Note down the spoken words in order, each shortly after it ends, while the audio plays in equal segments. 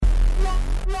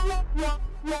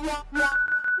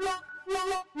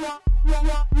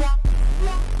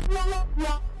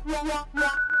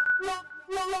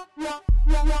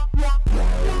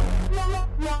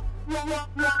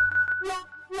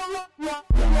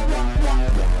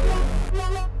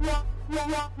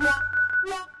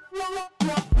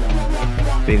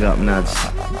Big up,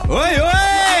 Nads. Oi,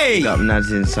 oi! Big up,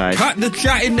 Nads inside. Cut the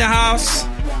chat in the house.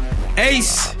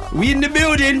 Ace, we in the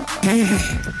building.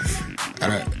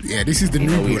 Yeah, this is the new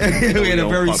building. We're in a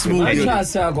very small I building. try to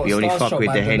say I got We only fuck starstruck with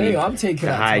by the Henny, I'm taking the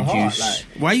that high to heart, juice,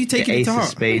 like, Why are you the taking it ace to of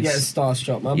heart? you get spades.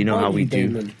 starstruck, man. You know Why how are we you do.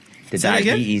 Damon? The Say that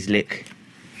again? diabetes lick.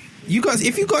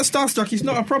 If you got starstruck, it's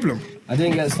not a problem. I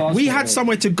didn't get starstruck. We had though.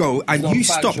 somewhere to go, and It's you not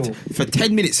stopped factual. for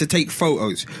 10 minutes to take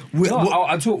photos. No,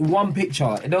 I took one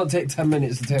picture. It don't take 10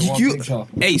 minutes to take one picture.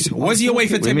 Ace, was you away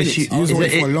for 10 minutes? You was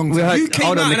away for a long We time. heard, You came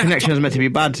hold out on, the and- connection was meant to be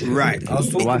bad. Right. I was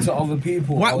talking Why? to other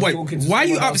people. Why, I was wait, talking to why are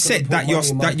you someone else upset gonna that put money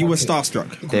in my you were pocket.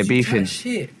 starstruck? They're beefing.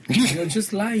 Shit. You're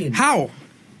just lying. How?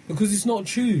 Because it's not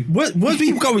true. Was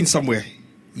we going somewhere?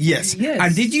 Yes. Yes.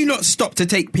 And did you not stop to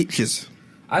take pictures?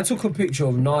 I took a picture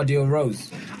of Nadia Rose.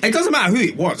 It doesn't matter who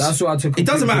it was. That's what I took a It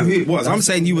doesn't matter who picture it was. of. I'm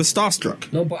saying you were starstruck.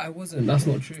 No, but I wasn't. That's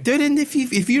not true. Then if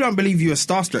you don't believe you were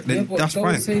starstruck, then Yeah, but that's don't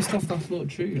fine. say stuff that's not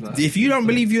true. Like. If you don't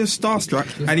believe you're starstruck,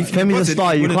 and if you Femi's a wasn't,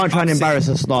 star, you wouldn't can't try and upset- embarrass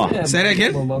a star. Yeah, Say that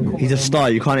again? come on, man, He's a star,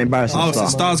 you can't embarrass Oh, a so star.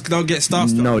 stars don't get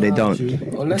starstruck. No, they don't.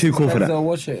 Unless Too cool for that. Denzel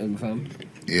Washington, fam.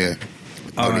 Yeah.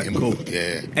 All right, cool.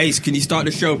 Yeah. Ace, can you start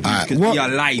the show, please? Because we are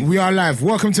live. We are live.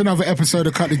 Welcome to another episode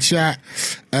of Cut the Chat.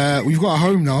 We've got a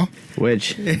home now.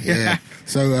 Which? Yeah.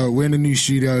 So we're in the new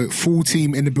studio. Full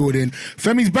team in the building.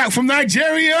 Femi's back from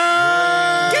Nigeria.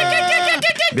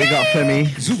 Big up, Femi.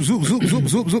 Zoop, zoop, zoop, zoop,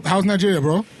 zoop, zoop. How's Nigeria,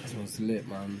 bro? That was lit,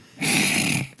 man.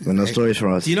 Got no stories for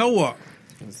us. Do you know what?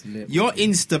 That was lit. Your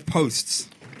Insta posts,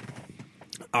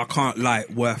 I can't lie,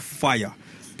 were fire.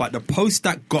 But the post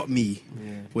that got me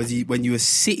was when you were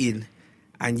sitting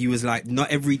and you was like,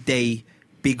 not every day,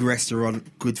 big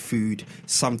restaurant, good food.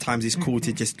 Sometimes it's cool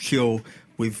to just chill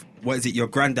with, what is it, your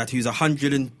granddad who's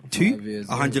 102?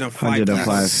 105. 105.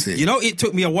 That's sick. You know, it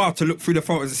took me a while to look through the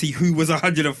photos and see who was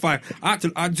 105.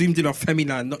 I zoomed in on Femi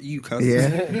now, not you, cuz.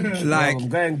 Yeah. Like, I'm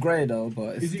going grey though,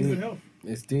 but it's Is he deep. in good health?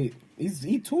 It's deep.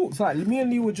 He talks like me and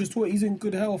Lee were just talking. He's in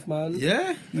good health, man.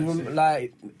 yeah. Even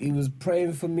like he was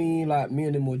praying for me. Like me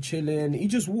and him were chilling. He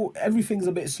just walked. Everything's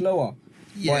a bit slower,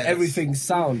 Yes. but everything's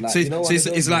sound. Like So, you know what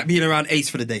it's like being around Ace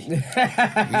for the day. What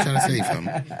are you trying to say,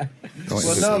 fam?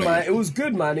 Well, no, man, it was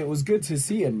good, man. It was good to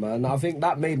see him, man. I think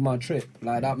that made my trip.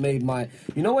 Like, that made my...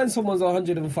 You know when someone's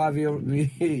 105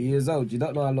 years old, you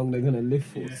don't know how long they're going to live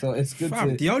for. So it's good Fam,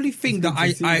 to... the only thing it's that good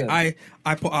to see them.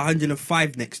 I put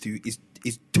 105 next to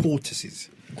is tortoises.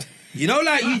 You know,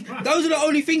 like, those are the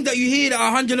only things that you hear that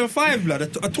are 105, blood, a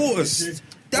tortoise.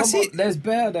 That's No, but it. There's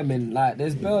bear them in, like,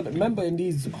 there's bear... Remember, in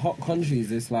these hot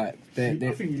countries, it's like... I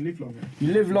think you live longer.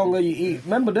 You live longer, you eat...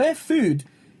 Remember, their food...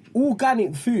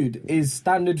 Organic food is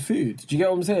standard food. Do you get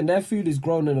what I'm saying? Their food is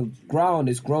grown in the ground,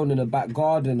 it's grown in a back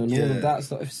garden and all Yeah. of that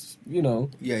stuff. It's, you know,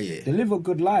 Yeah. they live a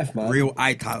good life, man. Real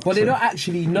ital. But they don't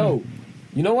actually know.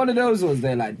 You know, one of those ones,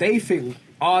 they're like, they think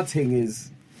our thing is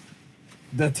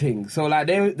the thing. So, like,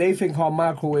 they think our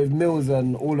microwave meals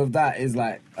and all of that is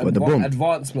like What, the boom?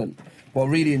 advancement. But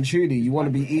really and truly, you want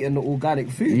to be eating the organic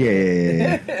food.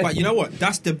 Yeah. But you know what?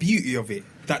 That's the beauty of it.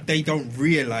 That they don't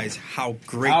realise how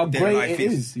great How their great life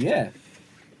it is, yeah.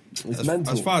 It's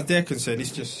mental. As far as they're concerned,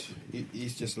 it's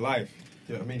just life.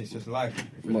 You know what I mean? It's just life.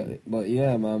 But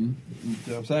yeah, man. You know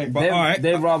what I'm saying? But all right.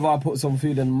 They'd rather I put some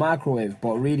food in the microwave,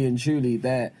 but really and truly,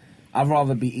 I'd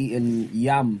rather be eating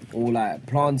yam or like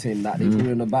plantain that they grew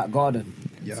in the back garden.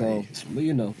 Yeah, So, but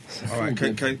you know. All right.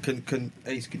 Can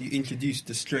Ace, can you introduce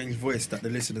the strange voice that the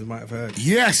listeners might have heard?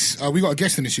 Yes, we got a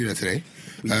guest in the studio today.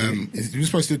 We were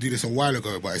supposed to do this a while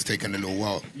ago, but it's taken a little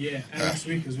while. Yeah, and last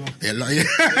week as well. Yeah,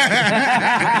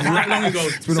 Not long ago.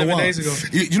 It's been 7 a while. days ago.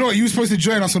 You know what? You were supposed to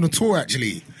join us on the tour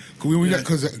actually,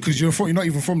 because you're not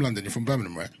even from London. You're from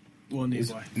Birmingham, right? Well,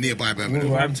 nearby. Nearby Birmingham.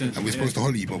 Wolverhampton. And we're supposed to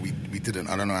holler you, but we didn't.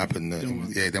 I don't know what happened.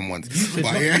 Them ones. said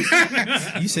But not-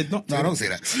 yeah. You said not to. No, don't say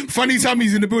that. Funny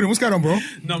Tommy's in the building. What's going on, bro?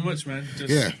 Not much, man. Just,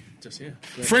 Yeah. Just here.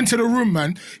 Friend to the room,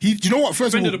 man. Do you know what?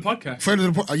 First Friend of all, of the podcast. Friend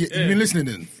of the podcast. You've been listening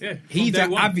in. Yeah. He's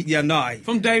an avid. Yeah, no.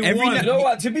 From day Every one. night- You know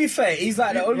what? To be fair, he's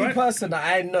like the only Right. person that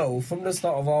I know from the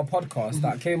start of our podcast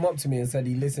that came up to me and said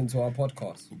he listened to our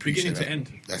podcast. Beginning Appreciate to end.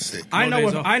 That's it. I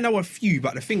days off. know a few,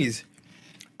 but the thing is,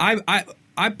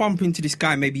 I bump into this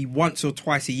guy maybe once or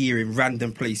twice a year in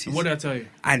random places. And what did I tell you?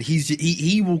 And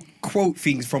he will quote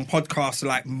things from podcasts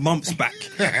like months back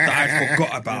that I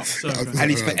forgot about,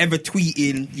 and he's forever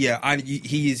tweeting. Yeah,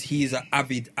 he is an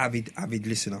avid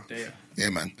listener. Yeah. Yeah,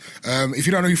 man. If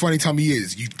you don't know who Funny Tommy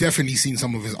is, you've definitely seen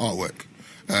some of his artwork.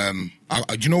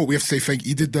 Do you know what we have to say? Thank you.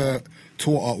 He did the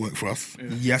tour artwork for us.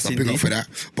 Yes, so big up indeed. for that.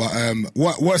 But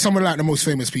what are some of like the most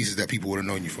famous pieces that people would have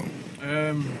known you from?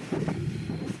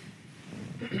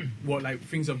 What, like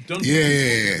things I've done?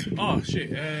 Yeah. Oh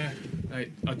shit!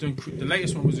 Like I've done. The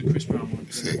latest one was a Chris Brown one.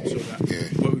 Sick. So that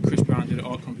Yeah. worked with Chris Brown, did an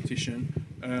art competition.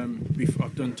 Before,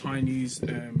 I've done Tiny's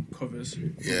covers.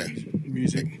 Yeah.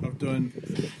 Music. I've done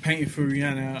painted for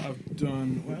Rihanna. I've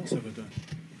done. What else have I done?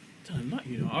 Done a lot,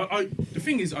 you know. I the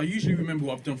thing is, I usually remember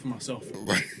what I've done for myself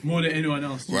Right. more than anyone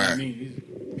else. You know what I Right. mean?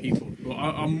 People, but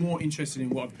I'm more interested in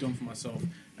what I've done for myself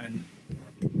and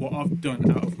what I've done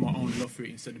out of my own love for it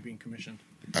instead of being commissioned.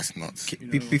 That's nuts. You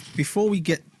know? Before we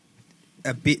get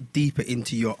a bit deeper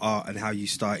into your art and how you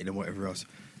started and whatever else,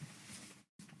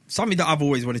 something that I've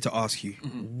always wanted to ask you: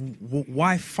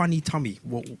 why Funny Tommy?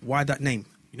 Why that name?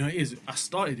 You know, it is. I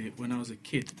started it when I was a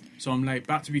kid. So I'm like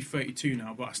about to be 32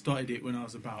 now, but I started it when I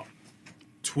was about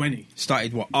 20.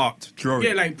 Started what? Art, drawing.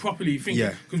 Yeah, like properly thinking.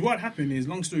 Yeah. Because what happened is,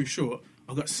 long story short,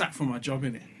 I got sacked from my job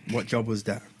in it. What job was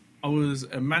that? I was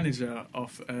a manager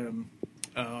of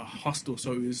a hostel.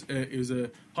 So it was a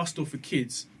hostel for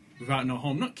kids without no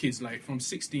home. Not kids, like from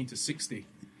 16 to 60.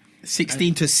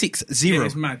 16 to 60. Yeah,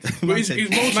 it's mad. But Man it's said,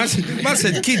 mostly, man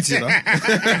said kids, you know.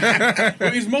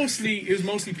 but it was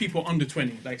mostly people under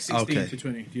 20, like 16 Okay. to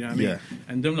 20. Do you know what I mean? Yeah.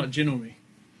 And them like gin on me.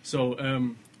 So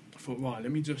I thought, right,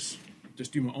 let me just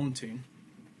do my own thing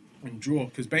and draw,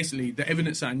 because basically the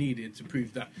evidence I needed to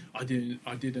prove that I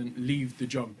didn't leave the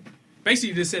job.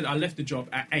 Basically, they said I left the job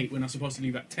at 8 when I was supposed to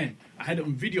leave at 10. I had it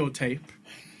on videotape.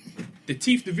 They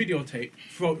teethed the videotape,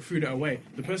 threw that away.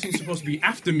 The person who's supposed to be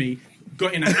after me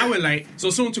got in an hour late,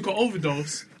 so someone took an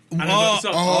overdose. And I got this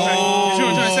up. Like, you know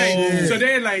what I'm trying to say? So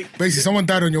they're like, Basically, someone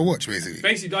died on your watch, basically.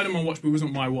 basically died on my watch, but it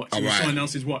wasn't my watch. It was Alright. someone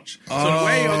else's watch. So the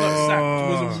way I got sacked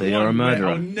was So you're a one where murderer.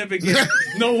 I'll never get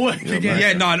no work again.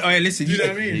 Yeah, no, hey, listen, Do you know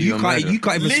what I mean? you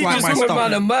can't even Lee swipe just my talking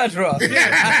about a stuff. murderer.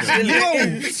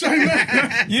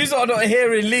 You are not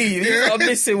hearing Lee. You are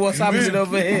missing what's happening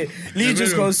over here. Lee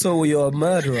just goes, so you're a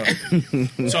murderer.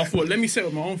 So I thought, let me set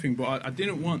up my own thing, but I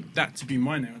didn't want that to be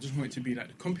my name. I just wanted it to be like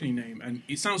the company name. And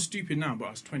it sounds stupid now, but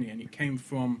I was 20, and it came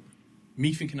from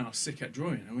me thinking I was sick at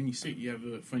drawing. And when you sick, you have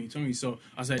a funny tummy. So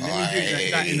I was like, let me do it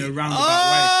like that in a roundabout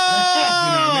way. You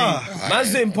know what I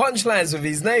Man's doing punchlines with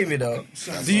his name, you know.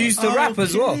 Do you used to rap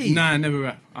as well? mean? Nah, I never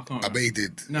rap. I can't I rap. bet you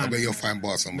did. Nah, I bet nah. you'll find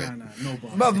bars somewhere. Nah, no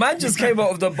bar. But man just came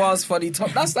out of the bars funny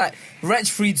top. That's like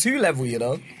Wretch 3-2 level, you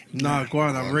know. No, go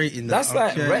on, I'm rating that. That's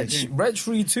like Okay. Wretch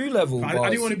 3-2 level. I bars.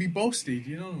 didn't want to be boasted,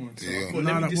 you know. So I thought, No, let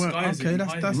me that worked. disguise Okay,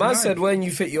 it. that's Man nice. said when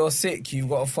you think you're sick, you've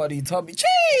got a funny tummy.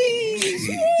 Cheese!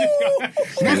 I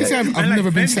can say I've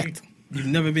never been sacked. You've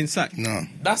never been sacked. No.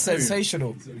 That's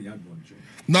sensational.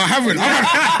 No, I haven't. I've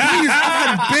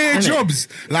had bare jobs.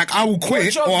 Like, I will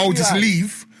quit jobs or I'll do you just have?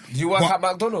 leave. Do you work But- at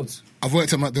McDonald's? I've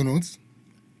worked at McDonald's.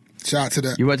 Shout out to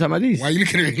that. You worked at my D's? Why are you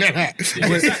looking at me like that? You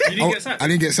didn't get sacked? I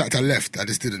didn't get sacked. I left. I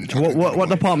just didn't. What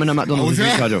department at I McDonald's was, was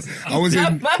you in charge of? I was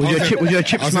in. Was you a I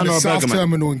chips was in man the or a South burger man?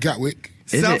 Terminal in Gatwick.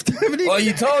 Is it? Oh,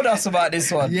 you told us about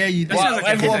this one. Yeah, you did. Well, Sounds like a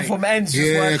everyone headache. from Ends just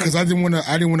Yeah, working. because I didn't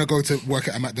want to go to work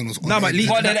at a McDonald's. on No, but Ends. Lee-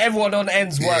 Well, then everyone on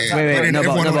Ends worked. Yeah. at Wait, then no,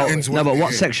 everyone on ends but work,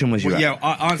 what yeah. section was you at? Yeah,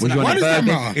 I answer Was that. you on Why the does that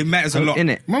burger? matter? It matters a lot. In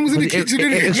it. Man was in the kitchen,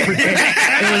 innit?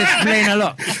 It will explain a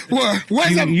lot. What? Why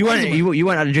is that? You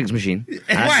weren't at the drinks machine.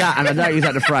 And Why? I doubt you was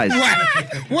at the fries.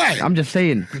 Why? Why? I'm just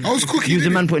saying. I was cooking. You was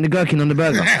the innit? man putting the gherkin on the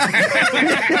burger.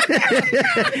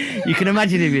 You can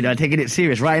imagine him, you know, taking it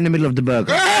serious right in the middle of the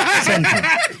burger. Centre.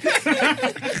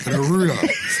 The ruler.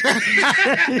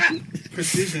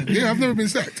 Precision. Yeah, I've never been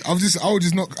sacked. I would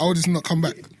just not come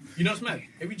back. You know what's mad?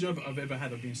 Every job I've ever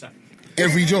had, I've been sacked.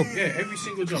 Every job. Yeah, every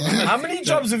single job. How many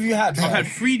jobs have you had? I've had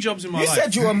 3 jobs in my You life.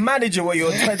 said you were a manager when you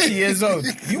were 20 years old.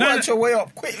 You worked your way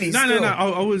up quickly. No. still.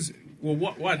 I was. Well,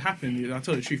 what had happened is, I'll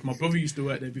tell you the truth, my brother used to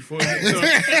work there before. So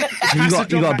You got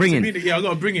to bring in. Yeah, I got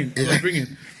to bring in.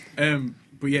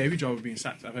 But yeah, every job I've been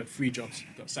sacked. I've had 3 jobs.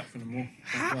 Got sacked from them all.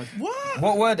 Thank God.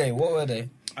 What were they?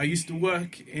 I used to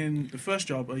work in the first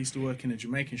job. I used to work in a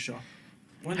Jamaican shop.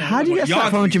 How do you get sacked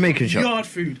from a Jamaican shop? Yard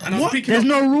food. And I was picking There's up,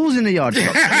 no rules in the yard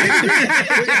shop.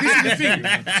 this is the thing.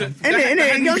 So Innit,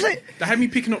 you know what I'm saying? they had me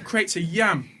picking up crates of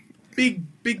yam. Big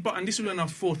button. This was when I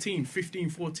was 14,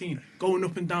 going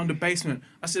up and down the basement.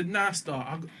 I said, nah,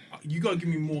 Star, you got to give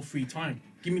me more free time.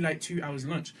 Give me like 2 hours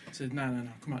lunch. I said, nah,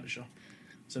 come out the shop.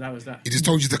 So that was that. He just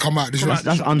told you to come out this round.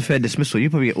 That's unfair dismissal. You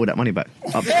probably get all that money back.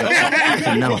 Up to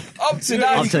now. Up to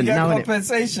now, Up you to can get now, innit?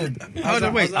 compensation. Hold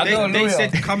on, wait. I know a They lawyer.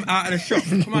 said come out of the shop.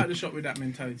 Come out of the shop with that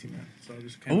mentality, man. So I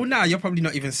just came. Oh, now you're probably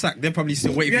not even sacked. They're probably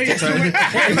still waiting Yeah, for you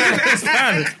yeah. to So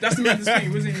turn. that's the mental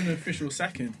thing. It wasn't even an official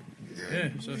sacking. Yeah,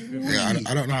 so Yeah,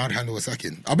 I don't know how to handle a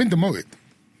sacking. I've been demoted.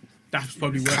 that's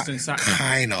probably worse than sacking.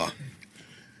 Kinda.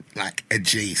 Like a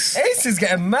Jace. Ace is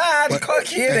getting mad,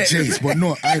 cocky, A innit? Jace, but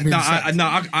no, I mean,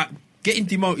 I getting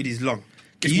demoted is long.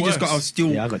 It's You just worse. got to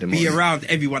still Yeah, I got be demoted. around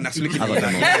everyone that's looking I at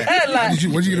got you. demoted. Like,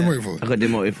 what did you get demoted for? I got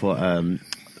demoted for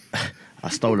I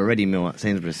stole a ready meal at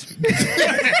Sainsbury's.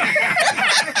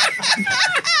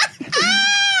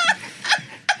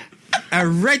 A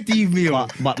ready meal.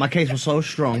 But my case was so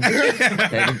strong,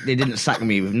 they didn't sack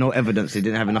me with no evidence. They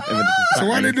didn't have enough evidence to sack So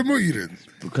why me. did they demote you then?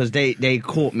 Because they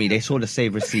caught me. They saw the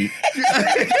save receipt. Do you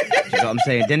know what I'm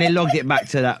saying? Then they logged it back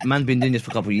to that man's been doing this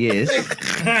for a couple of years.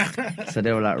 So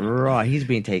they were like, right, he's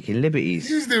been taking liberties.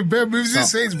 He's the bare moves in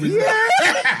Sainsbury's.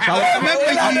 I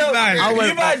remember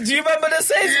you, man. do you remember the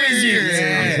Sainsbury's years?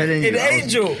 I'm telling In you, I was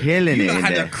Angel. killing You it lot in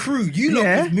had there. a crew. You lot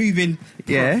Yeah. was moving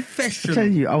Yeah, I'm professional.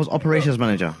 telling you, I was operations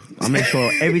manager. I make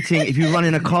sure everything. If you run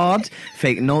in a card,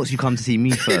 fake notes, you come to see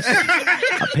me first.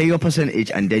 I pay your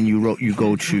percentage, and then you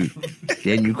go through.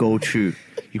 Then you go through.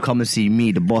 You come and see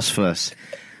me, the boss, first.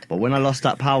 But when I lost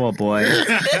that power, boy,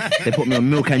 they put me on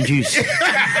milk and juice.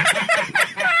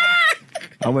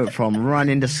 I went from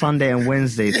running the Sunday and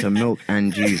Wednesday to milk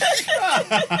and juice.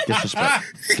 Disrespect.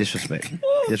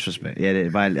 Yeah,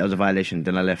 that was a violation.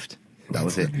 Then I left. That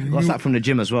was it. I got sacked from the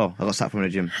gym as well. How?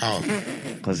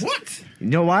 Cause, What? You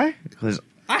know why? Because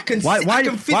I can why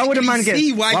would a man get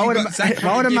see why you got sacked from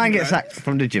why would the a man gym, get bro. sacked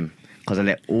from the gym? Because I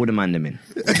let all the man them in.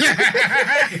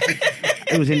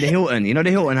 It was in the Hilton. You know the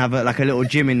Hilton have a little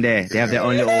gym in there. They have their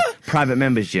own little private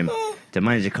members gym. The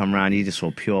manager come round, he just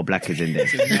saw pure black kids in there.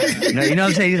 You know what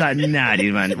I'm saying? He's like, nah,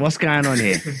 dude, man, what's going on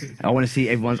here? I want to see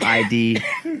everyone's ID,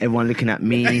 everyone looking at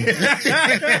me.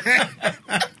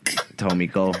 Told me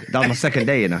go. That was my second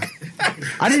day, you know.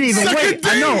 I didn't even wait.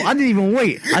 I didn't even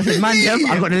wait. I said, man,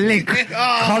 I got the link.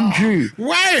 Come through.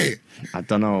 Why? I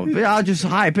don't know. But I was just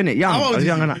hype, innit? Young. I was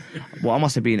young. I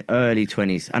must have been early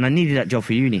 20s. And I needed that job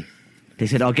for uni. They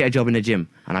said, I'll get a job in the gym.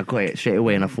 And I got it straight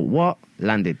away. And I thought, what?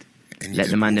 Landed. And you Let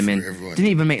just the man go them in. through everyone.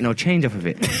 Didn't even make no change off of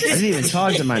it. I didn't even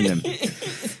charge the man them.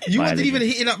 You wasn't Violation. even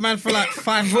hitting up man for like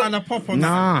 £5 a pop on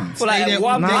Nah. that. For like Stay there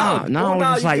one all day. Nah, pound. no, Oh, I no, was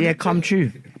just you like, can yeah, do come it.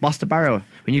 true. Bust the barrel.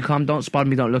 When you come, don't spud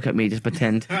me, don't look at me, just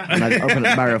pretend. And I open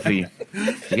up the barrel for you.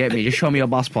 You get me? Just show me your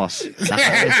bus pass. That's how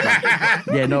it is,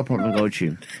 like, yeah, no problem, go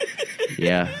tune.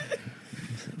 Yeah.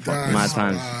 Fuck, mad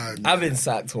times. I've been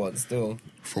sacked once still.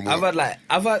 From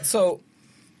what? So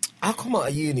I come out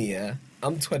of uni, yeah.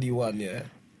 I'm 21, yeah.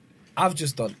 I've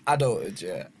just done adulthood,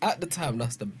 yeah. At the time,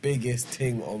 that's the biggest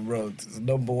thing on roads. It's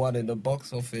number one in the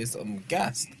box office. I'm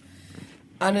gassed.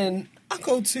 And then I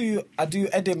do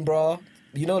Edinburgh.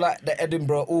 You know, like the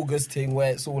Edinburgh August thing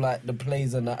where it's all like the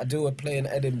plays and that. I do a play in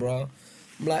Edinburgh.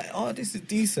 I'm like, oh, this is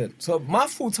decent. So my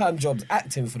full-time job's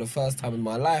acting for the first time in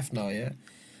my life now, yeah.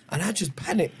 And I just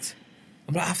panicked.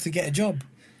 I'm like, I have to get a job.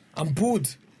 I'm bored.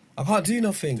 I can't do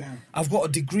nothing. Damn. I've got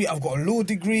a degree. I've got a law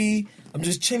degree. I'm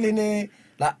just chilling here.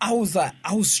 I was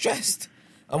stressed.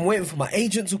 I'm waiting for my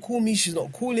agent to call me. She's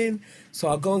not calling. So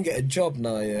I go and get a job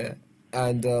now, yeah.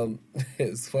 And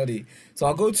it's funny. So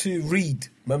I go to Reed.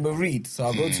 Remember Reed? So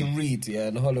I go to Reed, yeah,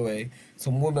 in Holloway.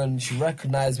 Some woman, she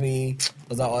recognised me. I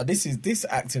was like, oh, this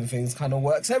acting thing kind of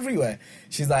works everywhere.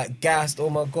 She's like, gassed. Oh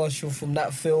my gosh, you're from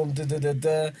that film. Da da da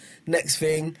da. Next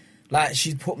thing, like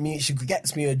she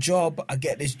gets me a job. I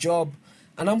get this job,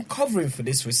 and I'm covering for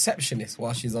this receptionist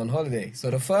while she's on holiday. So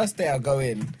the first day I go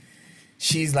in,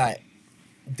 she's like,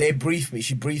 they brief me.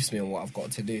 She briefs me on what I've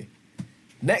got to do.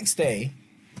 Next day,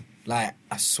 like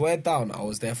I swear down, I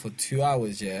was there for 2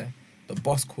 hours. Yeah, the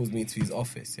boss calls me to his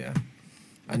office. Yeah,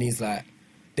 and he's like,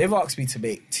 they've asked me to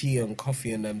make tea and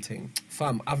coffee and them thing.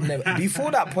 Fam, I've never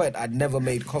before that point I'd never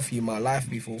made coffee in my life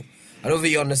before. I don't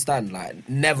think you understand. Like,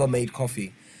 never made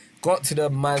coffee. Got to the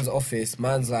man's office.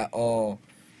 Man's like, oh,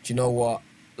 do you know what?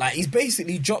 Like, he's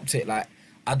basically dropped it. Like,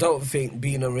 I don't think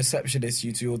being a receptionist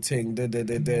you to your thing. Da, da,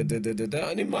 da, da, da, da, da, da.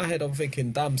 And in my head, I'm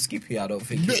thinking, damn, Skippy, I don't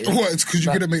think it is. What? It's because you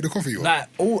Like- couldn't make the coffee, or? Like,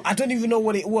 oh, I don't even know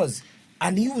what it was.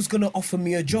 And he was going to offer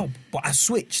me a job, but I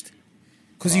switched.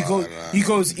 Because he goes,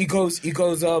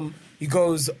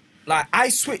 like, I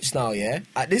switch now, yeah?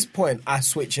 At this point, I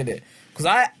switch in it. Because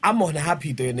Because I'm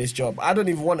unhappy doing this job. I don't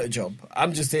even want a job.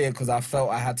 I'm just here because I felt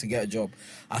I had to get a job.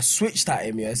 I switched at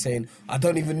him, saying, I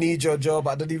don't even need your job.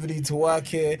 I don't even need to work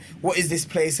here. What is this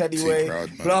place anyway? Too proud,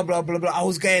 man. Blah, blah, blah, blah. I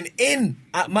was going in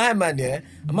at my man, And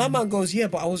my man goes, yeah,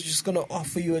 but I was just going to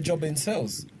offer you a job in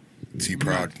sales. Too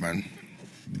proud, man.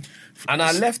 And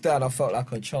I left there and I felt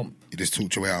like a chump. You just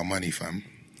talked your way out of money, fam.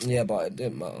 Yeah, but it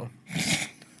didn't matter.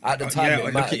 At the time, it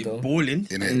look mattered, at though. it balling.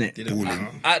 Innit? Didn't Balling.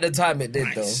 matter. At the time, it did,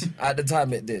 Nice. though. At the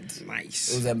time, it did.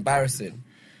 Nice. It was embarrassing.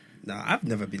 Nah, I've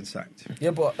never been sacked.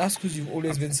 Yeah, but that's because you've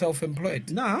always been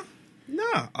self-employed. Nah.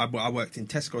 I worked in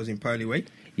Tesco's in Purley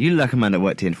You look like a man that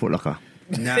worked in Foot Locker.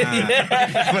 Nah.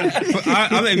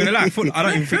 I'm not even gonna lie. I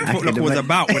don't even think Foot Locker was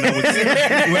about when I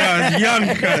was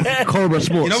young. Cause, Cobra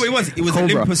Sports. you know what it was? It was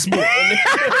Cobra. Olympus Sport.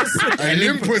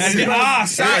 Olympus.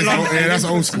 That's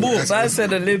old school. Sport. That's Man old school.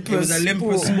 said Olympus. It was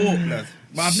Olympus Sport. Sport, lad.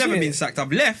 But I've never Shit. been sacked.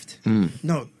 I've left. No.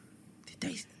 No,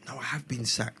 I have been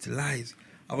sacked. Lies.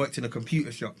 I worked in a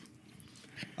computer shop.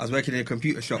 I was working in a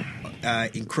computer shop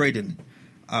in Croydon,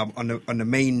 on the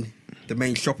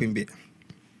main shopping bit.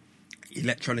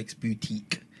 Electronics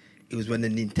boutique. It was when the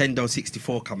Nintendo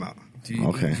 64 come out. Do you,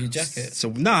 Okay. do you jack it? So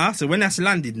when that's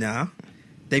landed now,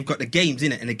 they've got the games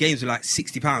in it, and the games are like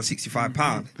 £60,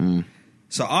 £65.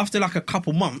 So after like a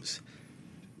couple months,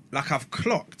 like I've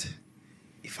clocked,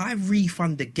 if I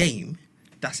refund the game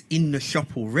that's in the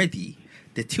shop already,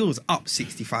 the till's up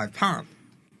 £65.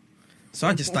 So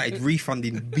I just started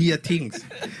refunding beer things.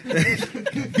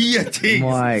 Beer things.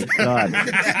 My God.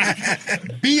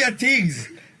 Beer things.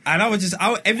 And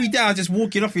every day I was just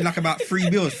walking off with like about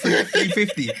 3 bills,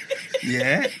 350.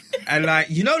 Yeah. And like,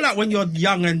 like when you're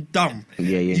young and dumb,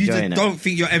 Yeah, you're you just enjoying it. don't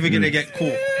think you're ever going to get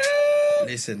caught.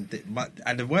 Listen,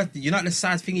 the worst, the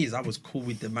sad thing is I was cool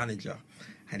with the manager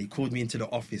and he called me into the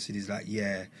office and he's like,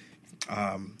 yeah,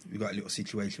 we got a little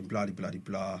situation, blah, blah, blah,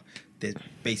 blah. There's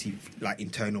basically like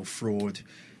internal fraud.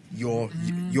 Your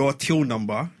till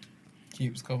number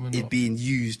Keeps coming is up. being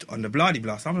used on the bloody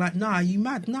blast. I'm like, nah, you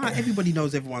mad? Nah, everybody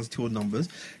knows everyone's till numbers.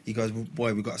 He goes,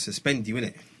 boy, we got to suspend you,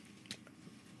 innit?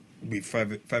 With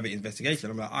further investigation.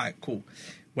 I'm like, all right, cool.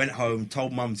 Went home,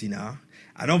 told Mumsy now,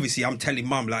 and obviously I'm telling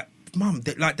Mum, like, Mum,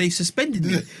 they suspended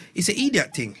me. It's an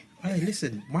idiot thing. Hey,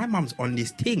 listen, my mum's on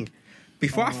this thing.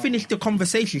 Before I finish the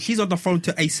conversation, she's on the phone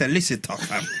to a solicitor,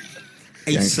 fam.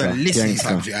 A Gangster, solicitor. gangster.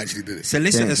 Sometimes you actually did it.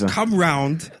 Solicitors Gangster. come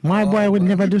round. My boy would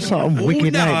never do something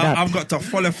wicked now, like that. I've got to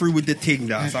follow through with the thing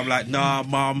now. So I'm like, nah,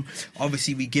 Mum.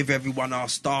 Obviously, we give everyone our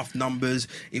staff numbers.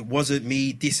 It wasn't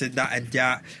me. This and that and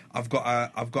that. I've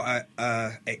got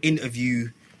an interview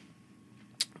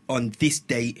on this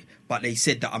date, but they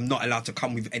said that I'm not allowed to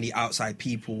come with any outside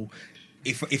people.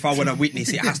 If I want to witness,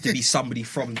 it has to be somebody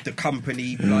from the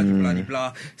company, blah, blah, blah,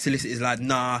 blah. Solicitor's like,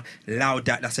 nah, allow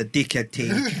that. That's a dickhead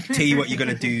thing. Tell you what you're going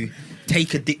to do.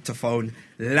 Take a dictaphone,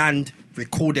 land,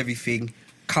 record everything,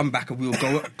 come back and we'll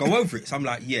go over it. So I'm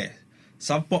like, yeah.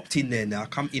 So I've bopped in there now.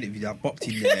 Come interview. I've bopped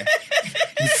in there.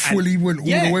 You fully went all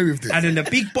the way with this. And then the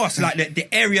big boss, like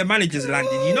the area manager's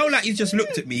landed. Like he's just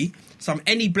looked at me.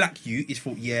 Any black youth, he's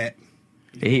thought, yeah.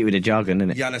 They hit you with the jargon,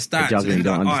 innit? You understand? The jargon So you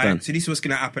don't like, all understand. right, so this is what's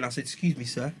going to happen. I said, excuse me,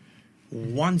 sir.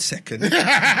 1 second.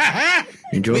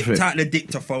 Enjoy Whipped it. out the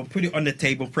dictaphone, put it on the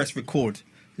table, press record.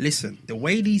 Listen, the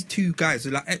way these two guys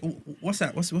are like, hey, what's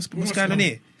that? What's going on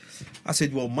here? I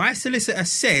said, well, my solicitor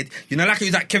said, like it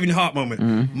was that Kevin Hart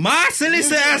moment. My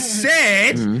solicitor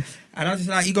said, and I was just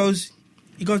like, he goes,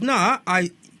 nah,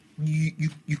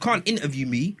 you can't interview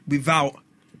me without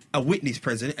a witness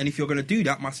present. And if you're going to do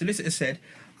that, my solicitor said,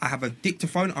 I have a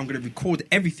dictaphone. I'm going to record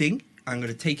everything. I'm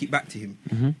going to take it back to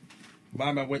him.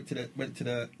 My man went to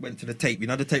the tape.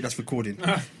 The tape that's recording.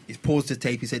 He's paused the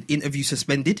tape. He said, "Interview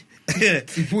suspended."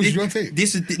 He paused your tape?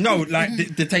 This is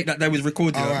the tape that they was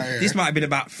recording. Oh, on. right, yeah. This might have been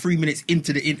about 3 minutes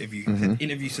into the interview. He said,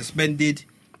 interview suspended.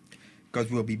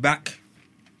 Goes, we'll be back.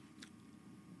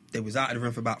 They was out of the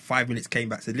room for about 5 minutes. Came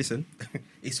back, said, "Listen,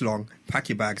 it's long. Pack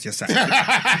your bags. You're sacked."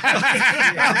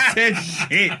 I said,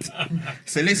 "Shit."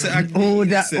 So listen, All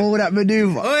that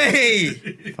maneuver. Oi.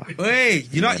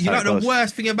 You know how it the goes.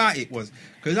 worst thing about it was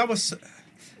because I was.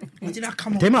 When did I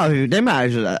come They on?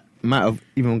 might have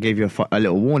even gave you a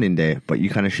little warning there, but you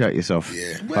kind of shut yourself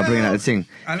Yeah. by bringing out the thing.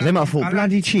 They might have thought,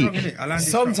 bloody cheek.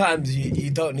 Sometimes you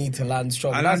don't need to land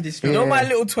strong. I landed strong. You know my Yeah.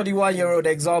 little 21-year-old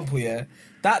example, yeah?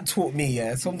 That taught me,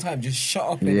 yeah? Sometimes just shut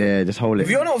up. innit? Yeah, just hold it. If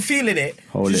you're not feeling it,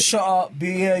 Hold just it. shut up.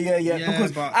 Be yeah. Yeah,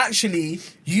 Because but- actually,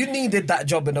 you needed that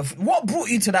job enough. What brought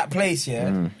you to that place,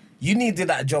 yeah? You needed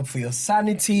that job for your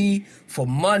sanity, for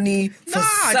money, for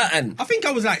certain. I think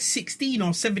I was like 16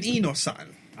 or 17 or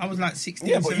something. I was like 16,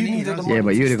 Yeah, but you 17. needed I was- the Yeah,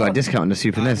 but you'd have got a Start. discount on the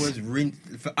Super I NES. was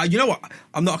you know what?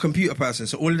 I'm not a computer person,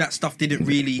 so all of that stuff didn't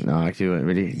really. No, actually, it wasn't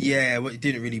really. Yeah, well, it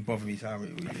didn't really bother me. So I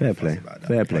wasn't really Fair fussy play. about that.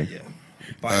 Fair But play. yeah.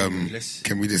 But anyway, let's.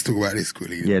 Can we just talk about this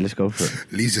quickly? Yeah, let's go for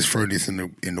it. Lee's just thrown this in the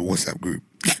WhatsApp group.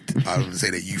 I don't say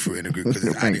that you threw it in the group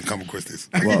because I didn't come across this.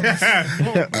 Well,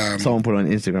 someone put it on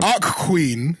Instagram. Arc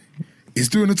Queen is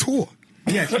doing a tour.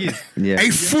 Yeah, she is. Yeah.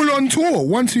 A full-on tour.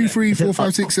 1, 2, 3, 4,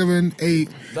 5, 6, 7, 8,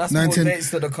 That's 9, more 10, dates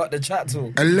than the chat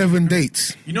to. 11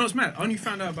 dates. You know what's mad? I only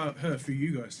found out about her through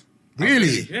you guys.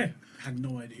 Really? Yeah, had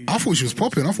no idea. Who I thought she was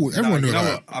popping. I thought everyone No, knew you know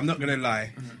her. what? I'm not gonna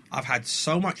lie. I've had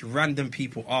so much random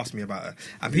people ask me about her,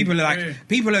 and people are like, Yeah.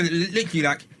 people are literally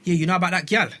like, yeah, you know about that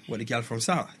gal? What, the gal from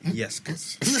South? Yes,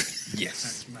 cause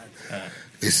yes. mad.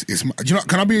 It's do you know,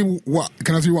 can I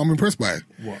tell you what I'm impressed by?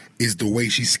 What? Is the way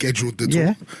she scheduled the tour.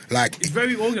 Yeah. Like It's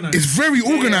very organised. It's very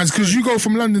organised because you go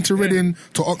from London to Reading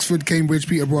to Oxford, Cambridge,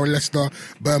 Peterborough, Leicester,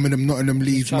 Birmingham, Nottingham,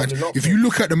 Leeds. travelling Manchester. a lot, If you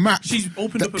look at the map, She's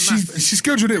opened up a she map.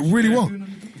 scheduled it really well.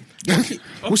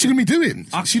 What's she gonna be doing?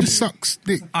 She just sucks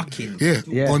dick. Ucking.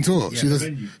 Yeah, on tour. She does.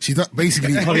 She does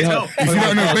basically. If Hotel. you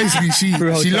don't know, basically she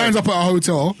hotel. lines up at a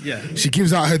hotel. Yeah. She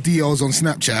gives out her DLs on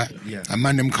Snapchat. Yeah. And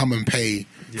man, them come and pay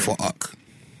for Uck.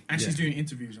 And she's doing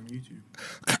interviews on YouTube.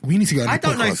 We need to go on I the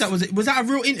don't know if podcast. that was that a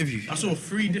real interview? I saw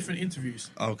 3 different interviews.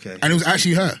 Okay. And it was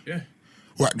actually her. Yeah.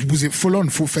 What was it? Full on,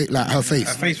 full face, like her face,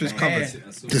 Her face was covered.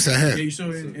 just her hair. Yeah, you saw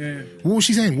it. Yeah. What was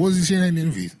she saying? What was she saying in the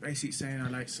interviews? Basically saying I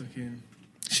like sucking.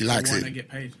 She The likes one that it. get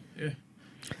paid. Yeah.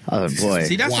 Oh boy.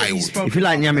 See, that's what he Wild. spoke. If you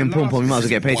like about nyamming pom last pom, you might as well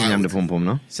get paid to Wild. nyam the pom pom,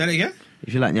 no? Say it again.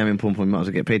 If you like nyamming pom pom, you might as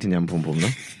well get paid to nyam pom pom, no?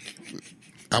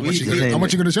 How much saying you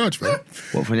it. gonna charge, man?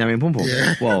 What for nyamming pom pom?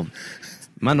 Yeah. Well,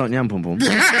 man, not nyam pom pom.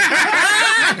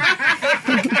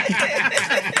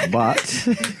 But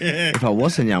if I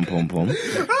was a nyam pom pom,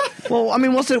 well, I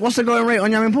mean, what's the going rate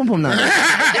on nyamming pom pom now?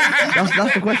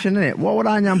 That's the question, isn't it? What would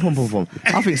I nyam pom pom for?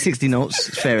 I think 60 notes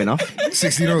is fair enough.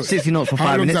 60 notes. 60 notes for How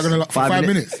 5 long is minutes. that gonna for 5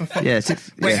 minutes? Yeah,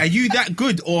 six. Wait, yeah. are you that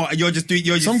good, or you're just doing?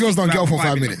 You're just Some girls don't get off on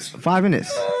 5 minutes. minutes. 5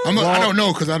 minutes. I'm not. I Well- don't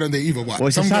know because I don't date either. But Well,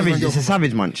 it's a some girls savage. don't get It's a off-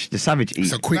 savage munch. The savage eat.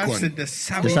 It's a quick That's one. the The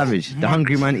savage. savage. The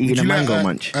hungry man eating a You mango like,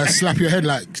 munch. slap your head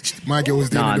like my girl was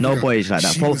doing. Nah, in the no video. boys like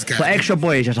that. She For was gassed. extra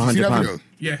boys, that's You see that £100. video?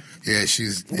 Yeah. Yeah,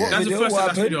 she's. What Yeah. That's the video? first What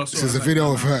last video I happened? saw. There's a Like,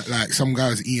 video of her like some guy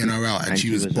was eating her out and she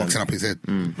she was was, boxing up his head.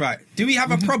 Right. Do we have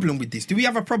a problem with this? Do we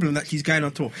have a problem that she's going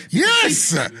on tour?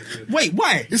 Yes, Wait,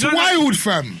 why? it's wild,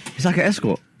 fam. It's like an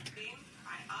escort.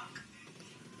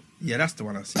 Yeah, that's the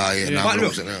one I see. Oh yeah, now But I'm look,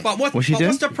 watching that. but What's she doing?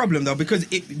 what's the problem though? Because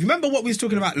remember what we was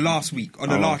talking about last week on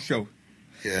the last show.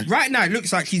 Yeah. Right now, it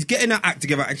looks like she's getting her act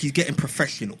together and she's getting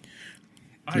professional.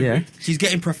 I Yeah. agree. She's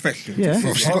getting professional. Yeah.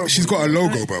 Bro, she's got a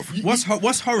logo, bro.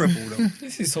 What's horrible though?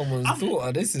 This is someone's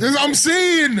daughter. This is. That's what I'm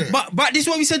saying. But this is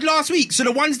what we said last week. So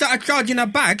the ones that are charging a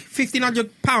bag £1,500,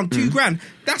 £2,000,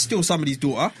 that's still somebody's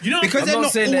daughter. You know- because I'm they're not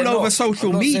not saying all they're over not. social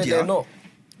I'm not saying media. they're not.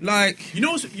 Like, You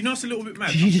know, it's a little bit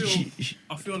mad.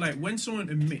 I feel like when someone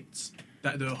admits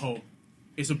that they're a hoe,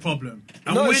 it's a problem.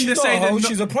 And No, when she's they not say a they're hoe. not-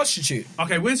 She's a prostitute.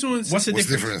 okay, when someone what's the What's the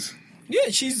difference? difference? Yeah,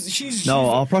 she's. No, she's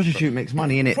our prostitute makes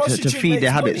money in it to prostitute feed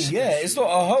their makes money, habits. Yeah, it's not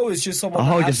a hoe. It's just someone. A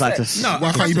hoe that just has like to sex. No,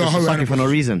 Why can't you be a hoe suck and it for no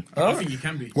reason. I think you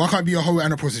can be. Why can't you be a hoe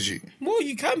and a prostitute? Well,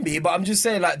 you can be, but I'm just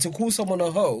saying, like, to call someone a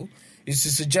hoe is to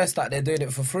suggest that they're doing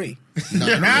it for free. No,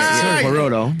 not necessarily. For real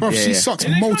though. Bro, Yeah, she yeah. sucks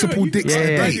Yeah, multiple you- dicks Yeah,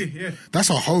 a yeah, day. yeah. That's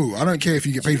a hoe. I don't care if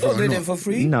you get paid She's for not it or doing it not. for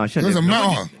free. No, she Doesn't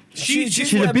matter. She's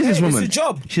She's a getting paid. businesswoman. It's a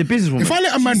job. She's a businesswoman. If I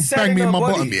let a man She's bang me in selling my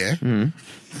her bottom, body. yeah,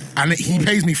 and he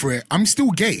pays me for it, I'm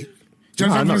still gay. Do you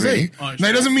No, know what I'm not saying? really. Oh, No,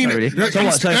 it doesn't mean Not really. it. So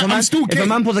what? So if a man, I'm still if gay. a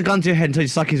man puts a gun to your head until you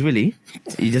suck his willy,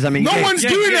 does that mean No gay? one's Yeah,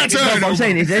 doing yeah, that to yeah, her. What I'm though.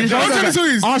 saying is, What I'm trying to say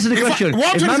is, answer the if I- question. what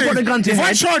I'm If trying man to put say a gun is, to your if I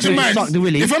head charge a till you man, suck the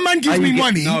willy, if a man gives are me you gay?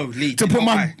 money No, Lee, to you put know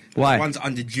my Why? One's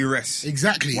under duress.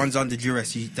 Exactly. One's under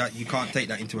duress. You can't take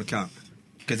that into account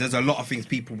because there's a lot of things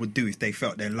people would do if they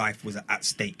felt their life was at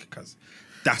stake. Because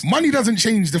that's money doesn't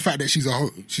change the fact that she's a hoe.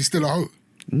 She's still a hoe.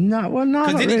 No, well, no,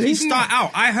 Because not didn't really. he start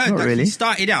out? I heard Not that really. he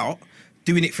started out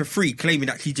doing it for free, claiming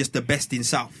that he's just the best in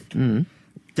South.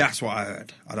 That's what I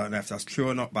heard. I don't know if that's true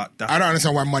or not, but that's I don't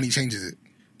understand why money changes it.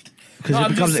 Because No, it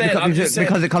I'm becomes just saying, I'm just saying-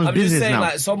 because it comes I'm just business saying, now.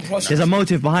 like, some prostitutes- There's a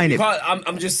motive behind You it. can't,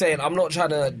 I'm just saying, I'm not trying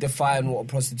to define what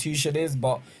prostitution is,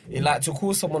 but like to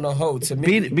call someone a hoe to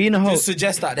me, Being a hoe- just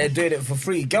suggests that they're doing it for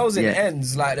free. Girls in Yeah.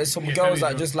 ends, like there's some girls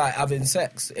that just like having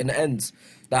sex in ends,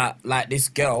 that like this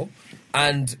girl,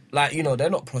 and like they're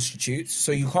not prostitutes,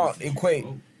 so you can't equate.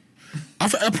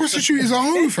 A prostitute is a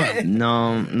hoe, fam.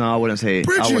 No, I wouldn't say. I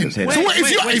Bridging. wouldn't say So that. what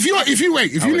if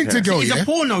you link to a girl, he's yeah? a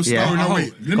porno star. Yeah. and a No, hoe.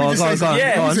 wait. Let me Go on, just go say on, something. go on, Let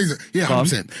me go on. say something. Yeah, Go on.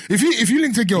 100%. If you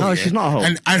linked a girl, No, yeah, she's not a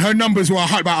hoe. and her numbers were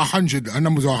about 100. Her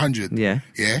numbers were 100. Yeah.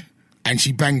 Yeah. and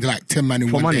she banged like 10 man in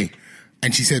For one money. day,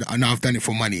 and she said, "Oh, no, I've done it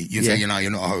for money," you're saying, you're not a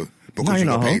hoe because No, you you're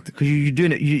got not paid. because you're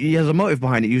doing it. You has a motive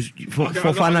behind it. For Okay, I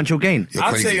got- financial gain. You're I'd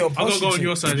crazy. say you're I'll go on prostitute.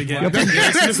 your side again. You're Yeah,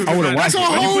 I would have That's wiped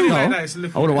a it. hoe. Put it No. like that, it's a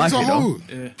little- I would have That's wiped a it though. hoe.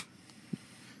 Yeah.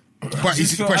 But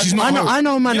she's not I a know. hoe. I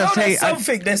know, man. You know, That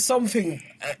say there's something,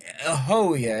 a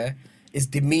hoe, yeah, is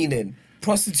demeaning.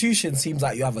 Prostitution seems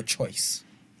like you have a choice.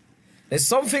 There's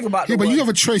something about Yeah, the but word- you have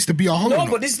a choice to be a hoe. No, or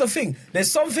but not. this is the thing.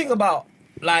 There's something about,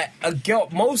 like, a girl,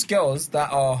 most girls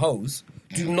that are hoes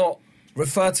do not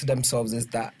refer to themselves as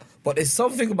that. But there's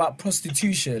something about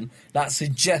prostitution that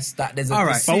suggests that there's a All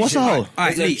right, decision. but what's a hoe? All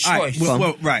right, There's a Lee, all right, choice.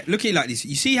 well, right. Look at it like this.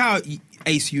 You see how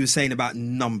Ace, you were saying about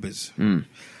numbers.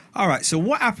 All right. So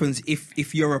what happens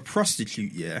if you're a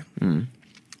prostitute, yeah,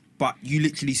 but you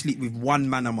literally sleep with one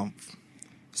man a month?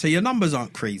 So your numbers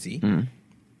aren't crazy,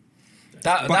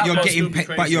 That, but that you're must, getting be paid.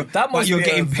 crazy. But you're that must be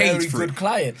getting a paid very for good it.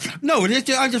 client. No, I'm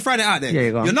just throwing it out there. Yeah,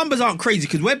 you go on. Your numbers aren't crazy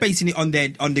because we're basing it on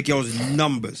the girls'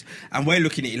 numbers, and we're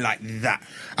looking at it like that.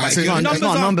 I Like, say, your it's numbers not a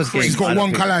aren't numbers game. crazy. She's got I don't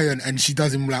one think- client and she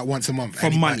does him like once a month For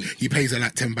and money. He pays her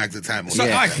like 10 bags a time. Or So,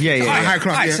 something. alright, Yeah, yeah, alright, yeah. High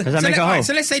club, alright, yeah. so- Does that so make let- her alright, hoe?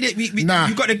 So let's say that Nah.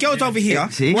 you got the girls over here.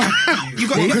 See? You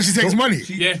got Because she takes money.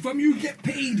 Yeah. From you get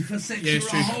paid for sex, Yeah, you're it's a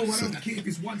true. hoe. I don't care if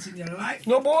it's once in your life.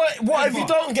 No, but what if you Ever.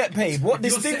 don't get paid? What Your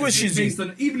sex distinguishes is based you?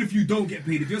 on, even if you don't get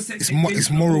paid, if your sex It's ain't mo- based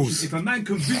it's on morals. emotion, if a man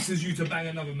convinces you to bang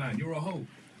another man, you're a hoe.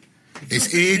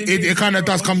 It kind of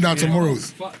does come down to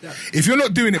morals. Fuck that. If you're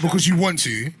not doing it because you want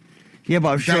to, Yeah, but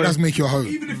I'm that sure. does make you a hoe.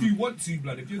 Even if you want to,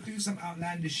 blood, if you're doing some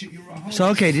outlandish shit, you're a hoe. So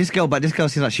okay, this girl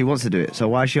seems like she wants to do it. So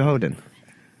why is she holding?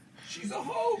 She's a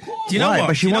hoe, of course. Do you know Why? what?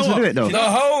 But she Do you wants know to do what? it though. Do you The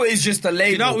know- hoe is just a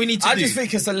label. You know what we need to I do? just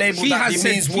think it's a label She that has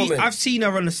means said, woman. I've seen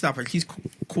her on the snap and she's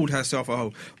called herself a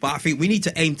hoe. But I think we need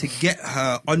to aim to get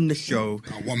her on the show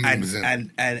Oh,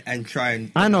 1,000,000%. and try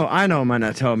and. I know, man.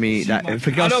 That tell me that if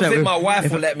a girl I don't slept think with, my wife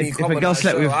if, will let me if come a on girl that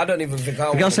slept show. with, I don't even think I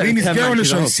a girl would. slept We with need to 10 get man, on the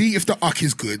she's a show, hoe. see if the uck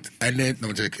is good, and then no,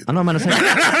 I'm joking. I know, man. I'm saying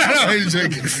I'm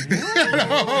joking. I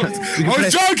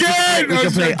was joking. we I can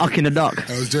was play joking. Uck in the dark.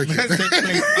 I was joking. I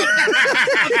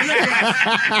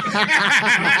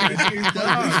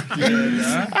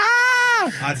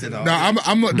don't know. No,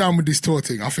 I'm not down with this tour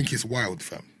thing. I think it's wild,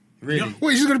 fam. Really?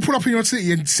 Wait, she's gonna pull up in your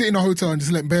city and sit in a hotel and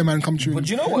just let Bear Man come through. But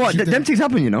you know what? What? Them things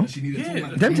happen, you know. She needed to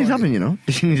man. Them things happen, you know.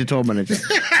 She needs a tour manager.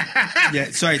 Yeah,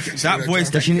 sorry, that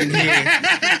voice that she you need-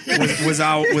 hear was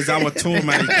our tour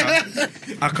manager.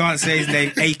 I can't say his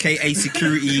name, aka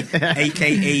security,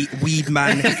 aka weed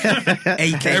man,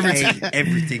 aka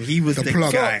everything. He was The the,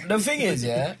 plug. guy. So, the thing is,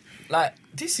 yeah, like,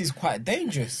 this is quite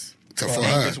dangerous. So for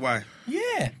her, That's why.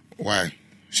 Yeah. why?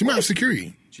 She might have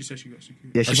security. She said she got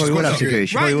security. Yeah, she she's probably would got have security.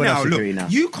 She Right probably would now, have look, security now.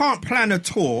 you can't plan a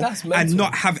tour That's and mental.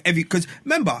 not have every. Because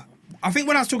remember, I think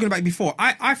when I was talking about it before,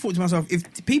 I thought to myself, if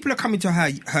people are coming to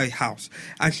her house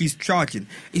and she's charging,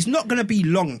 it's not going to be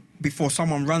long before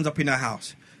someone runs up in her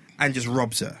house and just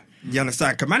robs her. You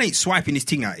understand? Because man ain't swiping his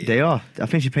thing at you. They are. I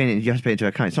think she's paying it. You have to pay it to her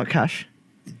account. It's not cash.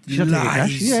 She's not taking cash.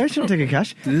 Lies. Yeah, she's not taking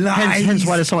cash. Lies. Hence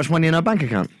why there's so much money in her bank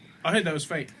account. I heard that was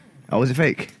fake. Oh, was it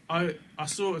fake? I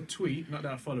saw a tweet, not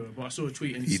that I follow her, but I saw a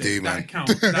tweet and he You said do, that man.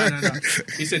 account. No.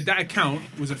 He said that account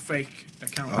was a fake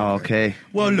account. Oh, okay.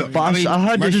 Well, look, But I mean, I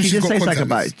heard that imagine she she's did got say something contact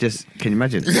about list. it. Just can you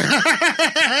imagine? She could do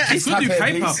Tap it,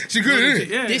 PayPal. please. She could, innit?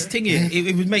 Yeah. this thing is,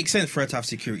 it would make sense for her to have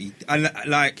security. And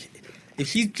like, if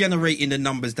she's generating the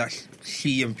numbers that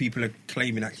she and people are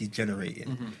claiming that she's generating,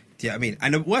 do you know what I mean?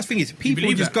 And the worst thing is, people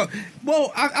believe just that? go.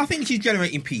 Well, I think she's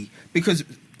generating P because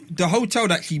the hotel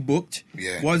that she booked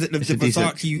Yeah. was at the It's a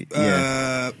decent-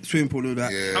 Versace swimming pool or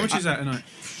that. Yeah. How much is that a night?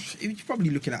 You're probably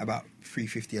looking at about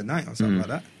 $350 a night or something like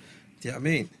that. Do you know what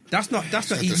I mean? That's not. at the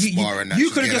spa and that, You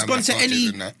she's could have getting just her gone to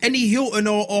massages and that. any Hilton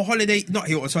or Holiday, not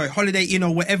Hilton, sorry, Holiday Inn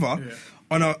or whatever, Yeah.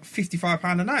 on a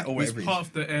 £55 a night or It's whatever. it is. part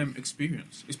of the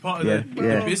experience. It's part of Yeah, the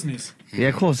yeah. business. Yeah,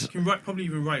 of course. You can probably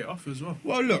even write it off as well.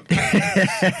 Well, look,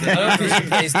 I don't think she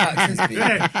pays taxes, B.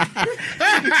 Not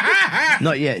yet. I don't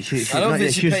not think yet. she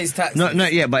She's- pays taxes.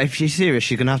 Not yet. But if she's serious,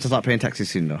 she's gonna have to start paying taxes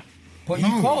soon, though. But you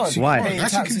No, can't. she Why? Pay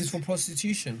can't. taxes for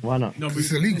prostitution. Why not? No, but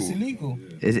It's illegal. It's illegal.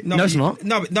 Is it? No, it's not.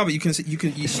 No, but you can.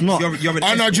 It's not. You're an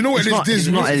Oh no, do you know what It's it is? not, This it's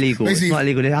not illegal. It's basically- not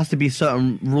illegal. There has to be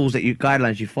certain rules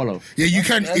guidelines you follow. Yeah, you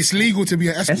can. It's legal to be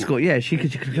an escort, Escort, yeah, she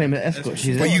could claim an escort.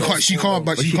 She's but you can't. She can't.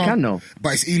 But But she she can't. can, though.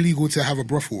 But it's illegal to have a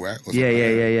brothel, right? Or Yeah.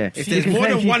 If She there's can more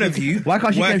claim than she- one of you why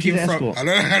can't she claim she's working an from- escort? I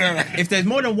don't know. If there's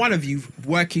more than one of you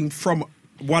working from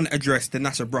one address, then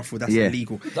that's a brothel. That's Yeah.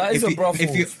 illegal. That is If a you- brothel.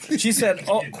 If you, She said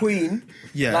Op Queen.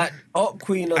 Yeah. Like Op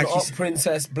Queen and And Op she's-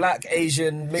 Princess, Black,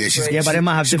 Asian, mixed she's- race. Yeah, but they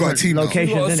might have She got a different team now. locations,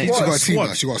 She got a innit? She got a team. Squad.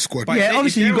 now. She got a squad. But Yeah, if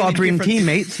obviously they're you got all to bring in different-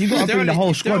 teammates. You got to they're bring the all whole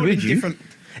in- squad they're all in with you. different-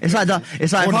 It's like that.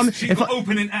 It's like She if got I,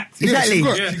 opening act. Exactly.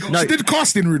 She did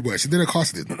casting, Rude Boy. She did a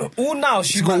casting. All now,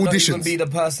 she She's got might not auditions. even be the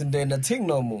person doing the thing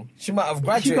no more. She might have she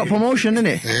graduated. got promotion,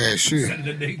 innit? Yeah, sure.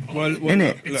 Well,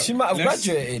 Innit? look, She might have let's-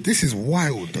 graduated. This is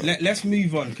wild, though. Let's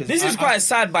move on. Cause This is quite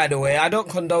sad, by the way. I don't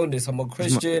condone this. I'm a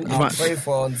Christian. It's I my- pray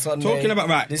for on Sunday. talking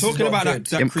about This is talking not about good.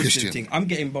 that Christian Christian. thing. I'm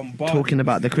getting bombarded. Talking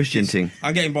about the Christian thing.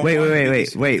 I'm getting Wait, bombarded.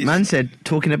 with this- Man said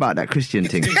talking about that Christian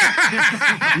thing.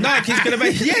 No, he's gonna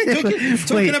be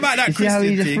talking Wait, about that you see how he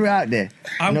Christian just thing. threw out there?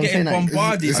 I'm You know what getting saying? Like,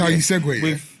 bombarded. It's how you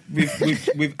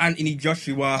segue, with Anthony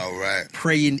Joshua Oh, right.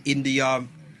 praying in the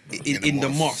in the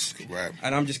mosque, Right.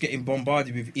 and I'm just getting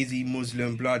bombarded with is he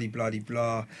Muslim, blah de blah de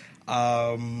blah.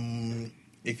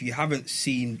 If you haven't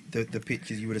seen the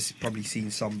pictures, you would have probably seen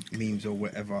some memes or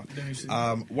whatever.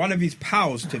 One of his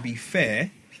pals, to be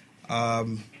fair,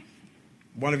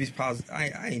 one of his pals,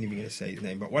 I ain't even gonna say his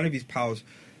name, but one of his pals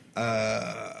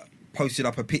posted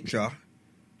up a picture.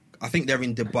 I think they're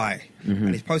in Dubai, and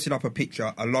he's posted up a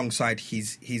picture alongside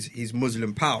his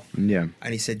Muslim pal. Yeah.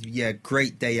 And he said, "Yeah,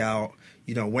 great day out.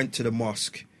 You know, went to the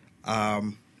mosque."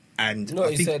 And No,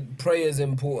 I he think, said prayer is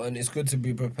important. It's good to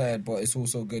be prepared, but it's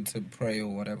also good to pray or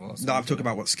whatever. no, I'm talking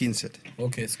about what Skin said.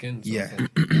 Okay, skins. Yeah, okay.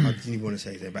 I didn't even want to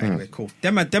say that, but anyway, cool.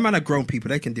 Them man are grown people;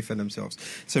 they can defend themselves.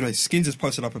 So, anyway, Skins has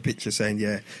posted up a picture saying,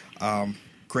 "Yeah,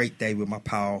 great day with my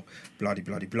pal, blah de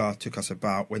blah de blah. Took us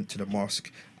about, went to the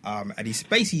mosque, and he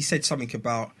basically said something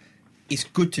about it's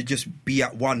good to just be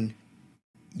at one.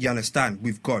 You understand,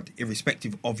 with God,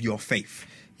 irrespective of your faith.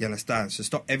 You understand.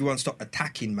 So everyone stop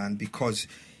attacking, man, because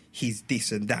he's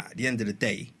this and that. At the end of the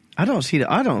day." I don't see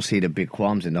the big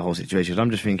qualms in the whole situation. I'm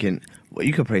just thinking, well,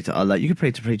 you could pray to Allah. You could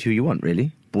pray to who you want,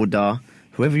 really. Buddha,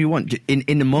 whoever you want.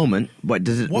 In the moment, what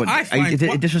does it? What I find- is it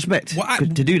what- disrespect what I- to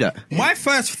do that? My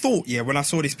first thought, yeah, when I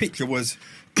saw this picture was,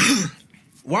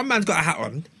 one man's got a hat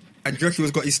on and Joshua's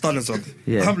got his stunners on.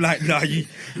 Yeah. I'm like, nah, you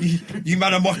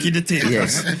man are mocking the thing.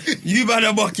 Yes. You man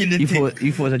are mocking the You thing. thought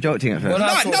it was a joke thing at first. Well, No,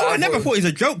 That's what no, I I never thought. thought it was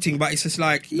a joke thing, but it's just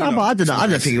like, you No, know. but I don't know. I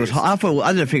don't think it was. I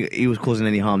don't think he was causing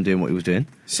any harm doing what he was doing.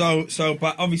 So,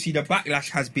 but obviously the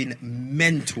backlash has been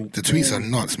mental. The tweets all are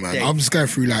nuts, man. day. I'm just going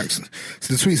through like, so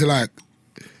the tweets are like,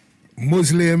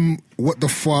 Muslim, what the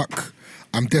fuck?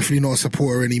 I'm definitely not a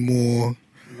supporter anymore.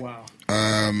 Wow.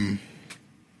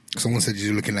 Someone said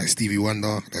you're looking like Stevie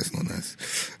Wonder. That's not nice.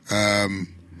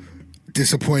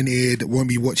 Disappointed, won't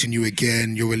be watching you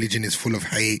again. Your religion is full of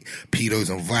hate, pedos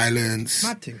and violence.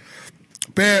 Mad thing.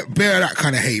 Bear that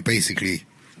kind of hate, basically.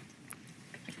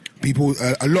 People,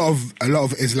 a lot of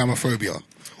Islamophobia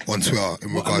on Twitter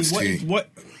in regards to.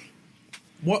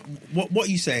 What are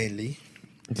you saying, Lee?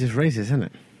 It's just racist, isn't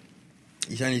it?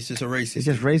 You're saying it's just a racist? It's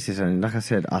just racist, and like I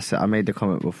said, I made the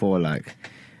comment before, like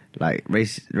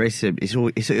racism.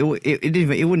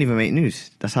 It wouldn't even make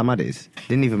news. That's how mad it is.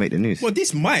 Didn't even make the news. Well,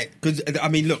 this might, because I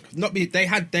mean, look, they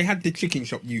had the chicken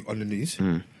shop you on the news.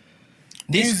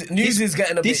 News is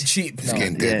getting a bit cheap now.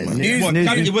 getting dead, man. News, What,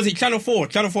 News- was it Channel 4,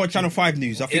 Channel 5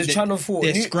 news? I think It's Channel 4.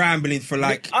 They're New- scrambling for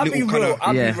like I'll be little real.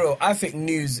 kind Yeah. Be real. I think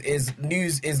news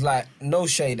is like no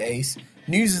shade, Ace.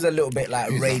 News is a little bit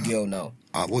like radio now.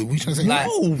 What are you trying to say? Like,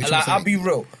 What you trying to like say? I'll be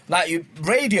real. Like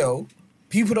radio,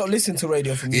 people don't listen to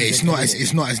radio for music. Yeah, it's not anymore.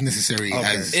 it's not as necessary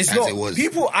as It's as not. it was.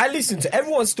 People, I listen to.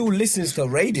 Everyone still listens to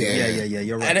radio. Yeah. Yeah,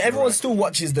 you're right. And you're everyone right. still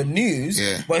watches the news.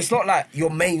 Yeah. But it's not like your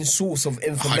main source of 100%,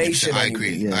 information. I anymore.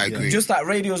 agree. I agree. Just like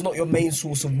radio is not your main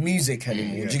source of music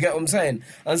anymore. Do you get what I'm saying?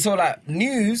 And so like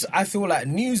news, I feel like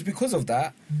news because of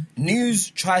that, news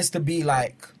tries to be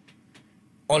like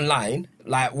online,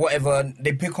 like whatever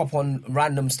they pick up on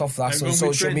random stuff that's Like on go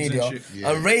with social trends and media. shit.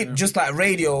 And just like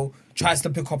radio tries to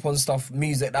pick up on stuff,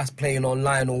 music that's playing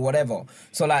online or whatever.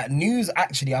 So like news,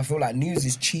 actually, I feel like news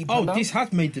is cheaper Oh, now. this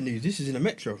has made the news. This is in the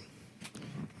Metro.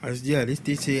 Yeah, this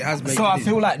it has made. So the I news.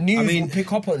 feel like news will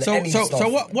pick up on any so stuff. So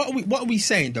what are we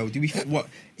saying though? Do we what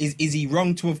is he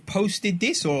wrong to have posted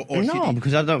this or should no, he,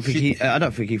 because I don't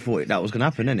think he thought that was going to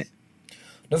happen, innit?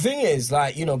 The thing is,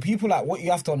 like, you know, people like what you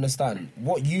have to understand,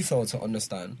 what you fail to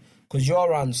understand, because you're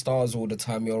around stars all the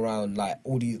time. You're around like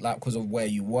all these, like, because of where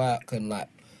you work and like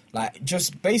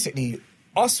just basically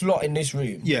us lot in this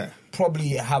room. Yeah. probably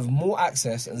have more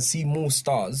access and see more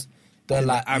stars than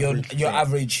like average, your yeah.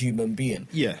 average human being.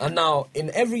 Yeah. And now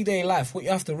in everyday life, what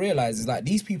you have to realize is like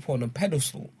these people on a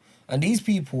pedestal, and these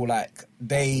people like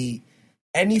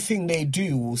anything they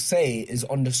do will say is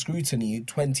under scrutiny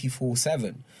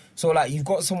 24/7. So like you've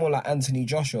got someone like Anthony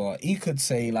Joshua, he could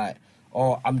say like,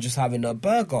 "Oh, I'm just having a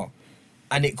burger,"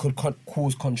 and it could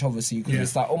cause controversy because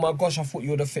it's like, oh my gosh, I thought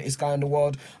you were the fittest guy in the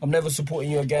world. I'm never supporting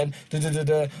you again.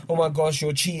 Oh my gosh,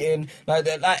 you're cheating. But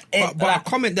a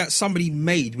comment that somebody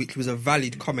made, which was a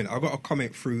valid comment, I got a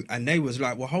comment through, and they was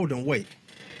like, "Well, hold on, wait.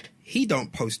 He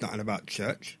don't post nothing about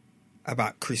church,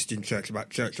 about Christian church, about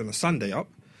church on a Sunday up.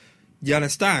 You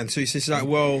understand?" So it's just like,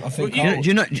 well, I think do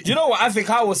you know what? I think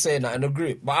I was saying that in a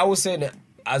group, but I was saying it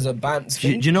as a bant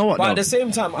thing. Do you know what? But though? at the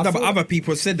same time, I no, thought, but other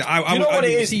people said that. I you know what it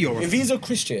didn't is? see your. If he's a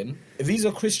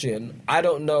Christian, I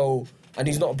don't know, and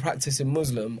he's not a practicing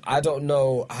Muslim. I don't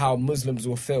know how Muslims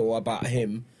will feel about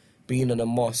him being in a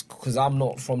mosque because I'm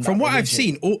not from that From what I've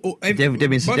religion. seen, They've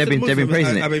been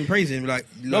praising it. I've been praising him like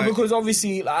No, because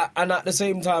obviously, and at the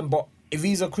same time, but if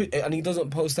he's and he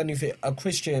doesn't post anything, a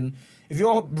Christian. If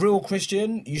you're a real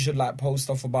Christian, you should post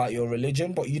stuff about your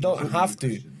religion, but you don't have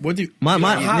to. what do you,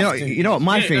 you know what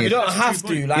my thing You is. don't have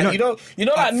to. Me.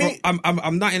 I'm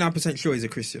 99% sure he's a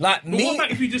Christian. But what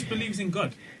about if he just believes in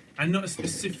God and not a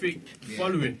specific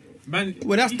following? Man,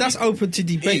 Well, that's open to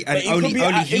debate, and It only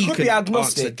he could can be answer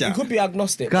agnostic. that. It could be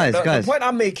agnostic. Guys, The point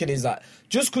I'm making is that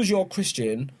just because you're a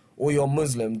Christian or you're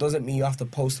Muslim doesn't mean you have to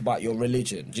post about your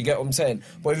religion. Do you get what I'm saying?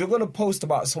 But if you're going to post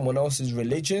about someone else's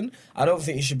religion, I don't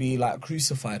think you should be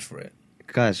crucified for it.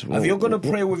 Guys, If you're going to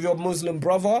pray with your Muslim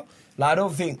brother, I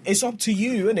don't think it's up to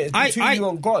you, innit? It's between you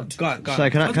and God. God. sorry,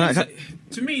 can I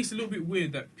To me, it's a little bit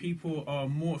weird that people are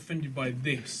more offended by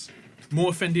this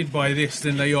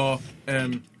than they are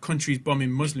countries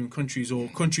bombing Muslim countries or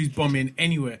countries bombing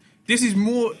anywhere. This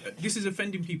is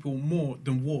offending people more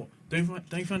than war. Don't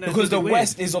you find that? Because the a bit weird?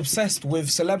 West is obsessed with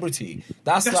celebrity.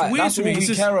 That's weird all to me. we It's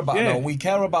just- care about yeah. now. We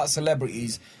care about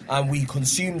celebrities and we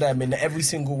consume them in every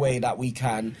single way that we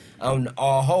can. And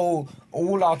all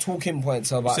our talking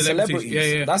points are about celebrities.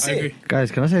 Yeah, That's I it. agree.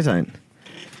 Guys, can I say something?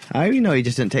 I already know he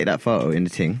just didn't take that photo in the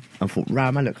thing and thought,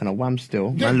 right, man, look kind of wham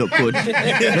still. Man, look good.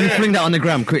 Let me fling that on the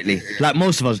gram quickly, like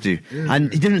most of us do.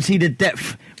 And he didn't see the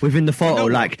depth within the photo.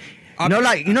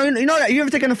 You ever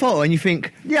taken a photo and you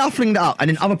think, yeah, I'll fling that up, and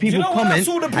then other people you know what? I comment,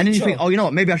 saw the and then you picture. think, oh, you know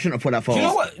what, maybe I shouldn't have put that photo.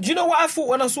 Do you know what I thought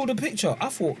when I saw the picture? I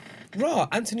thought,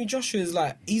 Anthony Joshua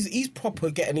is he's proper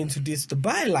getting into this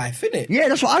Dubai life, innit? Yeah,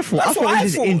 that's what I thought. That's I thought what he I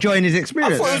was thought. enjoying his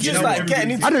experience. I thought it was just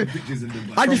getting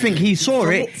into. I just think he saw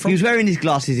it. He was wearing his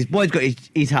glasses. His boy's got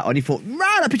his hat on. He thought,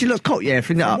 that picture looks cool. Yeah,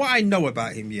 fling that From up. what I know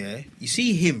about him, you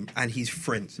see him and his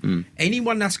friends.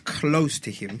 Anyone that's close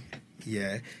to him,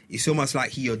 it's almost like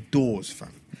he adores,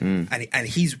 fam. And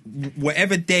he's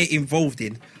whatever they're involved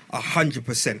in,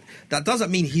 100%. That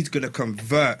doesn't mean he's gonna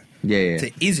convert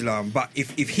to Islam, but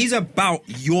if he's about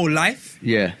your life,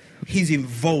 he's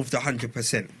involved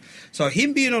 100%. So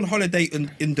him being on holiday in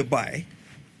Dubai,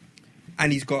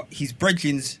 and he's got his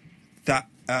brethrens that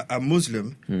are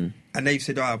Muslim, and they've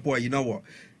said, "Oh boy, you know what?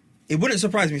 It wouldn't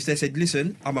surprise me if they said,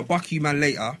 listen, I'm a buck you man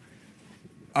later,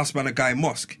 us man a guy in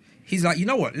mosque." He's like, you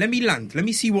know what? Let me land. Let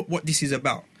me see what this is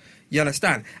about. You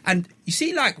understand? And you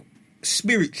see,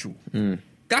 spiritual.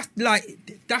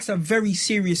 That's a very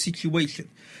serious situation.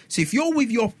 So if you're with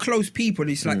your close people,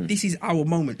 it's like this is our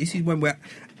moment. This is when we're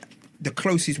the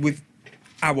closest with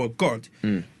our God.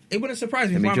 It wouldn't surprise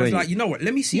me if I was like, you know what?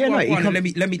 Let me see what I want.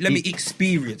 And let me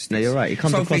experience this. No, you're right. He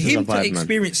comes so across for as a him to vibe, man.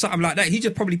 experience something like that, he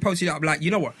just probably posted it up like,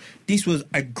 you know what? This was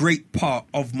a great part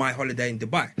of my holiday in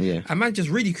Dubai. Yeah. And man just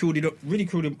ridiculed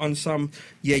him on some,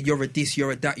 you're a this,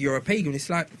 you're a that, you're a pagan. It's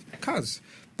like, cuz.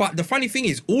 But the funny thing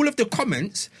is, all of the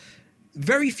comments,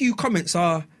 very few comments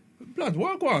are, blood,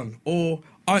 what go on? Or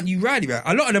aren't you rowdy about?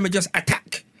 A lot of them are just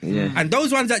attack. Yeah. And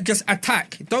those ones that just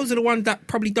attack, those are the ones that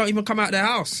probably don't even come out of their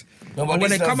house. No, Or when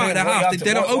they come out of their house,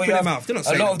 they don't open their mouth. They're not a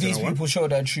saying lot of nothing these to no one. people show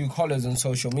their true colours on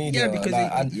social media. Yeah,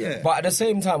 because But at the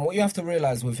same time, what you have to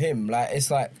realise with him,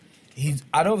 it's like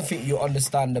I don't think you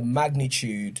understand the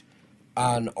magnitude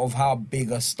and of how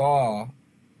big a star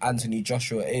Anthony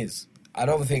Joshua is. I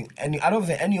don't think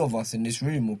any of us in this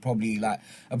room will probably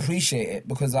appreciate it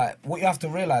because what you have to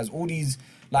realise, all these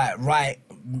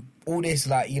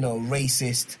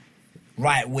racist,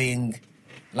 right wing,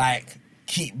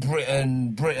 keep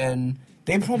Britain.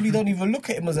 They probably don't even look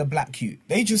at him as a black cute.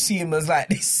 They just see him as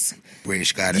this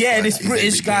British guy. this He's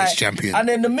British a guy. British champion. And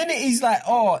then the minute he's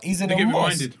he's in They a get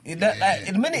mosque.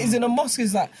 The minute he's in a mosque,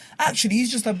 he's actually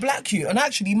he's just a black cute, and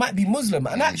actually he might be Muslim,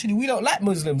 and actually we don't like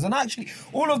Muslims, and actually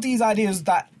all of these ideas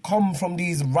that come from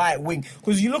these right wing.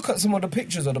 Because you look at some of the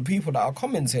pictures of the people that are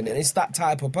commenting, and it's that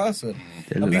type of person.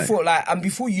 And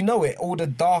before you know it, all the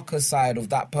darker side of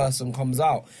that person comes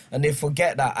out, and they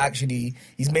forget that actually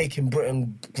he's making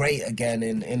Britain great again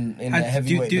in the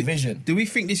heavyweight division. Do we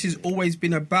think this has always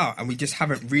been about, and we just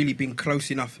haven't really been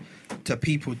close enough to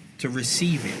people to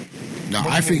receive it? No,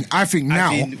 I think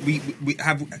now. We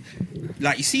have.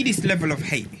 like you see this level of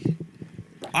hate.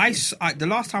 The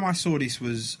last time I saw this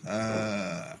was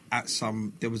at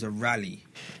there was a rally.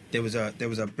 There was a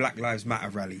Black Lives Matter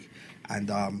rally, and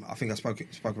I think I spoke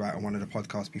about it on one of the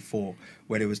podcasts before,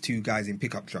 where there was two guys in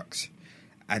pickup trucks,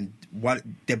 and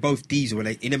they're both diesel.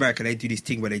 And in America, they do this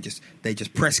thing where they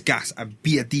just press gas and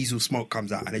a diesel smoke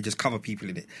comes out, and they just cover people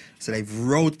in it. So they've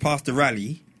rolled past the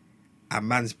rally, and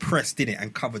man's pressed in it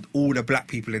and covered all the black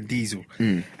people in diesel.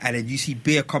 And then you see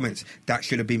bare comments that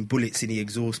should have been bullets in the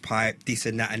exhaust pipe, this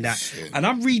and that and that. Shit. And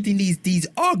I'm reading these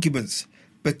arguments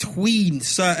between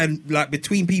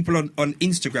between people on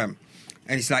Instagram.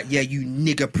 And it's like, yeah, you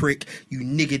nigger prick, you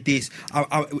nigger this.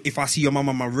 If I see your mum,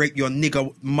 I'ma rape your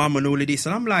nigger mum and all of this.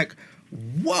 And I'm like,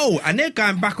 whoa. And they're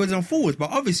going backwards and forwards.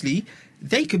 But obviously,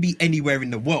 they could be anywhere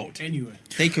in the world. Anywhere.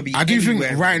 They could be I do anywhere.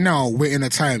 think right now we're in a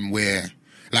time where,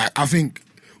 like, I think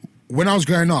when I was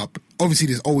growing up, obviously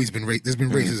there's always been there's been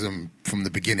racism from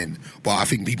the beginning, but I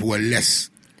think people were less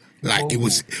like it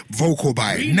was vocal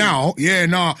by it. Now,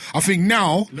 I think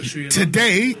now Luxury of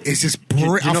today it's just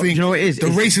I think do you know what it is? the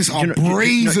It's- racists are do you know-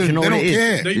 brazen. do you know They what don't it is?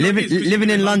 care. They- You know, it's Living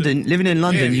in London.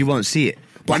 London, Yeah. you won't see it.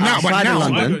 But now- outside of now-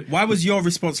 London, Why was your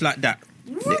response like that?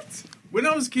 What? When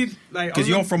I was a kid, like Because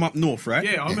you're from up north, right?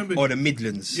 Yeah, I remember. Or the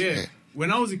Midlands. Yeah,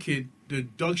 when I was a kid, the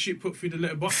dog shit put through the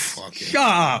letterbox. Fuck it. Shut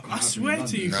up. I swear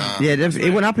to you. Nah. yeah, it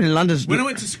wouldn't happen in London. When I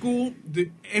went to school,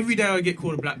 every day I get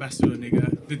called a black bastard or a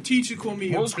nigger. The teacher called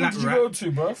me What a school black did you rat. go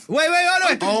to, bruv? Wait,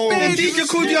 hold on. Oh, the teacher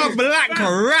called you a black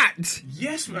rat.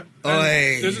 Yes, man.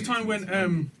 Oi. There's a time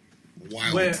when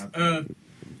Wild. where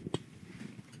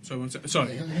sorry, one sec.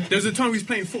 Sorry. There was a time we was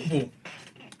playing football,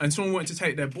 and someone wanted to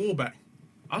take their ball back.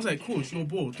 I was like, cool, it's your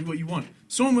ball. Do what you want.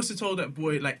 Someone must have told that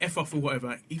boy, like, F off or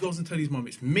whatever. He goes and tells his mum,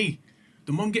 it's me.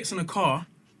 The mum gets in a car,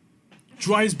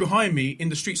 drives behind me in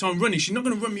the street. So I'm running. She's not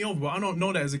going to run me over, but I don't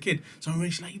know that as a kid. So I'm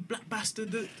running. She's like, you black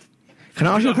bastard. Can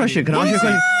I ask you a question? Can I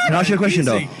ask you a question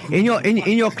though? In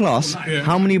your class, Yeah.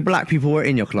 how many black people were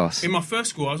in your class? In my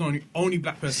first school, I was only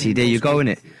black person. See, there you go,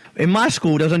 innit? In my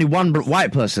school, there was only one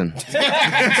white person. You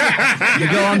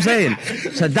know what I'm saying?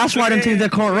 So that's why them things they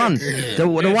can't run.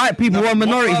 The white people were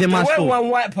minorities in my There school. were one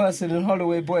white person in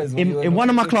Holloway Boys. In one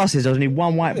of my classes, there was only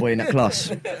one white boy in that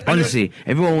class. Honestly,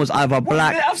 everyone was either Black.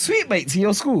 black. Did they have sweetmates in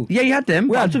your school? Yeah, you had them.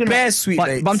 We but I'm had talking bare about, sweet but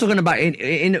mates. I'm talking about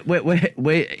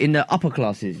we're in the upper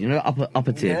classes. You know,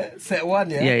 upper tier. Yeah, set one,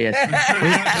 yeah. Yeah,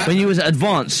 yes. when you was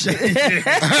advanced,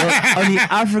 only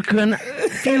African,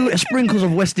 few sprinkles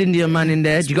of West Indian man in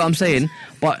there. Do you get what I'm saying?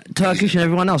 But Turkish and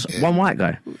everyone else, one white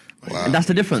guy. Wow. And that's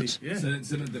the difference. Yeah. So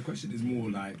the question is more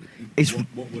like, It's-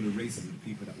 what were the races of the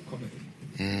people that were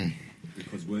commenting?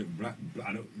 Because were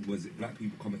was it black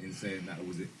people commenting saying that, or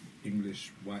was it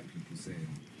English white people saying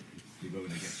you're going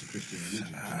against the Christian religion?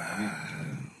 Do you know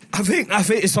what I mean? I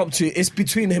think it's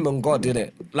between him and God,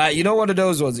 innit? Like, you know, one of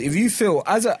those ones. If you feel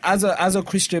as a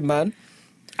Christian man,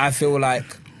 I feel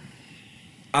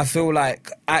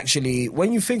like actually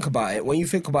when you think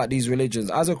about these religions,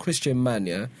 as a Christian man,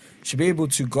 yeah, you should be able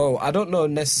to go. I don't know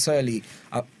necessarily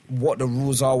what the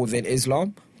rules are within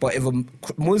Islam, but if a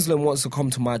Muslim wants to come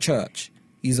to my church,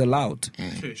 he's allowed.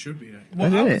 It should be that.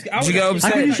 Isn't it? Do you get what I'm How can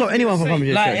saying? you stop anyone from coming to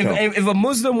your Like, church? though? if a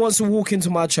Muslim wants to walk into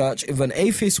my church, if an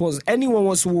atheist anyone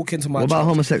wants to walk into my What church, about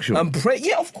homosexual? and pray,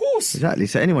 yeah, of course. Exactly.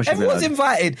 So anyone should Everyone's be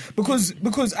allowed. invited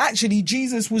because actually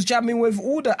Jesus was jamming with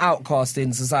all the outcasts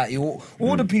in society, all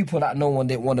the people that no one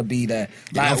didn't want to be there.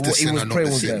 love to Like sin he was and not praying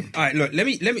to with sin. them. All right, look. Let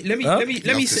me Huh?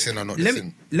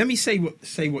 let me say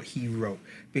what he wrote,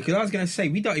 because I was going to say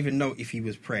we don't even know if he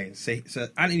was praying. So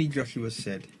Anthony Joshua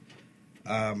said,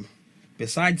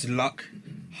 besides luck,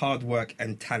 hard work,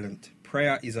 and talent,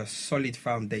 prayer is a solid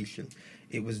foundation.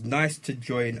 It was nice to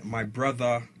join my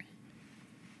brother.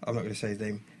 I'm not going to say his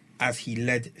name, as he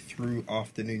led through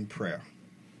afternoon prayer.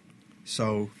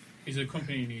 So He's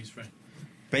accompanying his friend.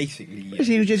 basically, yeah.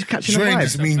 He was just catching a Join vibe.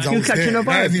 just means He I was was catching there. a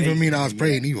That vibe. doesn't even mean I was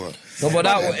praying either. No, but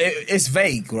it's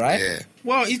vague, right? Yeah.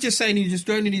 Well, he's just saying he's just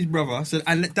joining his brother. So,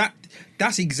 and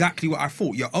that's exactly what I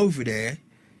thought. You're over there.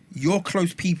 You're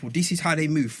close people. This is how they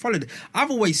move. Follow them. I've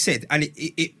always said, and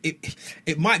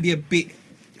it might be a bit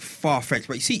far-fetched,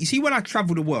 but you see when I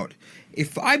travel the world,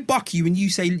 if I buck you and you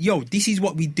say, yo, this is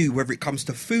what we do, whether it comes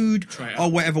to food Try it or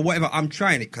out. whatever, I'm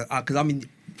trying it because I'm in.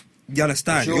 You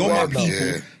understand? Sure, You're my well, people.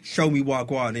 yeah. Show me what I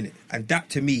go on in it, and that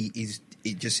to me is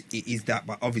that.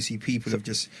 But obviously, people have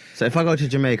just. So if I go to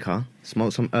Jamaica,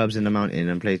 smoke some herbs in the mountain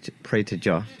and pray to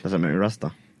Jah, does that make me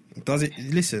Rasta? Does it?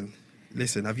 Listen.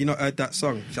 Listen, have you not heard that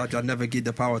song? Jaja never give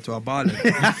the power to a baller.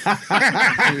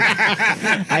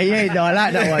 I hate though. I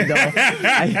like that one though. I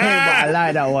hate, but I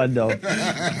like that one though.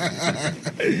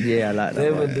 Yeah, I like that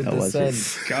David one. did That the was same.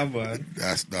 it. Come on.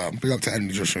 That's big up to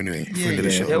Andy Joshua anyway. Friend of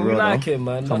the show. Yeah, we Bro, like though. him,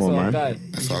 man. Come That's on, our man. guy.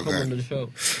 That's He should our come guy. on the show.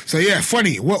 So yeah,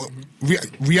 funny. What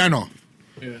Rihanna?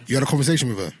 Yeah. You had a conversation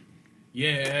with her.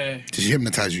 Yeah. Did she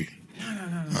hypnotize you?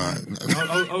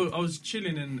 I was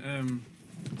chilling and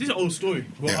this is an old story.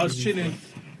 But Yeah. I was chilling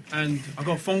and I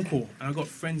got a phone call and I got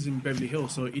friends in Beverly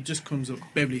Hills, so it just comes up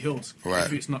Beverly Hills Right.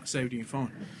 if it's not saved in your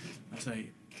phone. I say,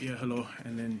 yeah, hello,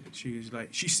 and then she was like,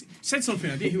 said something.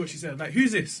 I didn't hear what she said. Like,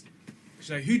 who's this?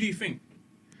 She's like, who do you think?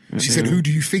 She said, "Who do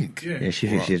you think?" Yeah. Yeah, she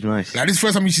thinks she's nice. Like this is the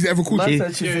first time she's ever called Man you.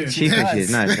 said she Yeah, thinks She thinks she's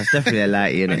nice. That's definitely a lie,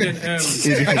 And innit?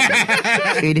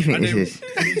 then, Who do you think and this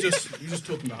then is? you just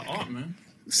talking about art, man.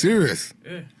 Serious?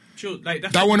 Yeah, chill. Like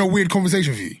that's That wasn't a weird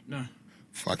conversation for you? no.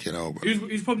 Fucking hell, bro.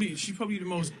 She's probably the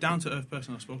most down to earth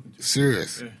person I've spoken to.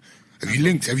 Serious? Yeah. Have you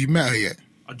linked? Have you met her yet?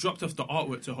 I dropped off the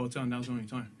artwork to a hotel, and that was the only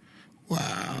time.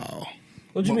 Wow.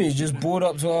 What do you mean? You just bored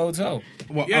up to a hotel?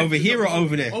 What, Yeah, over she's here or up-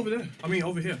 over there? Over there. I mean,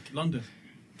 over here, London.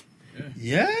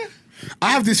 Yeah?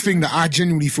 I have this thing that I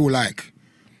genuinely feel like.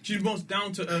 She's the most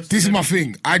down to earth. This is my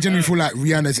thing. I genuinely feel like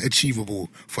Rihanna's achievable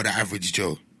for the average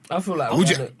Joe. I feel like Would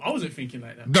you- Rihanna- I wasn't thinking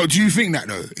like that. No, do you think that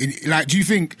though? Like, do you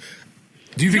think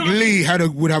No. Lee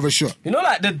would have a shot? You know,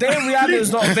 like the day Rihanna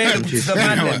is not available to the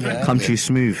man, then, yeah? Come too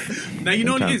smooth. Now you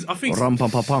know what it is. I think Rum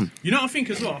pum pum pum. you know what I think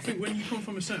as well. I think when you come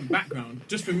from a certain background,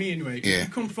 just for me anyway, Yeah. if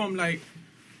you come from like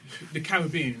the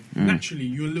Caribbean, Mm. naturally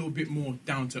you're a little bit more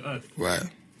down to earth. Right.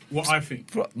 What I think.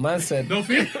 Bro, man said. Don't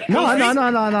think? No. Man said,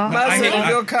 I- if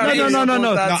you're Caribbean, No. you're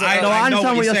No, down to I earth. know understand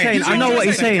what what you're he's saying. saying. I know what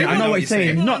he's saying. I know what he's saying.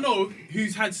 Everyone I Not. know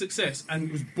who's had success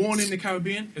and was born in the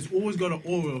Caribbean has always got an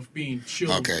aura of being chill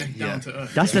Okay. and down to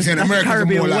earth. That's the You're saying Americans are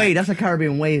Caribbean more like- way. That's the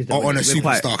Caribbean ways. though. Or on a We're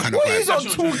quite- superstar kind of What are you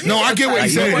vibe. talking? No, I get what you're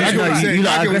Like, saying. you- I get what you- you're saying. you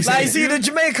lot I get what you're aggressive. Like, saying. see the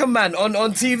Jamaican man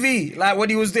on TV, like when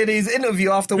he was doing his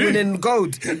interview after winning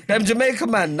gold. Them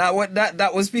Jamaican man that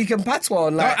was speaking patois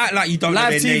on Don't like act like you don't know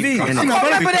live their TV. name. I cuz. can't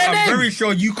remember Because their I'm name. very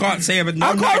sure you can't say it, but no I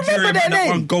can't Nigerian remember their man that name.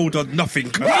 won gold or nothing.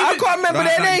 cuz. Bro, I can't remember their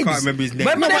That man names. can't remember his name.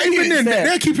 Remember No, but them even youths then, there?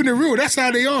 they're keeping it real. That's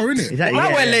how they are, innit? Is that, I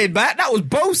yeah. went laid back. That was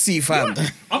Bossy, fam.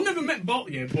 I've never met Bolt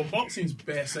yet, but Bolt seems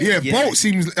bare safe. Yeah, Yeah. Bolt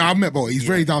seems. I've met Bolt. He's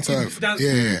very down to earth. down-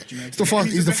 Yeah, yeah. Jamaican. He's the fast.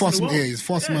 He's He's the the best in fastest. the world. Yeah, he's the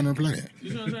fastest Yeah. man on the planet.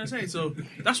 You know what I'm trying to say? So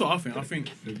that's what I think. I think,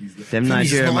 Them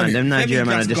Nigerian man. Them Nigerian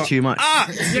man are just too much. yeah,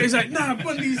 he's like, nah,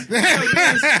 Bundy's. No,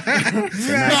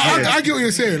 I get what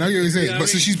you're saying. I get what you're saying. Yeah, I But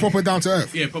so mean- she's proper down to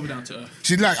earth. Yeah, probably down to earth.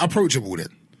 She's like approachable then.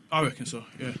 I reckon so,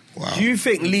 yeah. Wow. Do you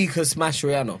think Lee could smash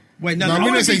Rihanna? Wait, No, I'm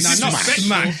gonna say not smash.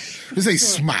 smash. Let's say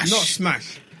smash. Not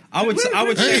smash. I would say.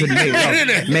 Could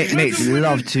make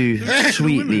love to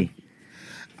sweetly.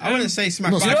 I wouldn't say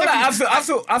smash. No, but You know, I like,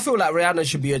 think I feel like Rihanna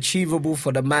should be achievable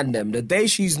for the man them. The day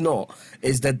she's not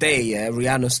is the day, yeah,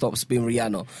 Rihanna stops being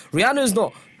Rihanna. Rihanna's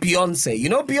not Beyonce. You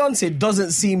know, Beyonce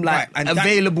doesn't seem like Right, and that-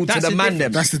 available to that's the the man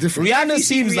them. That's the difference. Rihanna You see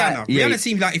seems Rihanna. like... Yeah. Rihanna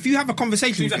seems like if you have a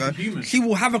conversation Seems with like a her, human. she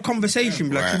will have a conversation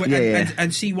with her Right. Yeah, yeah.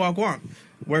 and see what I want.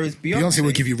 Whereas Beyonce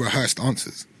will give you rehearsed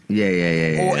answers. Yeah.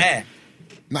 Or air.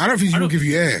 No, I don't think she will give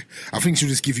you air. I think she'll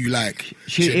just give you like.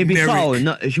 It'd be generic foul.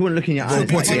 No, she wouldn't look in your eyes.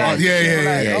 robotic. Like, Yeah, yeah, Like,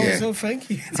 yeah, oh, yeah. so thank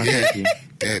you. Thank you.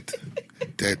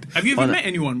 Dead. Have you ever Oh, no. met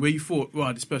anyone where you thought,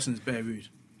 wow, this person's bare rude?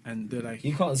 And they're like,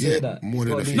 You can't say Yeah, that. more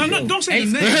than Gotta a be few. no, real. don't say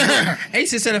his name.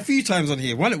 Ace has said a few times on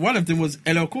here. One of them was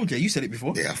LL Cool J. You said it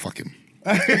before. Yeah, fuck him.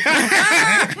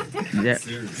 Yeah.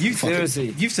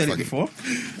 Seriously. You've said it Fuck it. before.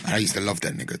 I used to love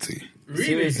that nigga too.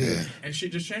 Really? Seriously. And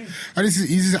shit just changed. And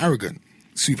he's just arrogant,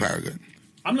 super arrogant.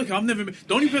 I've never met,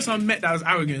 the only person I've met that was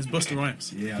arrogant is Busta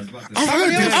Rhymes. Yeah, I was about to I've heard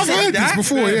this. I've heard this that.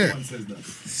 before. Yeah, Everyone says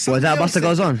that. What, that Buster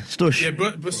goes on? Stush. Yeah,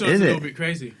 Busta Is was a little it? bit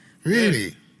crazy.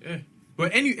 really. Yeah.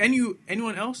 But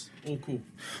anyone else? All cool.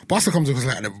 Buster comes across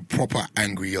like a proper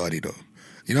angry yardie though.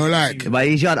 You know, like But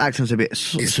his yard accent's a bit,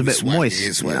 it's a bit swag, moist. it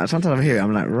is swag. You know, sometimes I hear it,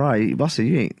 I'm like, right, Buster,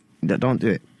 you ain't. Don't do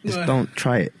it. Just Yeah. don't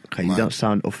try it. Cause you Man. don't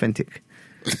sound authentic.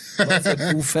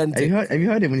 Authentic. Have you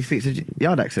heard him when he speaks a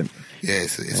yard accent? yeah,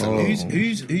 it's a Oh. lot.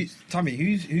 Who's Tommy?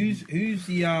 Who's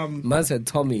the Man said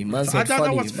Tommy. Man I said don't funny.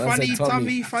 know what's Man funny, said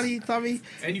Tommy. Tommy.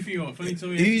 Anything you want. Funny to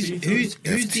me. Who's the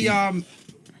FT.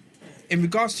 in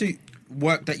regards to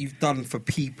work that you've done for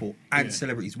people and Yeah.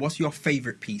 celebrities? What's your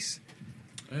favorite piece?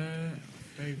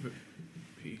 Favorite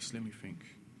piece? Let me think.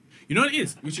 You know what it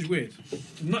is, which is weird.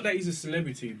 Not that he's a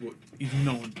celebrity, but he's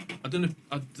known.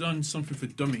 I've done something for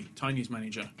Dummy, Tiny's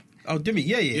manager. Oh, Dimmy,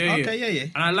 yeah. Okay, yeah.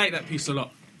 And I like that piece a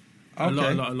lot. A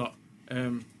Okay. lot.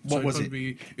 What was it?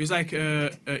 It was like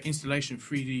a installation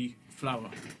 3D flower.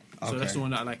 So Okay. that's the one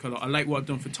that I like a lot. I like what I've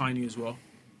done for Tiny as well,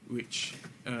 which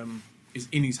is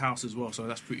in his house as well, so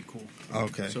that's pretty cool.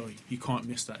 Okay. So you can't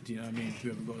miss that. Do you know what I mean?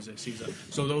 Whoever goes there sees that.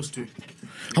 So those two.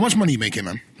 How much money you making,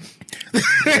 man?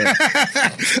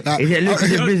 Is it a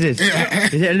lucrative business?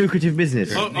 Is it a lucrative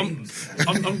business? Oh,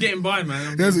 I'm getting by,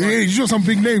 man. You saw some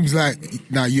big names like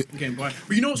you. I'm getting by.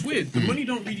 But you know what's weird? The money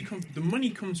don't really come. The money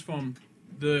comes from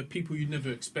the people you'd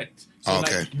never expect. So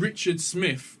Okay. like Richard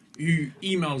Smith, who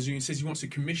emails you and says he wants a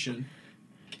commission,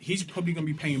 he's probably going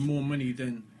to be paying more money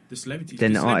than the celebrities.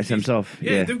 Than the celebrities- artist himself,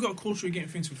 Yeah, yeah. they've got a culture of getting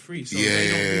things for free, so Yeah, they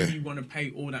yeah, don't yeah. really want to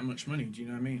pay all that much money. Do you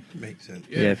know what I mean? Makes sense.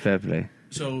 Yeah, fair play.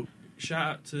 So shout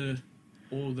out to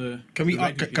all the. Can we? the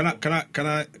regular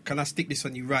people. Can I stick this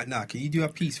on you right now? Can you do a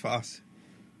piece for us?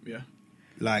 Yeah.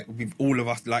 Like with all of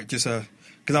us, like just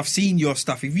because I've seen your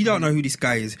stuff. If you don't know who this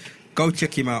guy is, go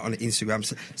check him out on Instagram.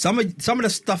 So, some of the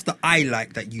stuff that I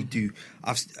like that you do,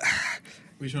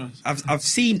 Which ones? I've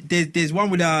seen. There's one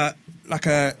with a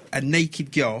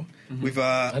naked girl with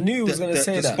I knew he was gonna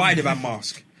say the that. Spider-Man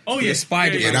mask. Oh, With yeah. the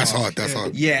Spider-Man. Yeah, that's mask. hard. That's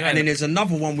hard. Yeah, Yeah. and then there's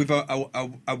another one with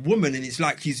a woman, and it's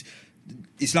like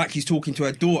he's talking to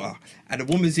her daughter, and the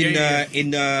woman's in Yeah,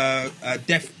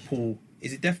 Deathpool.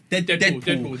 Is it Deadpool?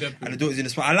 Deadpool. And the daughter's in the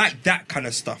spot. I like that kind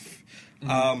of stuff.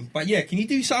 But yeah, can you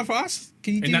do something for us?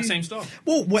 Can you In do that same style?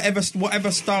 Well,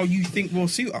 whatever style you think will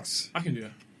suit us. I can do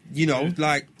that. You know,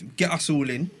 like get us all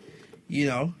in. You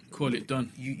know, Call it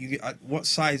done. you what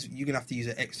size you're gonna have to use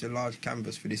an extra large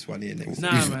canvas for this one here next. Nah,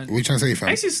 What man. you trying to say, fam?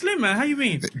 Ace is slim, man. How you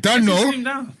mean? Don't Ace is know. slim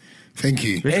down. Thank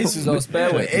you. Ace is on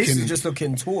spare weight. Ace can- is just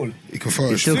looking tall. You can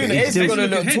throw still- Soon he's Ace is still- gonna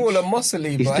look he's tall and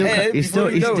muscly, He's but still, hey, he's still,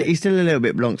 before you know it. he's still a little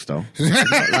bit blonks though. He's not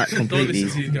like Don't completely.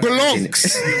 listen to these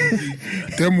guys.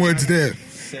 Belongs. Them words there.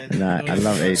 Nah, I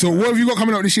love it. So what have you got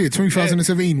coming up this year,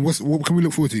 2017? What can we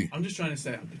look forward to? I'm just trying to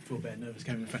stay. I feel bad, nervous.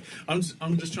 Coming in.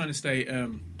 I'm just trying to stay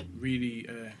really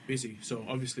busy. So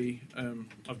obviously,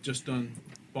 I've just done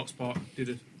Box Park. Did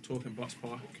a talk in Box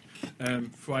Park.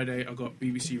 Friday, I got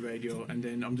BBC Radio, and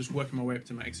then I'm just working my way up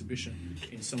to my exhibition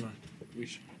in summer,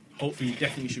 which hopefully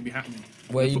definitely should be happening.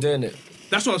 Where you doing it?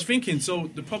 That's what I was thinking. So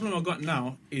the problem I got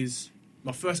now is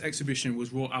my first exhibition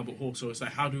was Royal Albert Hall. So it's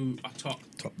like, how do I top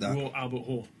that. Royal Albert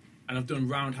Hall? And I've done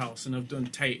Roundhouse and I've done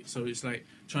Tate. So it's like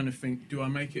trying to think, do I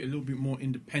make it a little bit more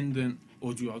independent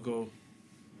or do I go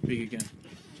big again?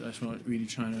 So that's what I'm really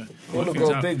trying to You work wanna things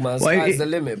go out. big, man? Well, Sky's the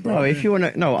limit, bro. No, if you want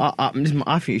to,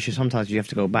 I think you should. Sometimes you have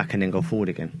to go back and then go forward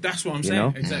again. That's what I'm You saying.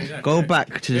 know, Exactly that. go Yeah.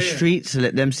 back to the Yeah, yeah. streets to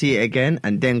let them see it again,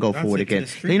 and then go That's forward it, to again. the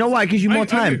streets. You know why? It gives you I more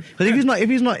agree. time. Because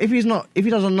if he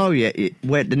doesn't know yet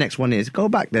where the next one is, go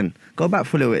back then. Go back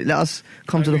for a little bit. Let us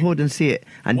come to the hood and see it,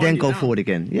 and Wind then it go down. forward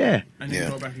again. Yeah. And then Yeah.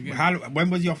 go back again.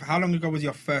 How long ago was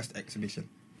your first exhibition?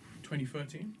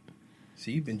 2013. So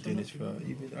you've been doing this for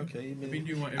Been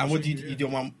doing one every and what do single you year. do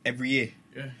one every year?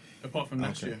 Yeah. Apart from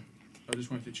last Okay. year. I just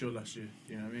wanted to chill last year.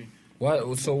 You know what I mean?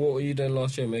 Why, so what were you doing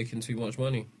last year making too much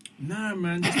money? Nah,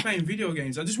 man, just playing video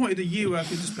games. I just wanted a year where I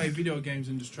could just play video games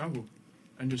and just travel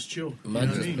and just chill. You Man know what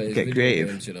I just mean? plays Get video creative.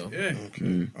 games, you know. Yeah.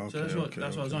 Okay. So that's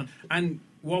what I was on. And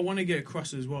what I want to get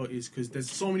across as well is because there's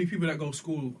so many people that go to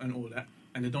school and all that,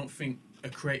 and they don't think a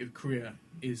creative career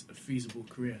is a feasible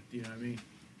career. Do you know what I mean?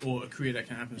 Or a career that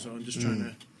can happen. So I'm just trying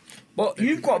to. But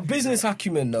you've got business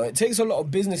acumen, though. It takes a lot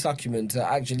of business acumen to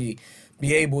actually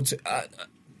be able to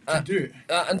do it.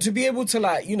 and to be able to,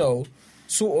 like, you know,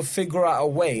 sort of figure out a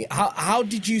way. How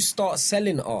did you start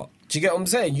selling art? Do you get what I'm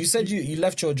saying? You said you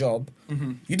left your job.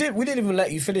 Mm-hmm. We didn't even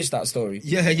let you finish that story.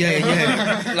 Yeah.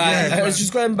 Like, I was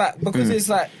just going back because it's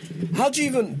like, how do you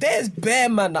even? There's bare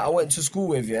man that I went to school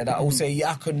with, yeah, that will say,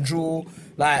 yeah, I can draw.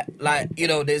 Like, you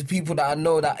know, there's people that I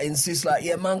know that insist, like,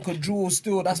 yeah, man, could draw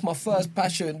still. That's my first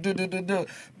passion.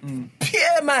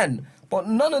 Yeah, man. But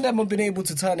none of them have been able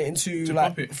to turn it into To like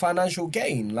pop it. financial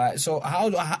gain. Like, so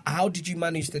how did you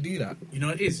manage to do that? You know,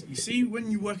 it is. You see,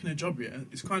 when you work in a job, yeah,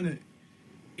 it's kind of.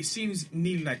 It seems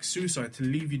nearly like suicide to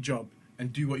leave your job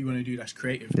and do what you want to do that's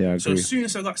creative. Yeah, I So agree. as soon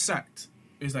as I got sacked,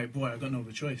 it was like, boy, I got no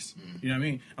other choice. You know what I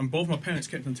mean? And both my parents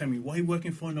kept on telling me, why are you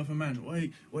working for another man?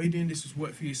 Why are you doing this? Just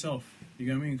work for yourself. You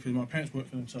know what I mean? Because my parents work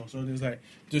for themselves. So there's like,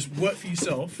 just work for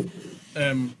yourself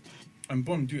and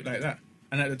boom, do it like that.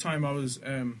 And at the time, I was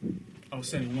selling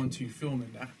 1-2 film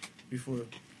and that before.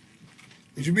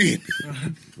 What do you mean?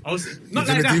 I was not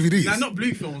You're like that. selling DVDs? Like, not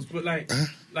blue films, but like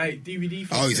DVD films.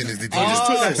 Oh, he's in his I just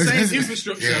took that same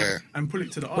infrastructure Yeah. and put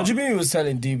it to the art. What do you mean you were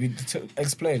selling DVD?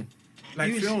 Explain.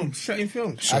 Like films. Shutting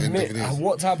films. Shutting Admit, DVDs.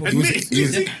 what type of... Admit, he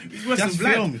was- he was Just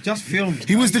black. film. Just film.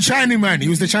 He was the Chinaman. He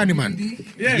was the Chinaman.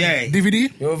 Yeah. DVD?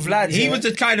 You're Vlad, He yeah? was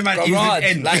the kind of man. He was Garage, the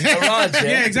end. like garage, yeah?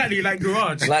 Yeah, exactly, like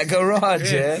Garage. Like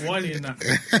garage, yeah, yeah? Wiley and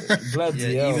that. Bloody Yeah,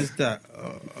 hell. he was that.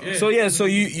 Yeah. So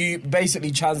you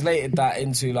basically translated that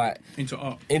into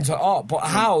into art. But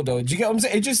how though? Do you get what I'm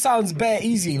saying? It just sounds bare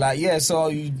easy. Like, yeah, so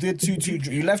you did two.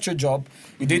 You left your job.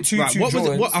 You did two Right, what was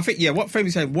drawings. it, what I think? Yeah, what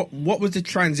Femi said. What was the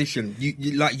transition?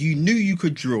 You knew you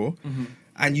could draw,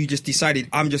 and you just decided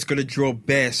I'm just gonna draw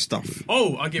bare stuff.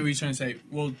 Oh, I get what you're trying to say.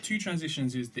 Well, two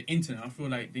transitions is the internet. I feel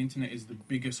like the internet is the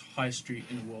biggest high street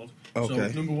in the world. Okay.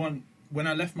 So number one, when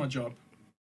I left my job,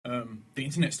 the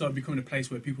internet started becoming a place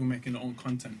where people were making their own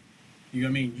content. You know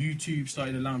what I mean? YouTube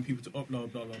started allowing people to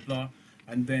upload, blah, blah, blah.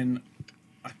 And then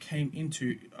I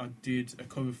did a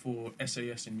cover for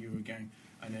SAS and Eurogang.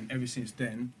 And then ever since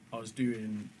then, I was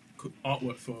doing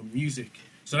artwork for music.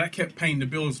 So that kept paying the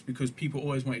bills because people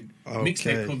always wanted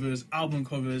mixtape covers, album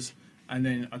covers. And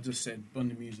then I just said, bun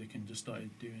the music and just started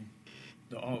doing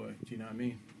the artwork. Do you know what I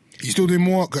mean? You still doing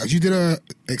more? 'Cause you did a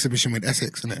exhibition with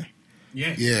Essex, innit?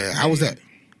 Yeah. Yeah. How was that?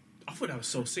 I thought that was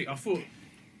so sick. I thought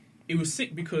it was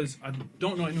sick because I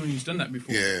don't know anyone who's done that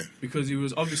before. Yeah. Because it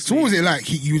was obviously. So what was it like?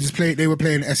 You just played. They were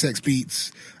playing SX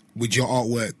beats with your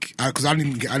artwork. Because I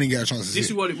didn't get a chance to see. This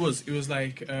is it. what it was. It was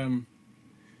like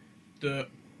the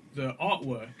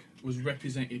artwork was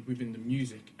represented within the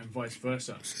music and vice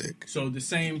versa. Sick. So the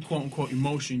same quote unquote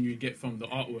emotion you get from the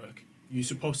artwork, you're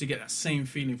supposed to get that same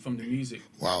feeling from the music.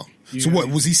 Wow. You So know what what I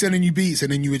mean? was he sending you beats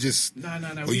and then you were just? No.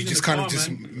 Or we you in just the kind of car, just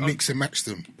man. mix and match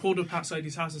them. Pulled up outside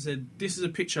his house and said, "This is a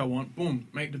picture I want." Boom,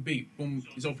 make the beat. Boom,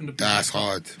 he's opened the. That's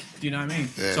hard. Do you know what I mean?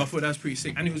 Yeah. So I thought that was pretty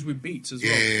sick, and it was with Beats as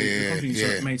well. Yeah, the company, so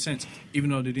yeah. it made sense, even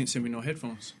though they didn't send me no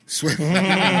headphones. Swear.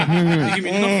 They give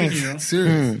me nothing, you know.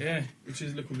 Serious. Yeah, which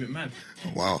is a little bit mad.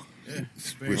 Wow. Yeah,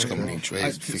 Rich company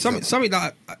trades. Something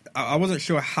that I wasn't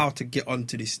sure how to get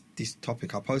onto this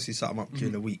topic. I posted something up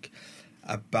during the week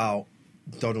about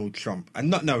Donald Trump, and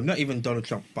not even Donald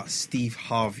Trump, but Steve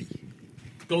Harvey.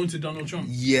 Going to Donald Trump.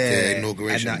 The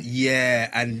inauguration.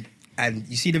 And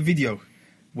you see the video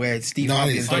where Steve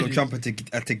Harvey and Donald Trump are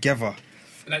together.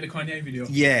 Like the Kanye video.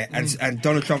 Yeah, and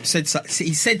Donald Trump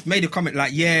made a comment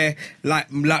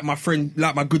like my friend,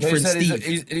 like my good friend Steve.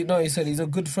 He said he's a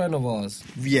good friend of ours.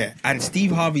 Yeah, and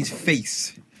Steve Harvey's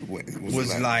face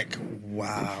was like, like,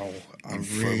 wow, I'm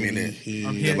for a minute. here.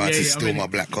 I'm You're here. about Yeah, to yeah, steal I'm my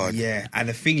in- black card. Yeah, and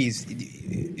the thing is,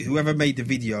 whoever made the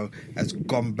video has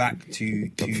gone back to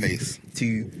face.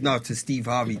 to Steve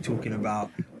Harvey talking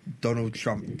about Donald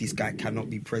Trump. This guy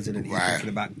cannot be president. He's Right. talking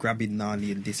about grabbing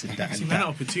Nani and this and that See, and man, that.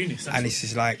 opportunist. And it's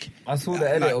just like, I saw the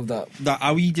edit of that.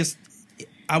 have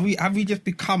we just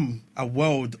become a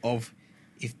world of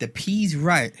if the P's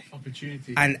right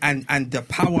opportunity. and the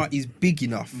power is big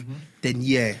enough, then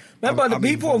yeah. Remember, the I'm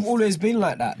people have involved. always been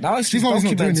like that. Now it's Steve just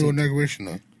Harvey's not doing the documented. inauguration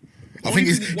though. I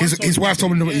Only think because his wife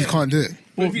told him that he can't do it.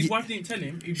 But if his wife didn't tell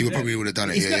him, He probably would have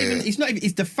done it. It's not even.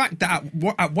 It's the fact that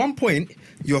at one point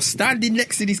you're standing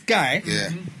next to this guy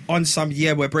on some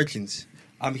we're brethrens.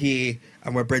 I'm here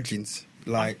and we're brethrens.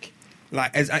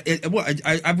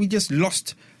 Have we just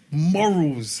lost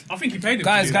morals? I think he paid him.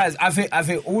 Guys, I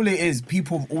think all it is,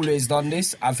 people have always done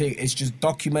this. I think it's just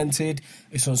documented.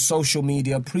 It's on social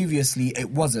media. Previously, it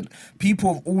wasn't.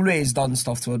 People have always done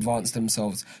stuff to advance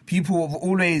themselves. People have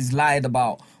always lied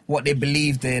about what they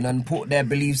believed in and put their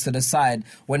beliefs to the side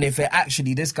when if it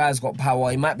actually, this guy's got power,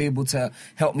 he might be able to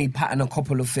help me pattern a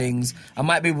couple of things. I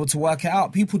might be able to work it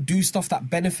out. People do stuff that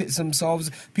benefits themselves.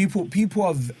 People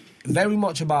are very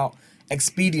much about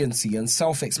expediency and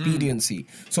self-expediency.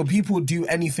 So people do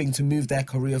anything to move their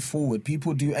career forward.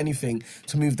 People do anything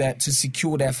to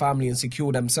secure their family and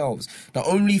secure themselves. The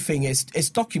only thing is, it's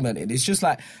documented. It's just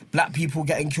like black people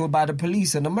getting killed by the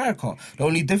police in America. The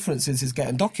only difference is it's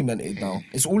getting documented now.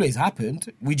 It's always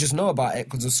happened. We just know about it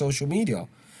because of social media.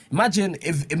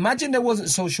 Imagine there wasn't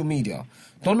social media.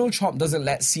 Donald Trump doesn't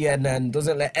let CNN,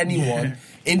 doesn't let anyone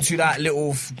into that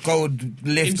little gold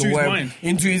lift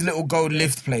into his little gold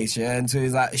lift place, into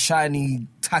his like shiny,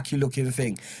 tacky looking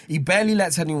thing. He barely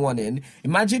lets anyone in.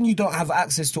 Imagine you don't have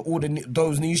access to all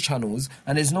those news channels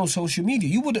and there's no social media.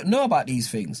 You wouldn't know about these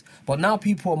things. But now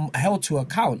people are held to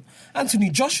account. Anthony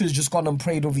Joshua's just gone and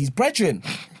prayed with his brethren.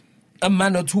 A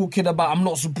man are talking about, I'm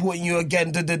not supporting you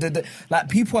again. Like,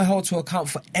 people are held to account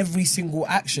for every single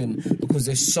action because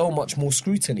there's so much more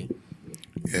scrutiny.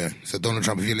 Yeah. So Donald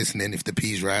Trump, if you're listening, if the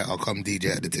P's right, I'll come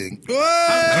DJ at the thing.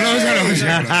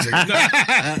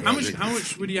 How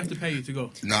much would he have to pay you to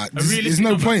go? Nah, there's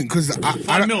no point because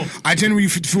I generally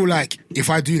feel like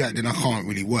if I do that, then I can't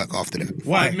really work after that.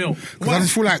 Why? $5 million. Because I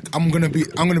just feel like I'm gonna be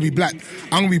black.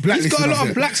 I'm gonna be blacklisted. He's got a lot after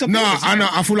of black that. supporters. Nah, I know.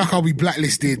 I feel like I'll be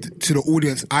blacklisted to the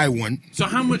audience I want So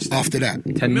how much after that.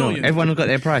 10 mil. million. Everyone has got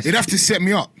their price. They'd have to set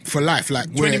me up for life,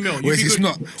 like 20 mil. where You'd be it's good.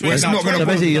 not 20 gonna. So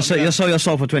basically, you sell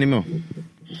yourself for 20 mil.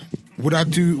 Would I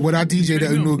DJ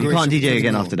the inauguration? You can't DJ for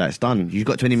again 20 after that. It's done. You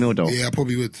got 20 mil though. Yeah, I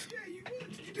probably would.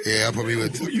 Yeah, I probably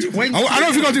would. When- I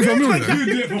don't think I'll do it for a mil. You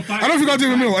do it for I don't think I'll do it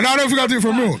for a mil. No, I don't think I'll do it for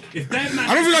a mil. If that man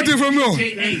I don't think I'll do it for a mil.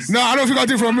 Ace. No, I don't think I'll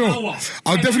do it for a mil.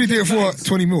 I'll definitely do it for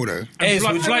 20 mil though. Ace,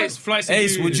 would you, flights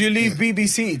Ace, included. would you leave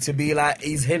BBC to be like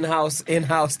his in-house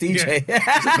DJ?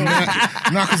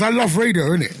 Nah, because I love radio,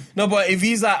 innit? No, but if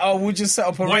he's like, oh, we'll just set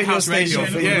up a White radio House station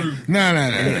Radio, for yeah. you. No.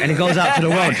 And it goes out to the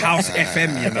world. House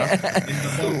FM, you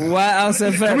know. White House How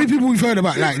many FM. people we've heard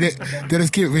about, like, they're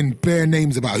just giving bare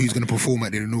names about who's going to perform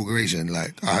at the inauguration?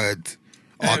 Like, I heard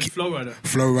Flowrider.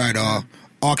 Flo Rida,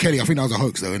 R. Kelly. I think that was a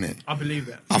hoax, though, innit? I believe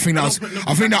that. I think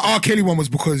that R. Kelly one was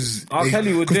because R.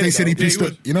 Kelly would do they it, said he though. pissed. Yeah,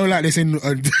 he would. You know, like they said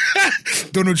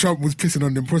Donald Trump was pissing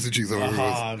on them prostitutes, or whatever it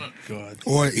was. Oh God.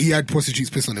 Or he had prostitutes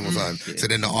piss on him or something. So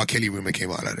then the R. Kelly rumor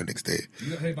came out like the next day.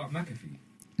 You not heard about McAfee?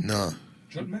 No.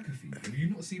 John McAfee. Have you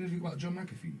not seen anything about John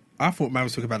McAfee? I thought man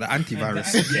was talking about the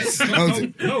antivirus. Yes. Oh, No, is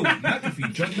it?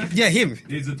 McAfee. John McAfee. Yeah, him.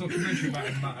 There's a documentary about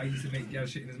him. About how he used to make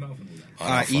shit in his mouth and all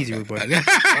that. Alright, easy with boy.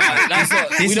 That's not,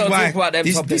 we don't talk about them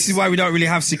topics. This is why we don't really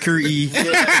have security on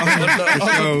the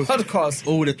show podcast.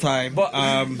 all the time. But-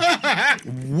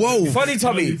 Whoa. Funny,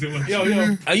 Tommy.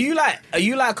 Yo. Are you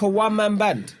like a one-man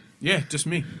band? Yeah, just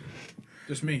me.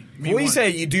 Just me. What you say?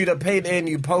 You do the painting,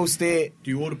 you post it.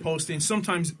 Do all the posting.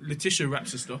 Sometimes Letitia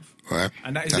raps the stuff. Right.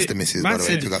 And that is That's it. the missus, Man by the way.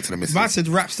 said, Took out to the missus. man said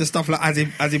raps the stuff like as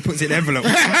he puts it in the envelope.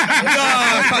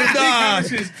 nah,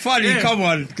 funny, Yeah. come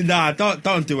on. Nah,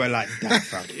 don't do it like that,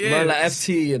 fam. Yeah. Man, like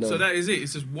FT, you know. So that is it.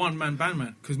 It's just one-man band,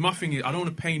 man. Because my thing is, I don't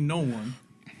want to pay no one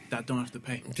that I don't have to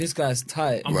pay. This guy's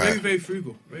tight. I'm Right. very, very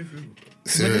frugal. Very frugal.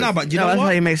 Serious. No, but you No, know that's what?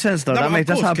 how it makes sense, though. No, That's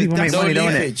of how course, people make that's money, no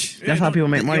don't it? leakage. That's how people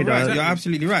make money, You're right. though. You're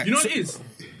absolutely right. You know what it is?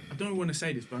 I don't want to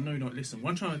say this, but I know you don't listen.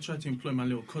 One time I tried to employ my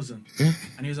little cousin,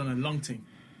 and he was on a long thing.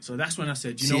 So that's when I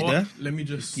said, you See know it what? there? Let me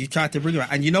just... You tried to bring it back,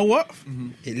 and you know what?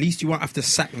 At least you won't have to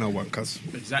sack no one, cause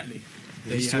Exactly.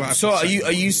 There you see have what it. So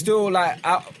are you still like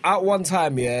at one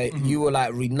time? Yeah, you were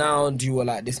like renowned. You were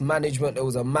like this management. There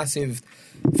was a massive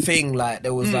thing. Like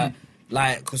there was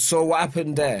like. So what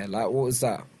happened there? Like what was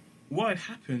that? What had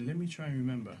happened? Let me try and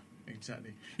remember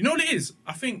exactly. You know what it is?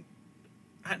 I think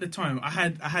at the time I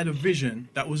had a vision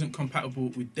that wasn't compatible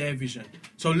with their vision.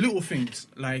 So little things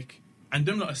like, and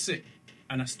them lot are sick,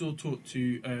 and I still talk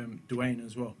to Dwayne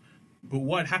as well. But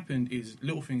what had happened is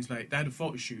little things like they had a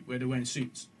photo shoot where they're wearing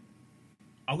suits.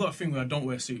 I've got a thing where I don't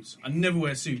wear suits. I never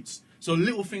wear suits. So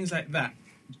little things like that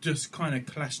just kind of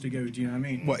clash together. Do you know what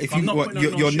I mean? what if I'm you not what putting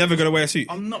on no you're shit. never gonna wear a suit?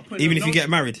 I'm not putting even on if you no get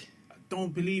married. I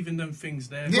don't believe in them things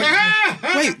there.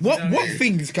 Wait, what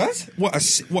things, guys? What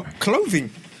clothing?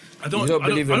 I don't You don't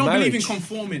believe in I don't believe in marriage?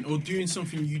 conforming or doing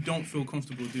something you don't feel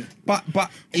comfortable doing. But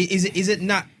is it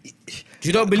not?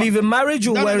 You don't believe in marriage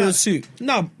or No, no, wearing no. a suit?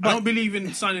 No, I but don't believe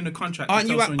in signing a contract. aren't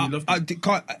to you? tell someone you love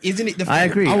them. Isn't it the? I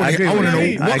agree. I want to know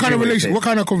with what you. I kind of agree with relation, you. what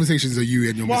kind of conversations are you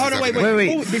and your Well, hold missus on, wait,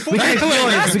 having? wait. Before we can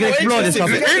explore this. We can explore this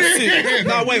topic.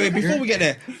 No, wait. Before we get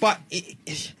there, but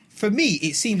for me,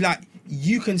 it seems like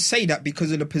you can say that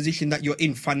because of the position that you're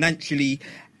in financially.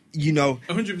 You know,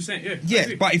 100%, yeah. I yeah.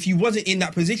 agree. But if you wasn't in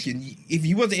that position, if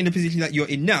you wasn't in the position that you're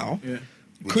in now, yeah.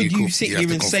 could you sit you'd have here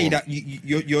to and say conform.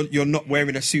 that you're not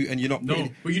wearing a suit and you're not? No,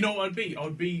 but you know what I'd be? I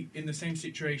would be in the same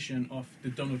situation of the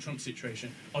Donald Trump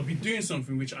situation. I'd be doing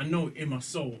something which I know in my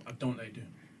soul I don't like doing.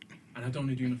 And I don't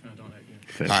want to do nothing I don't like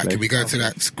doing. All right, can we go to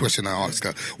that question I asked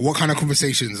her? What kind of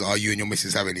conversations are you and your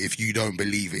missus having if you don't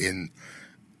believe in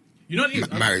You know what it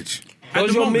is? marriage? At Does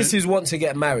the your moment- missus want to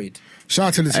get married? Shout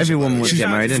out to Letitia. Everyone wants to She's get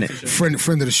married, innit?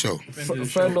 friend of the show.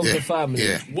 Friend of Yeah, the family.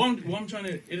 yeah. What I'm trying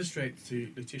to illustrate to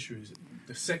Letitia is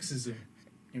the sexism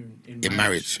in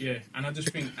marriage. Yeah, and I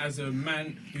just think as a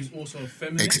man who's also a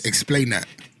feminist, Explain that.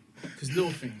 because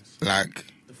little things, Like,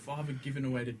 the father giving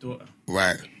away the daughter,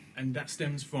 right. and that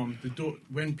stems from the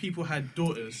when people had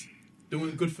daughters, they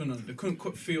weren't good for none. They couldn't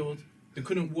cut field, they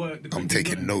couldn't work. They couldn't I'm do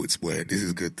taking nothing. notes, boy. This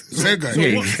is good. So good.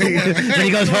 Then he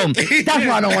goes home. That's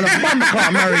why I don't want to. Mama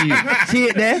can't marry you. See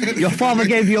it there? Your father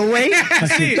gave you away.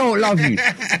 I don't love you.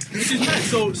 Which is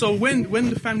mad. So when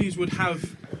the families would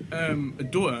have a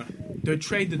daughter, they'd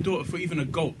trade the daughter for even a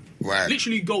goat. Right.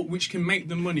 Literally a goat which can make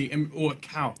the money, or a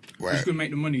cow Right. which can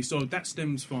make the money. So that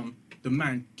stems from the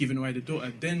man giving away the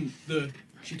daughter. Then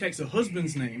she takes her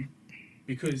husband's name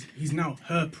because he's now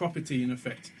her property in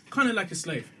effect, kind of like a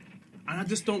slave. And I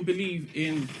just don't believe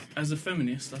in, as a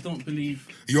feminist, I don't believe...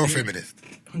 You're a feminist.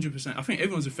 100%. I think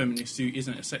everyone's a feminist who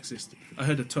isn't a sexist. I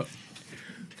heard a tuck.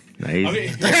 Nah,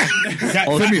 he's That,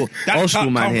 Old school- that old school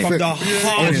come man here. from the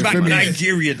hard back Femi.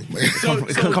 Nigerian.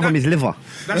 it could come from his liver.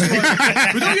 That's why.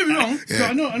 But don't get me wrong. So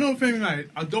I know Femi married.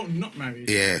 I don't not married.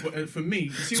 Yeah. But for me,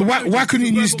 you see So what why marriage couldn't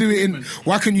is, you it's just a do it verbal in? commitment.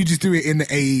 Why couldn't you just do it in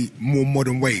a more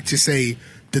modern way? To say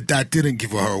the dad didn't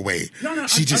give her away. No,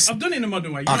 She just I've done it in a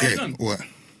modern way. You know okay. what I've done? What?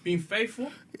 Being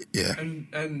faithful Yeah.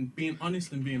 and being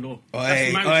honest and being loyal. Oi,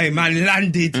 That's marriage. man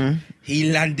landed.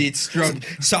 He landed strong.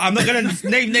 So I'm not going to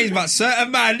name names, but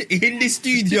certain man in the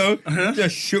studio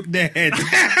just shook their head.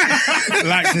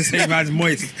 Like to say man's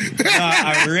moist.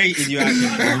 I rated you.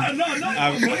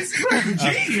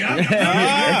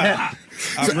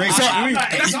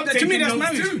 Actually. To me, that's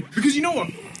marriage. Because you know what?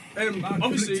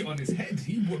 Obviously, on his head,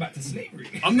 he brought back to slavery.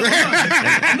 I'm not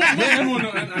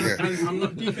I'm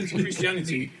not deep into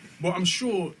Christianity, but I'm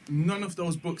sure none of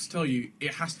those books tell you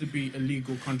it has to be a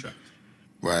legal contract.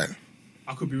 Right.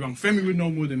 I could be wrong. Femi would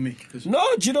know more than me. 'Cause No,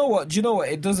 do you know what?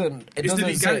 It doesn't. It It's the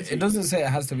doesn't say. legality. It doesn't say it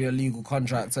has to be a legal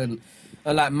contract, and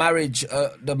like marriage,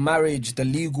 the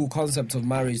legal concept of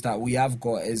marriage that we have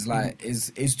got is like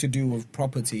is to do with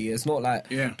property. It's not like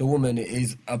Yeah. the woman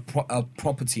is a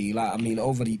property. Like I mean,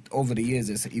 over the years,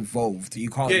 it's evolved. You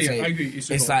can't Yeah, say I agree.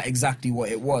 It's evolved. like exactly what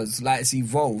it was. Like it's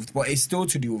evolved, but it's still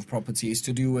to do with property. It's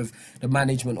to do with the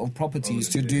management of property. It's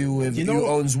to do with You know who what?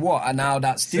 owns what and how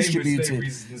that's Same with distributed.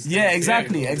 slaveries and stuff. Yeah,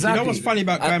 exactly, Yeah. exactly. You know what's funny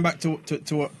about going back to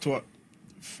what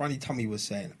Funny Tommy was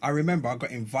saying? I remember I got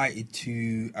invited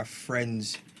to a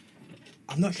friend's.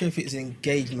 I'm not sure if it's an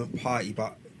engagement party,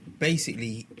 but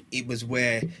basically it was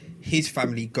where his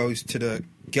family goes to the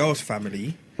girl's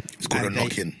family. It's called a and they-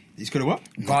 knock-in. It's called a what?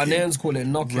 Ghanaians call it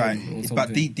knocking, Right, or but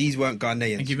something. these weren't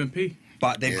Ghanaians. and give him P.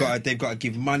 But they've got to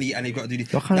give money and they've got to do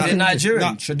this. What kind of Is it Nigerian?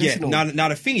 Now, Traditional? Yeah. Now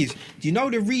the thing is, do you know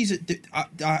the reason?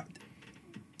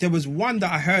 There was one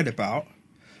that I heard about.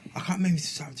 I can't remember if it's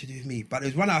something to do with me, but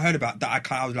there's one I heard about that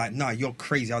I was like, nah, you're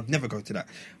crazy. I'd never go to that.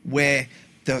 Where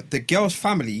the girl's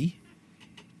family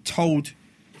told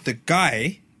the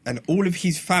guy and all of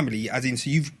his family, as in, so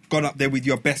you've gone up there with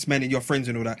your best men and your friends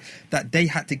and all that, that they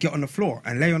had to get on the floor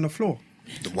and lay on the floor.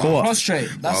 Wow. Prostrate.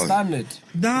 That's Wow. standard.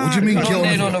 Nah, What do you mean, You're get not on the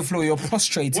laying floor? on the floor. You're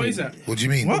prostrating. What is that? What do you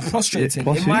mean? You're prostrating.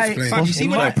 What? In my, Explain. Fam, you see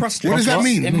when I What prostrate? does that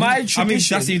mean? in my I mean,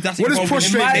 tradition, that's What does involved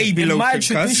prostrate with mean? baby in my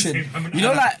lotion, cuz. tradition, you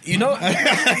know,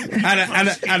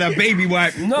 and a baby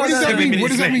wipe. No, What does that mean? What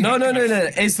does that mean? No.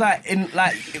 It's like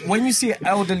when you see an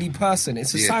elderly person,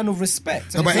 it's a Yeah. sign of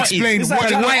respect. No, but It's explain, it's what-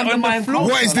 trying to what- undermine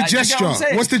culture. what is the Like, you get gesture? what I'm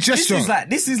saying? What's the gesture?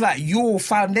 This is like your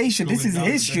foundation. This is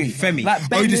history. Femi. Like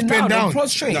Oh, you just bending bend down. and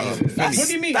prostrating. That's What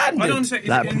do you mean? standard. I don't say.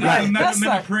 Like- That's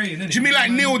like, praying, Do you mean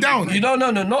like kneel down? you know, no,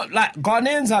 not like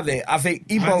Ghanaians have it. I think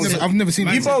I've never seen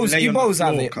that. Igbos Lay on the have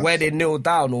floor, it cuz. where they kneel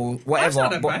down or whatever.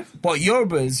 not that bad. But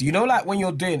Yorubas, you know, like when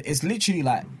you're doing, it's literally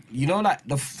like, you know, like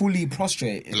the fully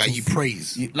prostrate. Like To you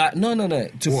praise. like no.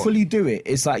 To What? fully do it,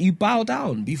 it's like you bow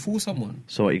down before someone.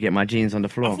 So what, you get my jeans on the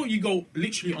I floor. thought you go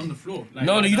literally on the floor. Like,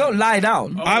 No, you don't lie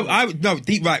down. No,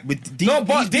 deep right with these, No,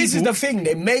 but these this is people- the thing.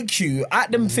 They make you at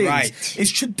them things. Right.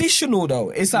 It's traditional though.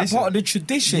 It's like Listen, part of the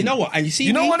tradition. You know what? And you see,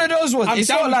 you know me? one of those ones. I'm It's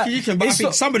down not with like tradition, but I it's think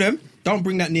not- some of them don't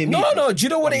bring that near me. No. Do you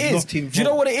know what it I'm is? not Do you know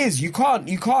involved. what it is?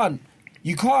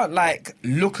 You can't like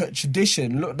look at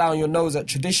tradition, look down your nose at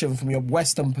tradition from your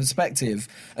Western perspective,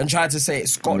 and try to say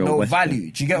it's got From your no Western-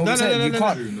 value. Do you get what No, I'm no, saying? no, You no,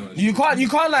 can't. You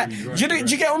can't like. Do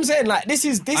you get what I'm saying? Like this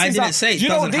is I didn't like, say it do you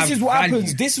know doesn't this have is what value.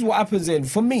 happens. This is what happens in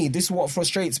for me. This is what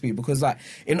frustrates me because like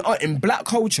in black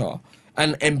culture.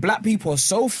 And black people are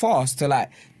so fast to like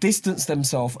distance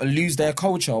themselves and lose their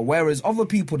culture, whereas other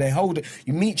people they hold it.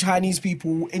 You meet Chinese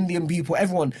people, Indian people,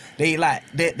 everyone they like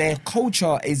their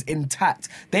culture is intact.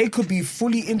 They could be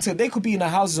they could be in the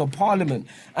Houses of Parliament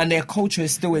and their culture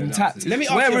is still intact. Let me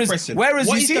ask you a question. Whereas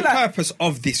What you is see the like purpose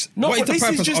of this? no, What but the this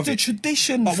purpose is just of a it?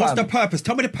 tradition. But what's fam. the purpose?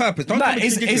 Tell me the purpose. Don't No, tell me the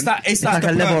it's tradition. like like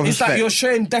a level of it's like respect. you're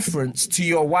showing deference to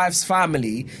your wife's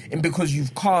family, and because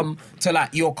you've come to like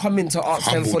you're coming to ask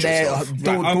them Humble for their yourself. Right,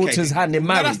 okay. daughter's hand in No,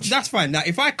 marriage. that's fine. Now,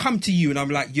 if I come to you and I'm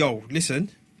like, yo, listen,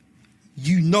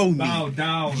 you know me. Bow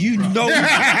down, You bro. know me.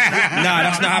 Nah,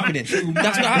 that's not happening.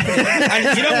 That's not happening.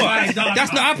 And you know what?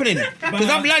 That's not happening. Because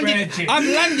I've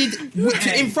landed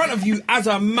in front of you as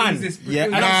a man. Yeah.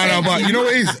 And I'm No, saying but to you know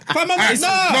what it is? Fam, I'm-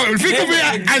 No,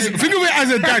 think of it as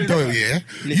a dad though, yeah.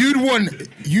 You'd want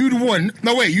you'd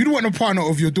want a partner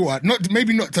of your daughter,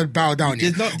 maybe not to bow down,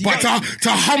 yeah, There's not- but to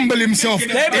humble himself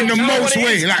Yeah, but in the you know most what it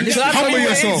way, is? like Should I tell humble you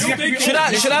what it yourself, is?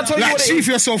 Should I tell you like what it chief is?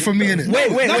 yourself for me, innit?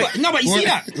 Wait. No, but you see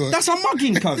that? What? That's a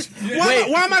mugging, cuz.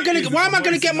 Why am I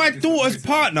gonna get my daughter's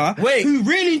partner Wait. who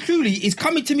really and truly is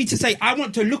coming to me to say, I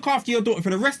want to look after your daughter for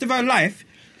the rest of her life,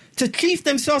 to chief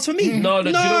themselves for me. No, do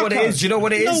you know what it is? Do you know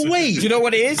what it is? No way. Do you know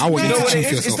what it is? I want Do you know to what it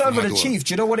chief is? It's yourself not for even my a daughter. chief.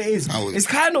 Do you know what it is? I would. It's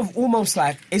kind of almost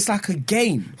like it's like a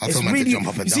game. I It's told man to really. jump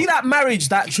up and You see down. that marriage,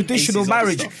 that traditional Aces on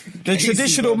marriage, stuff. the Aces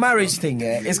traditional on marriage stuff. thing.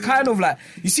 Yeah, it's kind of like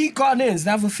you see Ghanaians.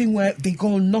 They have a thing where they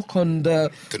go and knock on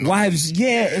the knock. wives.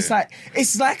 Yeah, it's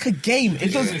like a game.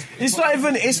 It does. It's not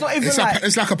even. It's not even like.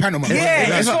 It's like a pantomime. Yeah,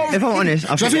 Like, it's not. If I'm honest,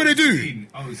 I so that's think what they do.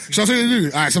 So that's what they do.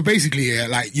 All right, so basically, yeah,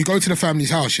 like you go to the family's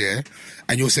house, yeah,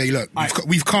 and you'll say, look,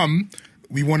 we've come,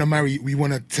 we want to marry, we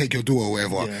want to take your daughter or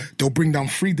whatever. Yeah. They'll bring down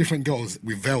 3 different girls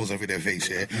with veils over their face,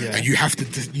 yeah, and you have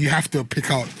to pick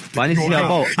out. But I need to your see her girl.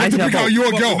 both. You I have need to to pick see her out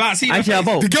your What, girl. without seeing I her see her face?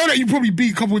 both. The girl that you probably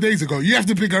beat a couple of days ago, you have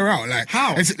to pick her out. Like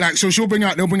How? It's like so they'll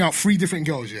bring out 3 different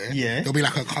girls, yeah. Yeah. They'll be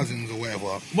like her cousins or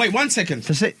whatever. Wait 1 second.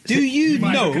 say- Do you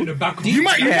know? You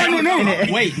might not know.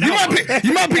 Wait, You might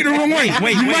pick the wrong way.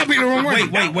 Wait, You might pick the wrong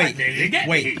way.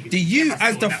 Wait. Do you,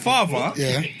 as the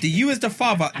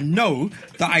father, know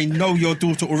that I know your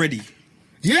daughter already?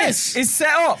 Yes. It's set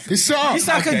up. It's set up. It's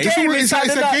like Okay. a game. It's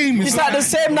a game. It's like the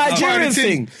same Nigerian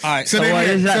thing. Alright, So, So what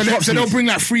is that swap they'll piece? bring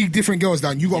like 3 different girls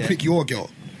down. You gotta pick your girl.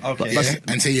 Okay. Yeah,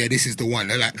 and say, yeah, this is the one.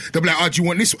 They'll be like, oh, do you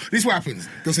want this? This is what happens.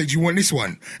 They'll say, do you want this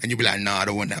one? And you'll be like, nah, I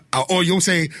don't want that. Or you'll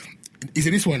say, is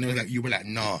it this one? And you'll be like,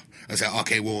 nah. I'll say,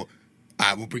 okay, well,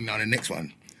 we'll bring down the next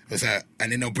one.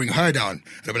 And then they'll bring her down. And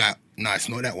they'll be like, nah, it's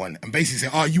not that one. And basically say,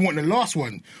 oh, you want the last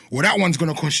one? Well, that one's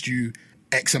gonna cost you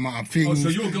X amount of things. Oh,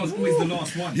 so your girl's always the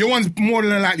last one. Your one's more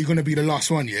than likely going to be the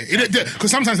last one, yeah? Because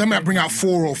sometimes they might bring out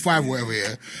 4 or 5 or whatever,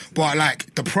 yeah? But,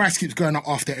 like, the price keeps going up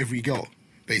after every girl,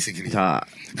 basically.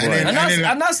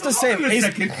 And that's the same.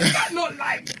 That's not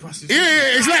like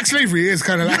Yeah, it's like slavery. It's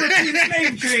kind of like...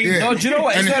 Yeah. No, do you know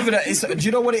what? And It's never that. Do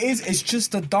you know what it is? It's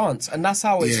just a dance, and that's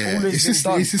how it's Yeah, always it's been just-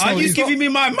 done. it's just Are how you it's giving me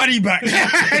my money back?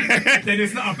 Then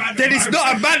it's not a bad. Then it's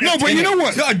not a bad. No, but you know what?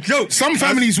 It's not a joke. Some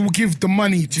families will give the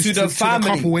money to the family,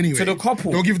 couple anyway. to the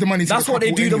couple. They'll give the money to That's the what they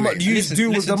couple do. anyway. Listen Do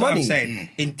with to the what I'm money. saying.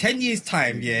 In 10 years'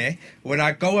 time, yeah, when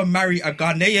I go and marry a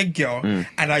Ghanaian girl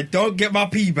and I don't get my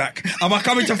pee back, am I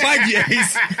coming to find you?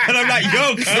 And I'm like,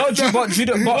 yo,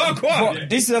 But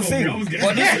this is the thing.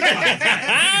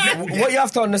 What you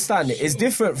have to understand is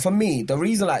different for me. The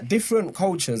reason, like, different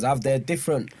cultures have their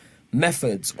different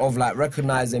methods of like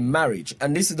recognizing marriage,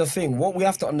 and this is the thing. What we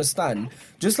have to understand,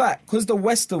 just like because the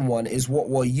Western one is what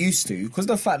we're used to, because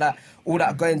the fact that all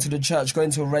that going to the church,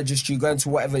 going to a registry, going to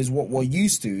whatever is what we're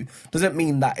used to, doesn't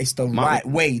mean that it's the right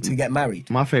way to get married.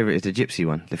 My favourite is the gypsy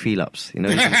one, the feel-ups. You know,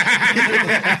 I like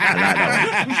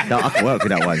that one. I can work with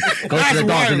that one. Go to the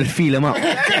dance and just feel them up.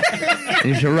 And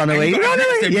you should run away. Run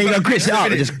away. Yeah, you gotta grits it up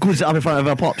and just grits it up in front of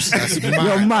her pops.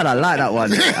 You're mad. I like that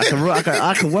one.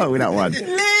 I can work with that one.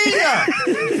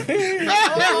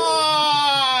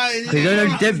 Cause you know,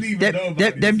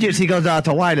 them gypsy girls are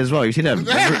to wine as well. You see them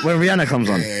when Rihanna comes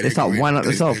on, Yeah, they start winding up they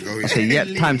themselves. go in. I say, yep,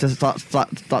 time to start the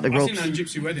I've seen ropes. that in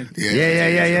Gypsy Wedding.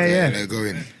 Yeah. They're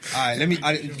going. Alright, let me.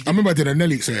 I remember I did a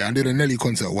Nelly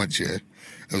concert once, yeah.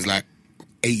 It was like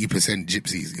 80%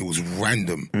 gypsies. It was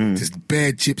random. Just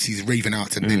bare gypsies raving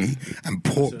out to Nelly and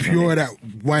pure that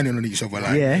whining on each other.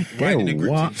 Like, Yeah,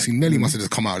 what? See, Nelly must have just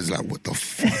come out and was like, what the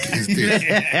fuck is this?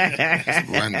 It's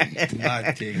random.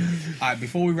 Alright,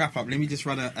 before we wrap up, let me just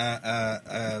run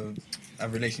a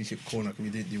relationship corner because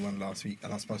we didn't do one last week,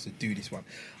 and I'm supposed to do this one.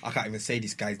 I can't even say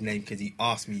this guy's name because he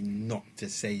asked me not to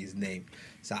say his name.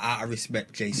 So out of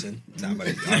respect, Jason.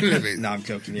 I'm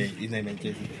joking. Yeah, his name ain't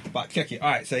Jason. But check it. All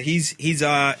right, so he's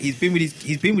been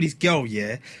with his girl.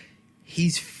 Yeah,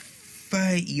 he's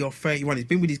 30 or 31. He's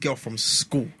been with his girl from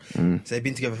school. So they've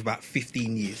been together for about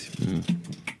 15 years.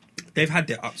 They've had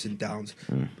their ups and downs.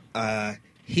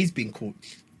 He's been caught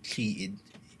cheating.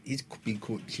 He's been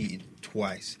caught cheating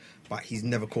twice, but he's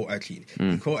never caught her cheating.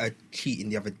 He caught her cheating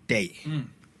the other day.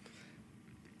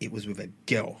 It was with a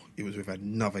girl. It was with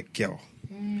another girl.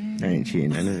 That ain't cheating,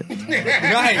 then, is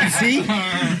it? Right, see?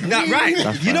 Right.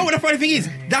 That's You know fine. what the funny thing is?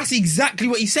 That's exactly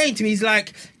what he's saying to me. He's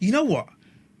like, you know what?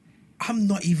 I'm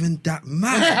not even that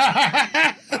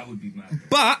mad. That would be mad.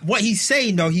 But what he's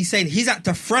saying, though, he's at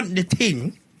the front the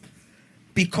thing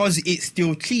because it's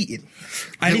still cheating.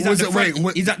 And he's at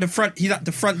the front. He's at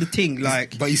the front the thing,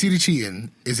 like. But you see the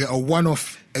cheating, is it a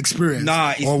one-off experience?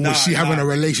 Nah, or was she having a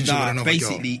relationship with another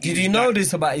basically, girl? Did you know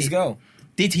this about his girl?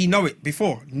 Did he know it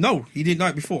before? No, he didn't know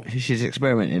it before. She's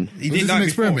experimenting. He Was didn't this know an it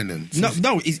before. experiment then?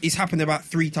 No, it's happened about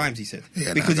 3 times. He said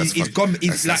Yeah, because that's he's fucking- gone.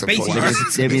 He's that's like a basically point.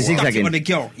 They've been stuck it zigzagging. on the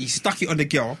girl. He stuck it on the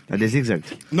girl, They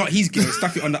zigzagged. not his girl. He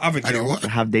stuck it on the other I know girl. what?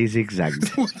 Have they zigzagged?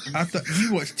 I thought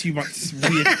you watch too much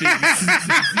weird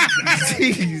things.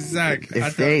 Zigzag. I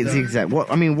If they ain't zigzag, what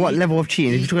level of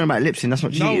cheating? If you're talking about lip sync, that's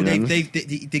not No, cheating.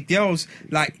 then. the girls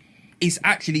like it's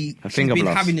actually A she's finger been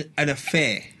blast. having an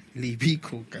affair. Be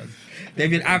cool, guys.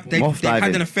 They've Moth had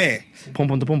diving. an affair. Pom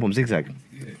pom to pom pom zigzag.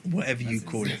 Whatever you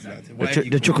call it. Lad. The Whatever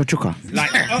you chuka call it. chuka.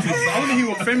 Like, I want to hear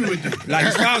what Femi would do. like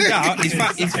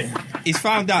he's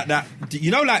found out that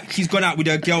you know, like he's gone out with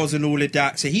her girls and all of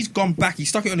that. So he's gone back. He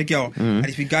stuck it on the girl, and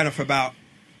he's been going on for about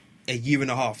a year and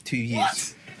a half, 2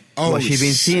 years. Oh, What, she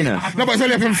been seeing her? No, but it's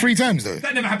only happened 3 times though.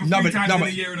 That never happened No, three but- times no, in but-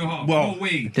 a year and a half. well, no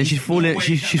way. Then she's falling.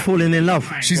 She's falling in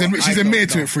love. She's I admitted don't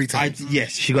to know. it 3 times.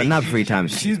 Yes. She got nabbed 3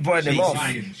 times. She's boying him off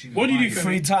What do you do,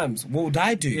 3 Femi? times. What would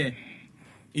I do? Yeah.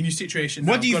 In your situation,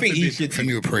 What now, do you God think he forbid. should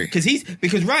Femi would pray.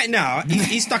 Because right now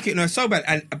he's stuck it in her so bad,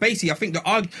 and basically I think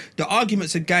the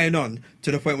arguments are going on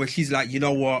to the point where she's like, you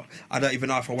know what, I don't even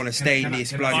know if I want to stay in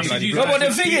this. Blah, blah, blah, No, blah. but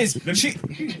the thing is, she,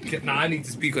 Nah, I need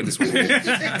to speak on this one.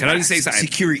 Can I just say something?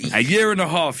 Security. A year and a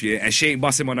half, yeah, and she ain't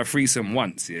bust him on a threesome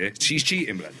once, yeah? She's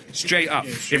cheating, blood. Straight up.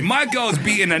 If my girl's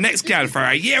beating the next gal for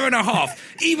a year and a half,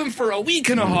 even for a week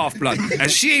and a half, blood, and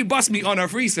she ain't bust me on a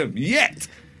threesome yet,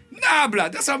 nah,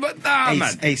 blood, that's about, nah,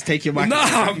 man. Ace, take your Nah,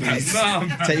 microphone. man, nah,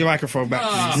 man. Take your microphone back,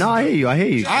 please. No, I hear you. I hear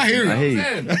you. I hear you. I hear you.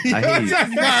 I hear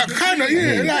you. Nah, kind of,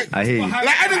 yeah. Like, I hear you. like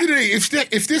at the end of the day,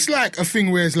 if this like a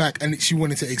thing where it's like, and she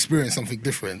wanted to experience something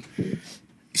different,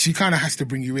 she kind of has to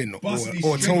bring you in, or tell you,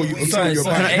 or tell you Sorry,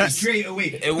 about it. Straight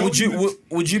away. would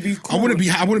you be cool?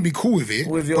 I wouldn't be cool with it,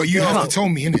 With your but you have girl. to tell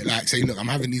me in it, like say, look, I'm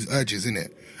having these urges in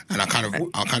it, and I'll kind of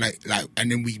like, and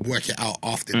then we work it out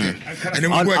after then, and then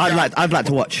we work it out. I'd like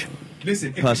to watch.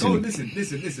 Listen, if Personally. it goes,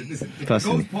 listen. If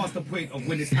Personally. it goes past the point of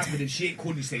when it's happening, she ain't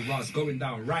calling you say, "Right, it's going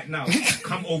down right now.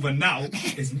 Come over now."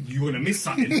 You're gonna miss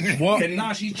something. What? Then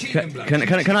now she's cheating, blood.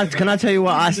 Can I tell you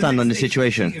where I stand on the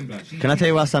situation? Can I tell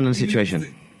you where I stand on the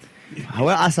situation?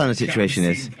 Where I stand on the situation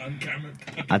is,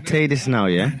 I'll tell you this now,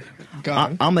 yeah?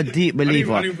 I'm a deep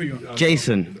believer. I didn't put you on.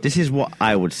 Jason, this is what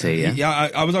I would say, yeah? Yeah,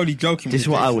 I was only joking. This with is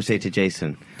what you, I would say to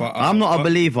Jason. But, I'm not a but-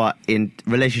 believer in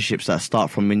relationships that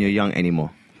start from when you're young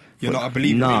anymore. You're not a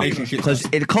believer in No, relationships. because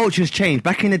the culture's changed.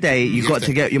 Back in the day, you got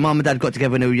to get your mum and dad got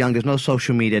together when they were young. There's no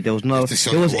social media. There was no. to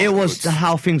sell It was wild oats.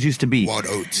 how things used to be. Wild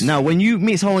oats. Now, when you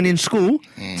meet someone in school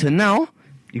to now,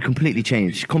 you completely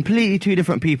change. Completely 2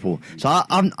 different people. So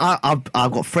I've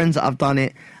got friends that have done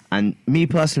it, and me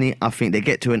personally, I think they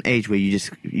get to an age where you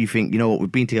think, you know what,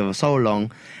 we've been together so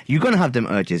long, you're gonna have them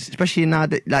urges, especially now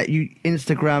that like you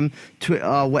Instagram,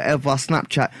 Twitter, whatever,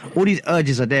 Snapchat, all these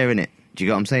urges are there, innit? Do you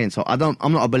get what I'm saying? So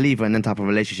I'm not a believer in them type of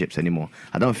relationships anymore.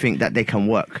 I don't think that they can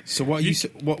work. So what you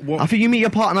what I think you meet your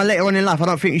partner later on in life. I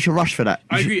don't think you should rush for that.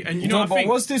 I agree, and you know, No, I but think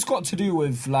what's this got to do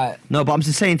with like? No, but I'm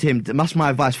just saying to him, that's my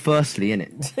advice firstly,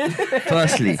 innit?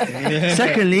 Firstly.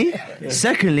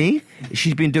 Secondly,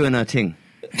 she's been doing her thing.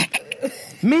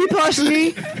 Me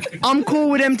personally, I'm cool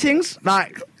with them things.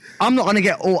 Like, I'm not gonna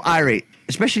get all irate.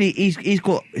 Especially he's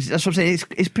got. That's what I'm saying.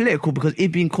 It's political because he's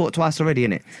been caught twice already,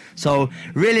 innit? So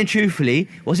really and truthfully,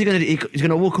 what's he gonna do? He's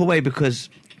gonna walk away because.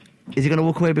 Is he gonna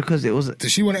walk away because it was?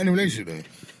 Does she want any relationship though?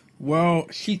 Well,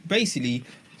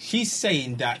 she's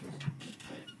saying that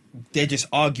they're just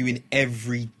arguing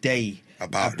every day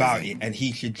about it, and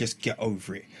he should just get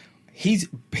over it. His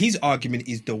argument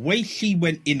is the way she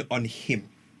went in on him.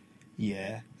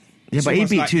 Yeah. Yeah, It's but he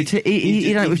almost beat like two.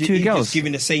 He done it with 2 he's girls. just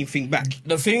giving the same thing back.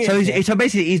 The thing So is, so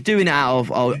basically, he's doing it out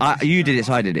of you did it,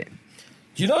 so I did it.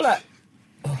 you know that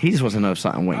He just wants to know if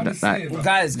something went I'm that. saying, that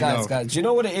guys, No. do you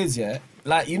know what it is? Yeah,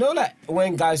 like you know, like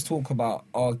when guys talk about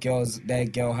their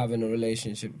girl having a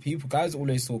relationship, guys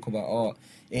always talk about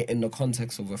it in the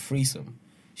context of a threesome.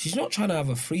 She's not trying to have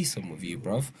a threesome with you,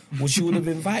 bruv. Well, she would have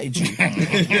invited you.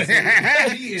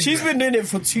 She's been doing it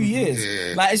for 2 years.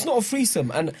 Yeah. Like, it's not a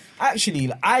threesome. And actually,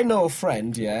 like, I know a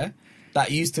friend, yeah,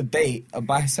 that used to date a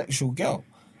bisexual girl.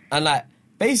 And, like,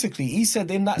 basically, he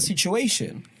said in that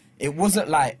situation, it wasn't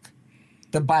like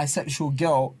the bisexual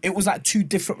girl, it was like 2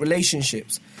 different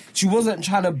relationships. She wasn't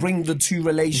trying to bring the 2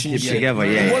 relationships together,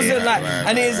 yeah, It wasn't yeah, like,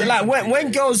 and it's like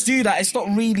when girls do that, it's not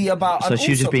really about. So and she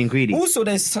was just also- being greedy. Also,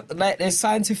 there's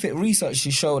scientific research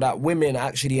to show that women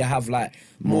actually have like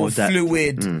more of that-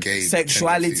 fluid Gay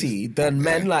sexuality than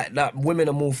men. Like that, women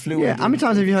are more fluid. yeah, how many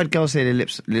times have you heard girls say their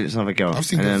lips of a girl? I've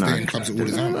seen And girls then, stay in clubs all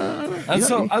the time. And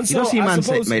so, you don't see I man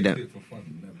suppose, made them.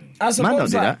 I Man don't suppose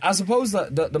do that, that. I suppose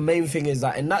that the main thing is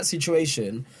that in that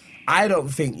situation, I don't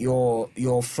think your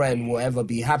friend will ever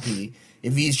be happy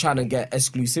if he's trying to get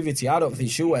exclusivity. I don't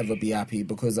think she'll ever be happy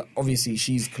because obviously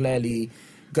she's clearly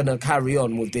gonna carry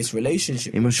on with this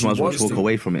relationship. He might She as well wants just walk to.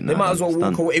 away from it They now. might as well It's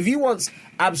walk done. away. If he wants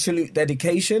absolute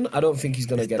dedication, I don't think he's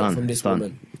gonna get done. it from this It's done.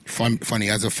 woman. Funny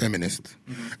as a feminist.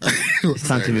 It's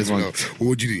time to move on. What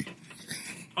would you do?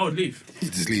 I would leave. You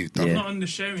just leave. I'm Done. not on the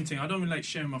sharing thing. I don't like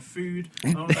sharing my food.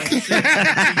 I don't like sharing my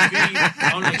TV. I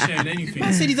don't like sharing anything.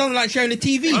 I said he doesn't like sharing the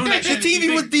TV. I don't like The sharing TV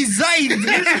TV. was designed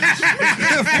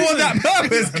for that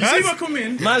purpose, You see if I guys. come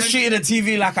in, Man's and- treating the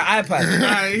TV like an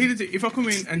iPad. here's the thing, if I come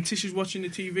in and Tish is watching the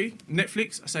TV,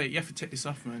 Netflix, I say, you have to take this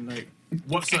off, man. Like,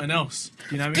 watch something else.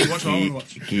 You know what I mean? Watch what I want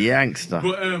to watch. Gangster.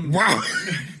 But, Wow.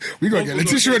 We got to get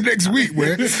Letitia next week,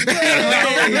 man.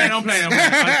 I'm playing.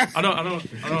 I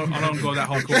don't go that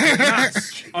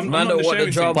hardcore. I'm Man not don't the want the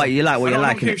sharing drama. thing. But you like what I you don't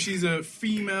like, care innit? if she's a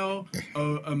female,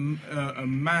 a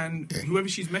man, whoever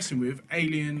she's messing with,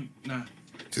 alien, nah.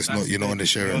 Just not, you're not on the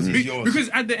sharing. Because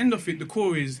at the end of it, the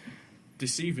core is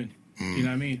deceiving. You know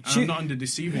what I mean? And She- I'm not under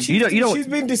deceiving. You don't. She's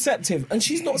been deceptive, and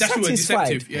she's not That's the word, satisfied.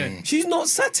 deceptive, yeah. She's not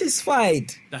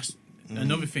satisfied. That's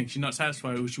another thing. She's not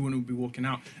satisfied, or she wouldn't be walking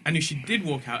out. And if she did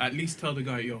walk out, at least tell the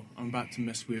guy, "Yo, I'm about to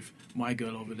mess with my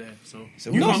girl over there." So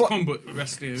you No, can't but- come, but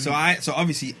rest there. So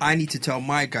obviously I need to tell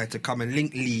my guy to come and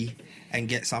link Lee and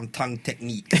get some tongue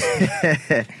technique.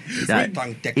 That-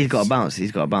 Tongue technique. He's got a bounce.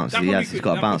 He's got a bounce. That He probably has. He's could-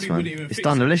 got a that bounce, probably man. wouldn't even It's fix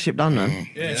done. The it. relationship done, man.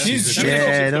 yeah, She's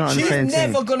they're not on the she's same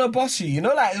never thing. gonna boss you. You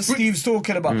know, like Steve's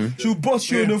talking about. She'll boss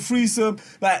you in a threesome.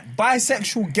 Like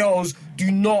bisexual girls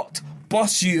do not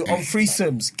boss you on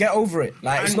threesomes. Get over it.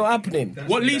 Like it's And- not happening.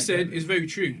 What Lee said is very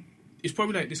true. It's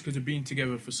probably like this because of being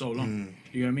together for so long.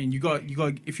 You know what I mean? You got.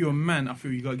 If you're a man, I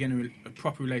feel you got to get in a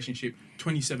proper relationship.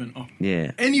 27 up.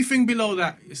 Yeah. Anything below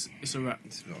that, it's a wrap.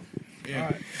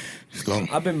 Yeah. It's long.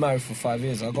 I've been married for 5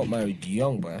 years. I got married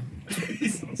young, boy.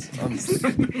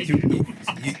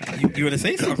 You want to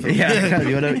say something? Yeah.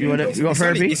 You want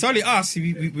therapy? It's only us.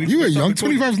 You were young.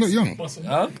 25's not young.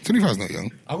 Huh? 25's not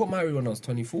young. I got married when I was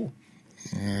 24.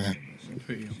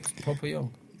 Pretty young. Proper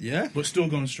young. Yeah. But still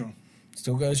going strong.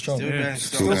 Still going strong. Yeah.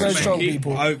 Still going strong,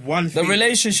 people. One The thing.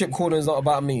 relationship corner is not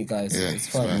about me, guys. Yeah, it's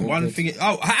fine. it's fine. All One good. thing.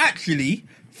 Oh, actually,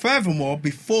 furthermore,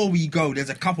 before we go, there's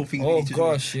a couple things we Oh, need to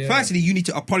gosh, do. yeah. Firstly, you need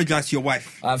to apologise to your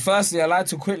wife. Firstly, I'd like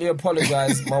to quickly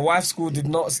apologise. My wife's school did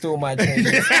not steal my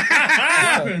trainers.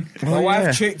 My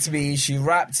wife tricked me. She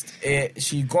wrapped it.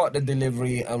 She got the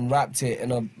delivery and wrapped it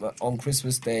on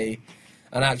Christmas Day,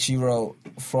 and actually wrote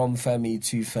 "From Femi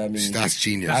to Femi." That's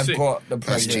genius. I've sick. got the That's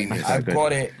present. genius. I've That's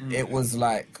got it. It was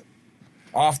like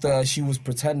after she was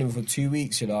pretending for 2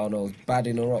 weeks, you know, and I was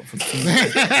badding her up for 2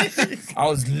 weeks. I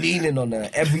was leaning on her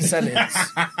every sentence.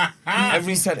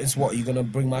 Every sentence. What, you gonna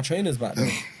bring my trainers back? Though?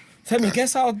 Tell me,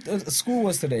 guess how school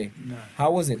was today?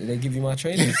 How was it? Did they give you my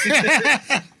trainers?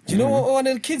 Do you know what one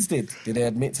of the kids did? Did they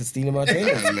admit to stealing my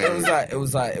trainers? It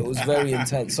was very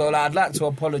intense. So like, I'd like to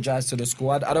apologise to the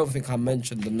school. I don't think I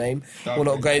mentioned the name. We're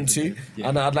not going to.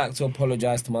 And I'd like to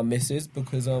apologise to my missus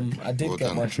because I did Well get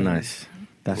done. my That's trainers. nice.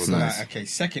 That's Well, nice. Right, okay.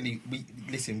 Secondly,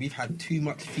 we've had too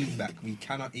much feedback. We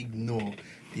cannot ignore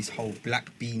this whole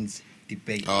black beans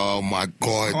debate. Oh my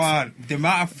God. God, the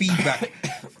amount of feedback.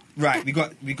 Right, we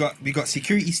got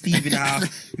security Steve in the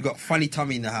house. We got funny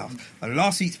Tommy in the house. On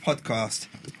last week's podcast,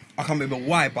 I can't remember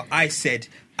why, but I said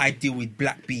I deal with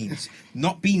black beans,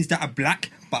 not beans that are black,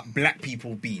 but black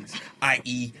people beans.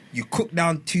 I.e., you cook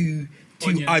down two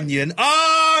onion.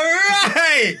 All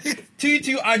right,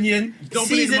 two onion. Don't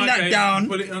put it in Season my that cake, down.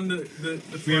 Put it on the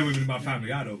We're with my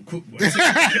family. I don't cook. But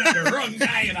the wrong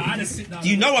guy. You know, I just sit down. Do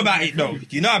you know about it though? Do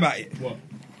you know about it? What?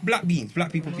 Black beans,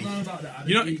 black people I beans. don't know about that. I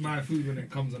You don't know- eat my food when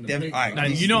it comes on the Them- plate. alright. Now,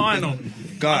 you know I know.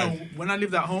 God. I know when I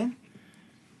lived at home,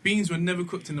 beans were never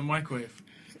cooked in the microwave.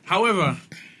 However,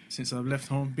 since I've left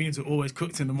home, beans are always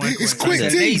cooked in the microwave. It's quick,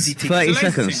 That's a lazy things. thing. 30 It's a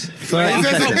lazy seconds. thing. 30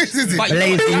 seconds. But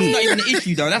Blaze that's meat. not even an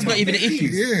issue, though. That's not even an issue.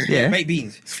 Yeah. Yeah. Baked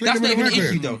beans. flick That's them not in even the an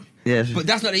issue, microwave. though. Yes. But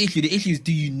that's not the issue. The issue is,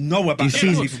 do you know about Do you black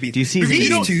season- people beans? do you season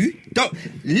These it? two, don't.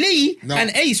 Lee No.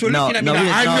 and Ace were No, looking at me no,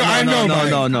 like, no, I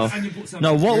know, no. And you put some-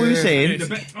 No, what we were Yeah, saying,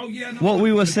 the oh yeah, no, what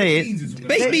we were the saying- beans is what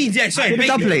baked beans, yeah, sorry, Get a baked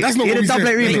double beans. plate. That's not Get what a we double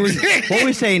said. plate That's remix. What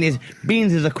we're saying is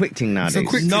beans is a quick thing nowadays.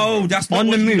 quick No, that's not On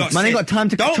what the you move. lot Man ain't said. got time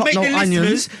to Don't chop make no the onions.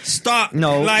 listeners start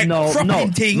No, like no.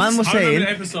 cropping things. Man was I remember saying the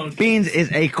episode. beans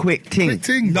is a quick thing. Quick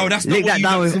ting. No, that's not Lick what that you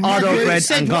down lot with said. Ardo You bread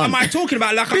said, and what gone. am I talking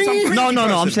about? Like I'm some crazy No, I'm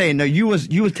person. saying no. You was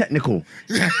technical.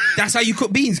 That's how you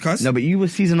cook beans, cuz. No, but you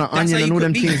was seasoning how onion you and all cook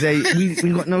them beans. things.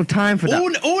 We got no time for that.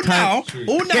 All now,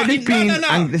 Get this bean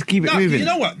and let's keep it moving. You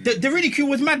know what? The ridicule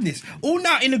was madness. All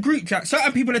now in the group chat,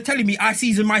 certain people are telling me I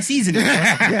season my seasoning.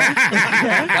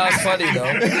 That was funny though.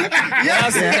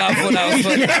 I thought that was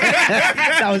funny.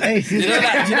 That was ace. You know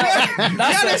that?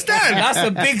 That's You understand? That's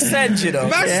a big sense, you know.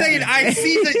 Man saying I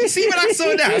season. You see when I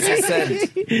saw That's a that?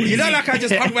 sense. You know, like I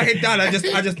just hung my head down. I just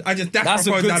dashed That's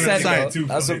my a phone good down sense, the though. side.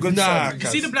 That's a good Nah, sense. You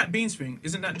see the black beans thing?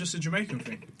 Isn't that just a Jamaican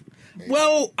thing?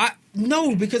 Well,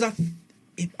 because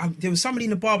there was somebody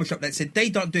in the barbershop that said they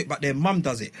don't do it, but their mum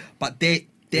does it. But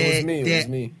It was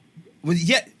me.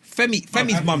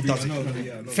 Femi's mum does it.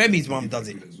 Femi's mum does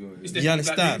it. It's You the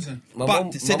understand? black My But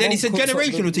mum- so my then mum it's a cooks up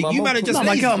generational the- thing. my You mum man are cooks just up-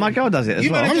 lazy. My girl does it as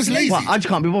You well. man are just lazy. Well, I just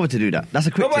can't be bothered to do that. That's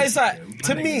a quick No, but thing. it's like,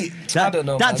 to me, I That, don't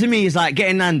know. that man. to me is like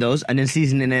getting Nando's and then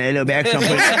seasoning it a little bit extra and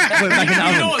put it back in the You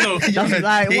oven. know what though? That's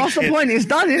like, what's the point? It's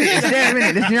done, isn't it? It's there,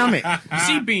 isn't it? You know what I mean? You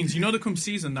see beans, you know they come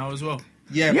seasoned now as well.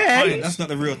 Yeah, Yeah. but that's not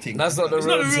the real thing. That's not the It's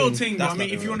real not a real thing. thing, but That's I mean,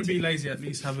 not if the you want to real be lazy, at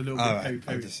least have a little bit All of right,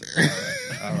 peri-peri.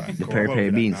 all right. Cool. peri-peri I'm over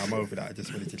that beans. now. I'm over that. I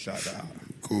just wanted to shout that out.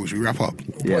 Cool. Should we wrap up?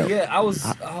 But yeah, I was.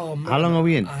 Oh, man. How long are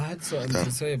we in? I had something to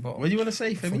say, but What do you want to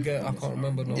say, Femi? forget. I can't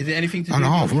remember now. Is it anything to do And a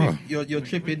half, with right? your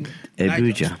trip in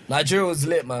Abuja. Nigeria was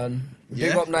lit, man. Big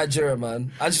Yeah? up Nigeria,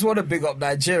 man. I just want to big up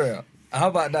Nigeria. How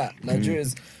about that?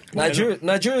 Nigeria's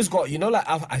got, you know, like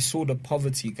I saw the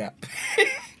poverty gap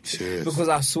Cheers. because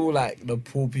I saw like the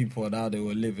poor people and how they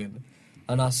were living,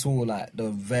 and I saw like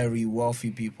the very wealthy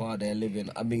people how they're living.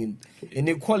 I mean,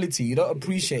 inequality. You don't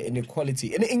appreciate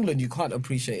inequality in England. You can't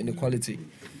appreciate inequality.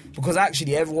 Because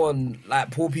actually, everyone, like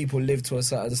poor people, live to a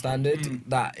certain standard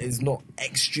that is not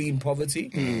extreme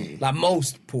poverty. Like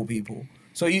most poor people.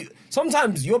 So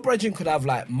sometimes your brethren could have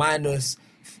like minus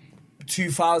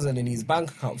 2,000 in his bank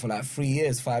account for like 3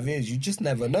 years, 5 years. You just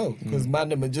never know because man,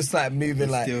 them are just like moving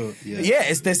like still-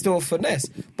 yeah. there's still a finesse.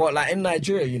 But like in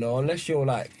Nigeria, you know, unless you're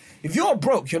like, if you're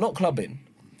broke, you're not clubbing.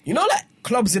 You know, like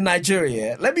clubs in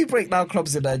Nigeria. Let me break down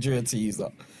clubs in Nigeria to you.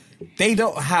 So. They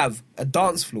don't have a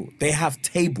dance floor. They have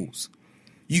tables.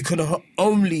 You can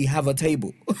only have a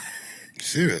table.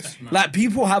 Serious. Like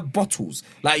people have bottles.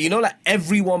 Like, you know, like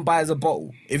everyone buys a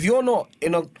bottle. If you're not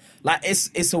in a, like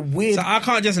it's a weird. So I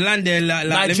can't just land there like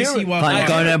let me Nigeria- see what. Can't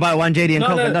go there and buy one JD and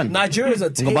Coke and done. Nigeria's a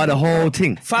Go table. buy the whole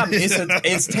thing. Fam,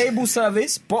 it's table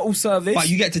service, bottle service. But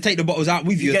you get to take the bottles out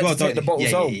with you, You as get well, to take don't the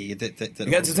you? bottles home. You get You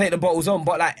get to take the bottles on,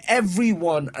 but like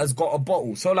everyone has got a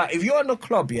bottle. So like if you're in a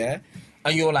club, yeah,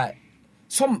 and you're like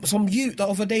some youth the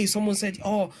other day, someone said,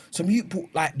 oh, some youth bought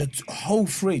like the whole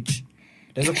fridge.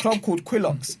 There's a club called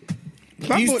Quillox.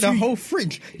 I These bought the two- whole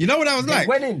fridge. You know what I was They like?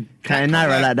 went in. Can't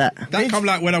naira like that. That come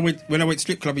like when I went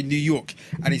strip club in New York,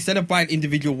 and instead of buying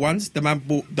individual ones, the man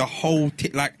bought the whole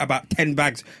like about 10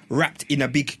 bags wrapped in a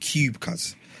big cube.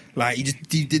 Cause like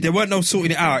there weren't no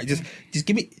sorting it out. Just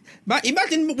give me. Man,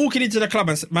 imagine walking into the club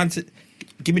and man said,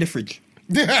 "Give me the fridge."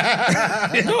 No,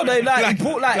 they like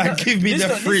bought like give me this the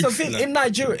this fridge. the thing. In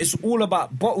Nigeria, it's all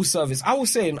about bottle service. I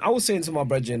was saying to my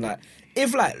brethren, like,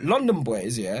 if like London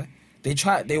boys, yeah,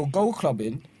 they'll go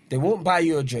clubbing, they won't buy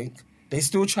you a drink, they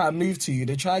still try and move to you,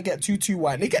 they try to get 2-2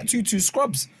 wine, they get 2-2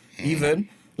 scrubs, even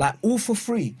like all for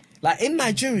free. Like in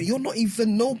Nigeria,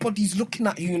 nobody's looking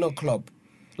at you in a club.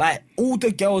 Like all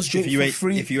the girls drink you for ain't-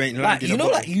 free. if you ain't like landed you a know,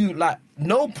 bottle. like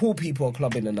no poor people are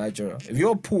clubbing in Nigeria. If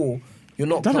you're poor, you're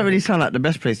not. Doesn't clubbing. really sound like the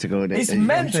best place to go there. It's You know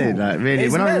what I'm mental. saying? Like really,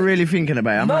 It's when I'm men- really thinking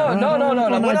about it, I'm like, No.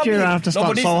 When Nigeria, I have to No,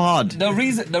 start but so hard. The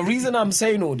reason I'm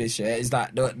saying all this, yeah, is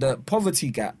that the poverty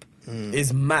gap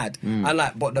is mad. And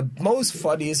like, but the most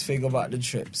funniest thing about the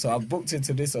trip, so I booked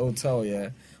into this hotel, yeah.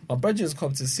 My brethren's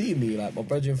come to see me, like my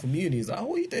brethren from uni. He's like, oh,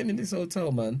 what are you doing in this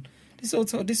hotel, man? This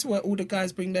hotel, this is where all the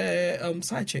guys bring their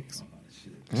side chicks.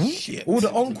 Shit. All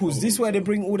the uncles, this is where they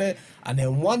bring all their. And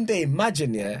then one day,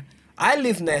 imagine, yeah, I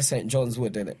live near St. John's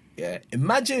Wood, innit? Yeah.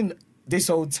 Imagine this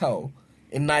hotel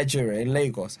in Nigeria, in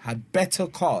Lagos, had better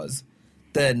cars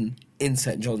than in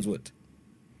St. John's Wood.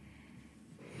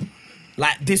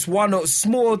 Like this one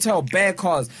small hotel, bare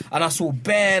cars, and I saw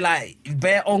bare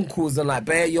uncles and like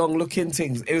bare young looking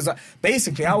things. It was like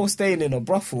basically I was staying in a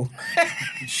brothel.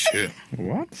 Shit.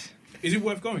 What? Is it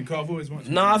worth going? 'Cause I've always wanted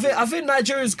to. No, I think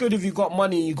Nigeria's good if you got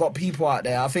money, you got people out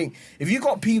there. I think if you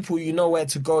got people, you know where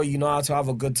to go, you know how to have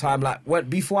a good time. Like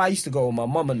before I used to go with my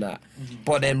mum and that,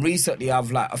 but then recently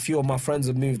I've like a few of my friends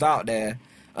have moved out there,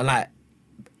 and like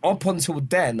up until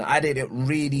then I didn't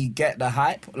really get the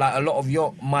hype. Like a lot of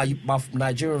my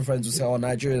Nigerian friends will say, "Oh,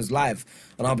 Nigeria's live,"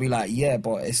 and I'll be like, "Yeah,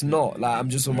 but it's not. Like I'm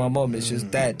just with my mum. It's just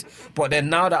dead." But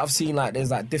then now that I've seen like there's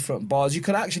like different bars, you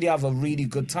can actually have a really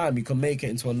good time. You can make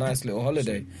it into a nice little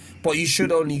holiday. But you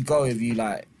should only go if you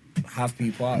like have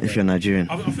people out If there. you're Nigerian.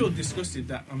 I feel disgusted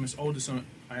that I'm as old as I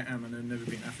am and I've never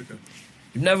been in Africa.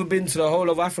 You've never been to the whole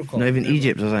of Africa. Not even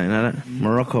Egypt or something like that.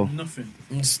 Morocco. Nothing.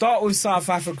 Start with South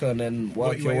Africa and then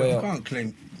work your way You up. can't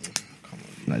claim.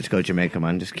 No, just go to Jamaica,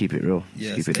 man. Just keep it real.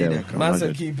 Yeah, Just keep it stay there. there, Man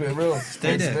said keep it real.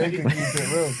 Stay there. They can keep it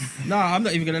real. No, I'm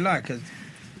not even gonna lie, because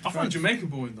I find Jamaica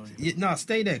boring though. no,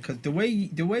 stay there, because the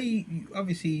way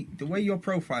obviously the way you're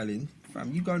profiling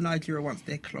Fam, you go Nigeria once,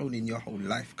 they're cloning your whole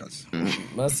life, cuz.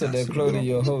 Man said they're cloning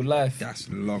your whole life. That's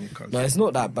long, cuz. No, it's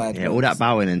not that bad. Yeah, man. all that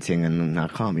bowing and thing, and I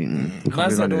can't be. Can't be Man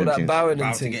said running all them that things. bowing About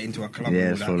and to thing. get into a club. Yeah, and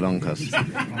all it's that. for long, cuz.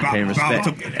 Bow- Paying bow respect.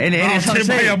 to- Ain't it? bow It's what I'm to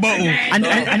buy saying. a bottle.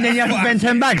 And then you have to spend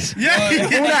 10 bags. Yeah.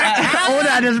 All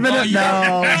that has been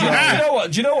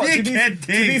Do you know what? Dickhead To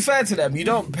be fair to them, you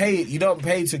don't pay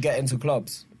to get into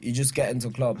clubs. You just get into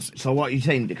clubs. So what are you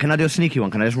saying? Can I do a sneaky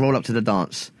one? Can I just roll up to the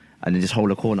dance and then just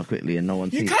hold a corner quickly and no one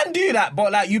You sees? can do that,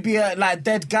 but like you be a like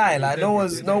dead guy, like no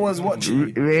one's watching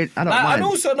you. I don't Like, mind.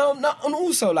 and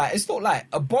also like it's not like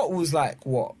a bottle's like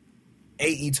what,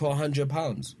 £80 to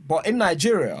 £100. But in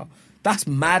Nigeria, that's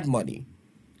mad money.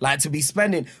 Like to be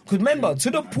spending, because remember, to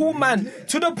the poor man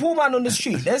on the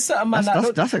street, there's certain man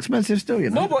That's expensive still, you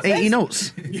know. No, but 80 there's-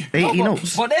 notes. 80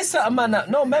 notes. But there's certain man that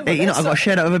remember. 80 notes. I've got to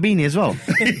share that with a beanie as well.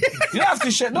 You don't have to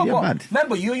share. No, You're but mad.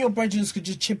 remember, you and your brethren could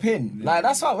just chip in. Like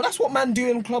that's what man do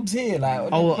in clubs here.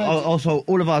 Like Also,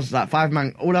 all of us, like 5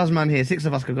 man, all us man here, 6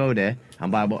 of us could go there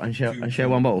and buy a bottle and share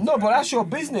one bottle. no, but that's your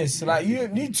business. Like you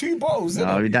need 2 bottles. No,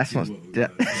 innit? that's not.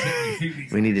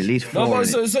 We need at least 4. No, but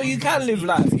innit? so you can live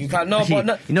life. You can no, but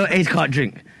no, You know, Ace can't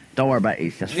drink. Don't worry about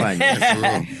Ace. That's fine.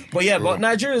 but yeah, but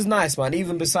Nigeria's nice, man.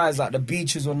 Even besides like the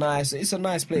beaches are nice. It's a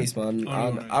nice place, man.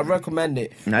 I recommend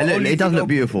it. No, But only it if does you look go-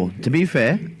 beautiful. To be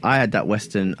fair, I had that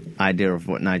Western idea of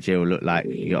what Nigeria would look like.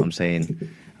 You know what I'm saying?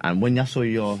 And when I saw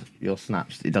your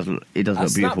snaps, it does look I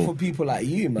snap beautiful. for people like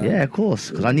you, man. Yeah, of course,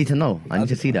 because I need to know. I need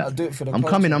to see that. I'll do it for the I'm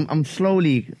culture. coming. I'm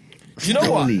slowly. Do you know what?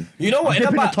 slowly. You know what? I'm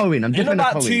dipping a toe in. I'm in dipping a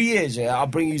about toe 2 in. years, yeah, I'll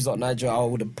bring you to Nigeria. I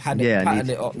would have patterned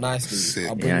it up nicely. Sick.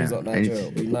 I'll bring Yeah. you to Nigeria.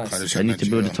 It'll be nice. I need to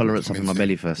build the tolerance up in my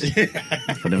belly first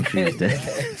for them foods there.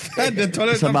 The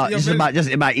toilet It's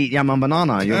about eat yam and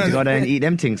banana. You want to go there and eat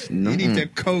them things? No. You need to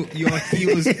coat your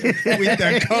heels with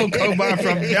the cocoa bar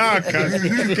from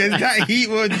Yarka, because that heat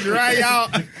will dry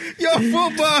out your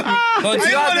football. But do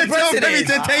you know how I want to tell depressing it Femi is?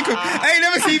 to take off. I ain't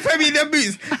never seen Femi in them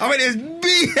boots. I mean, there's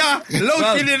beer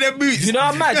lotion in them boots. Do you know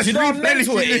how mad? Do you know how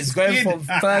mental it Replenishing is going the from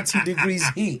skin. 30 degrees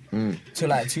heat to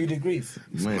like 2 degrees?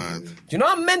 Mad. Do you know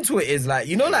how mental it is? Like,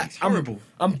 you know, like horrible.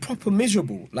 I'm proper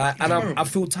miserable. Like, and I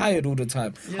feel tired all the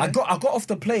time. I got off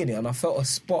the plane and I felt a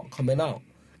spot coming out.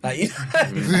 Like, you know,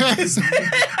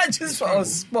 I just felt a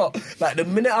spot. Like the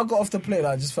minute I got off the plane,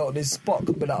 I just felt this spot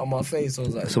coming out of my face. I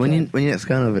was like, So when you next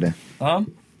going over there?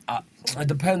 it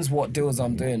depends what deals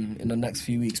I'm doing in the next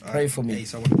few weeks. Pray for me.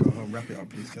 Ace, I want to go home. Wrap it up,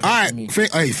 please. All right,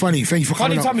 hey, funny. Thank you for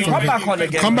Funny, coming Tommy, up. come back on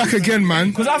again. Come back again, man.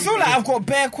 Because I feel like I've got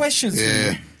bare questions for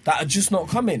Yeah. you that are just not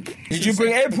coming. Did you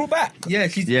bring April back? Yeah,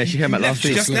 She came back last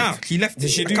week. Just now. She left. Did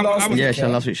she a do couple last hours week? Yeah, ago. she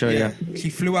had last week's show. Yeah. She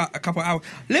flew out a couple hours.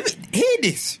 Let me hear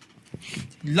this.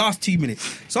 Last 2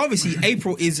 minutes. So obviously,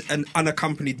 April is an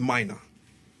unaccompanied minor.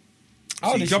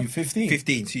 How old is drop- she? 15?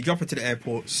 15. So you drop her to the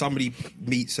airport. Somebody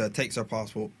meets her, takes her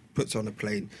passport, puts her on a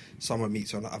plane. Someone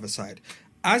meets her on the other side.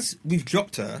 As we've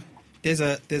dropped her, there's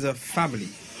a family,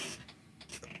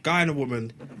 guy and a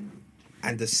woman,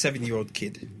 and a 7-year-old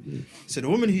kid. So the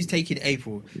woman who's taking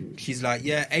April, she's like,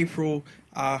 "Yeah, April,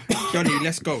 Johnny,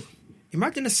 let's go."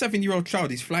 Imagine a 7-year-old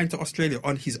child is flying to Australia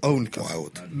on his own.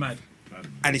 Wild. Mad.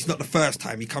 And it's not the first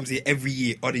time. He comes here every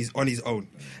year on his own.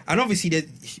 And obviously,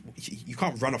 you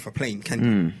can't run off a plane, can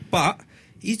you? But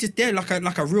he's just there like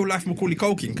a real life Macaulay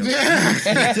Culkin.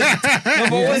 No,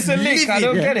 but what's the link? I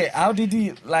don't living. get it. How did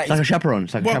he like? It's like a chaperone.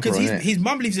 It's like Well, a because chaperone. innit? his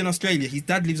mum lives in Australia, his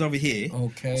dad lives over here.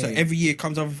 Okay. So every year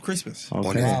comes over for Christmas. On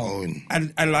his own.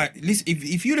 And like, listen,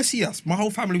 if you'd have seen us, my whole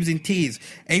family was in tears.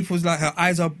 April's like, her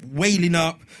eyes are wailing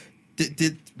up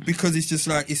because it's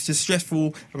just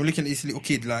stressful. I'm looking at this little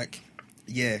kid like,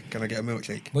 yeah, can I get a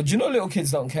milkshake? But you know, little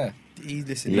kids don't care. He's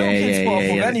listening. Yeah, Little kids yeah, put up yeah,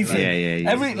 with yeah. anything.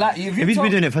 Yeah. Every like if If he's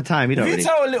been doing it for time, he If don't you really.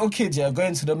 tell a little kid, yeah,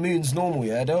 going to the moon's normal,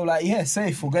 yeah, they're like, yeah,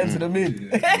 safe, we're going to the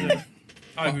moon.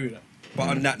 I agree with that. But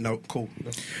on that note, cool.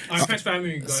 Thanks for having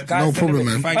me, guys. Guys, No problem,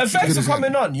 man. Thank And you. thanks for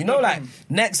coming on. You know, like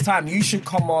next time you should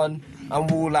come on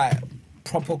and we'll like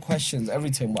proper questions,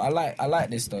 everything. But I like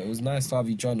this though. It was nice to have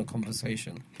you join the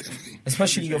conversation,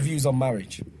 especially your views on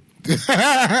marriage. All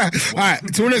right,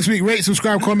 till next week. Rate,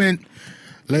 subscribe, comment.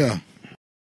 Later.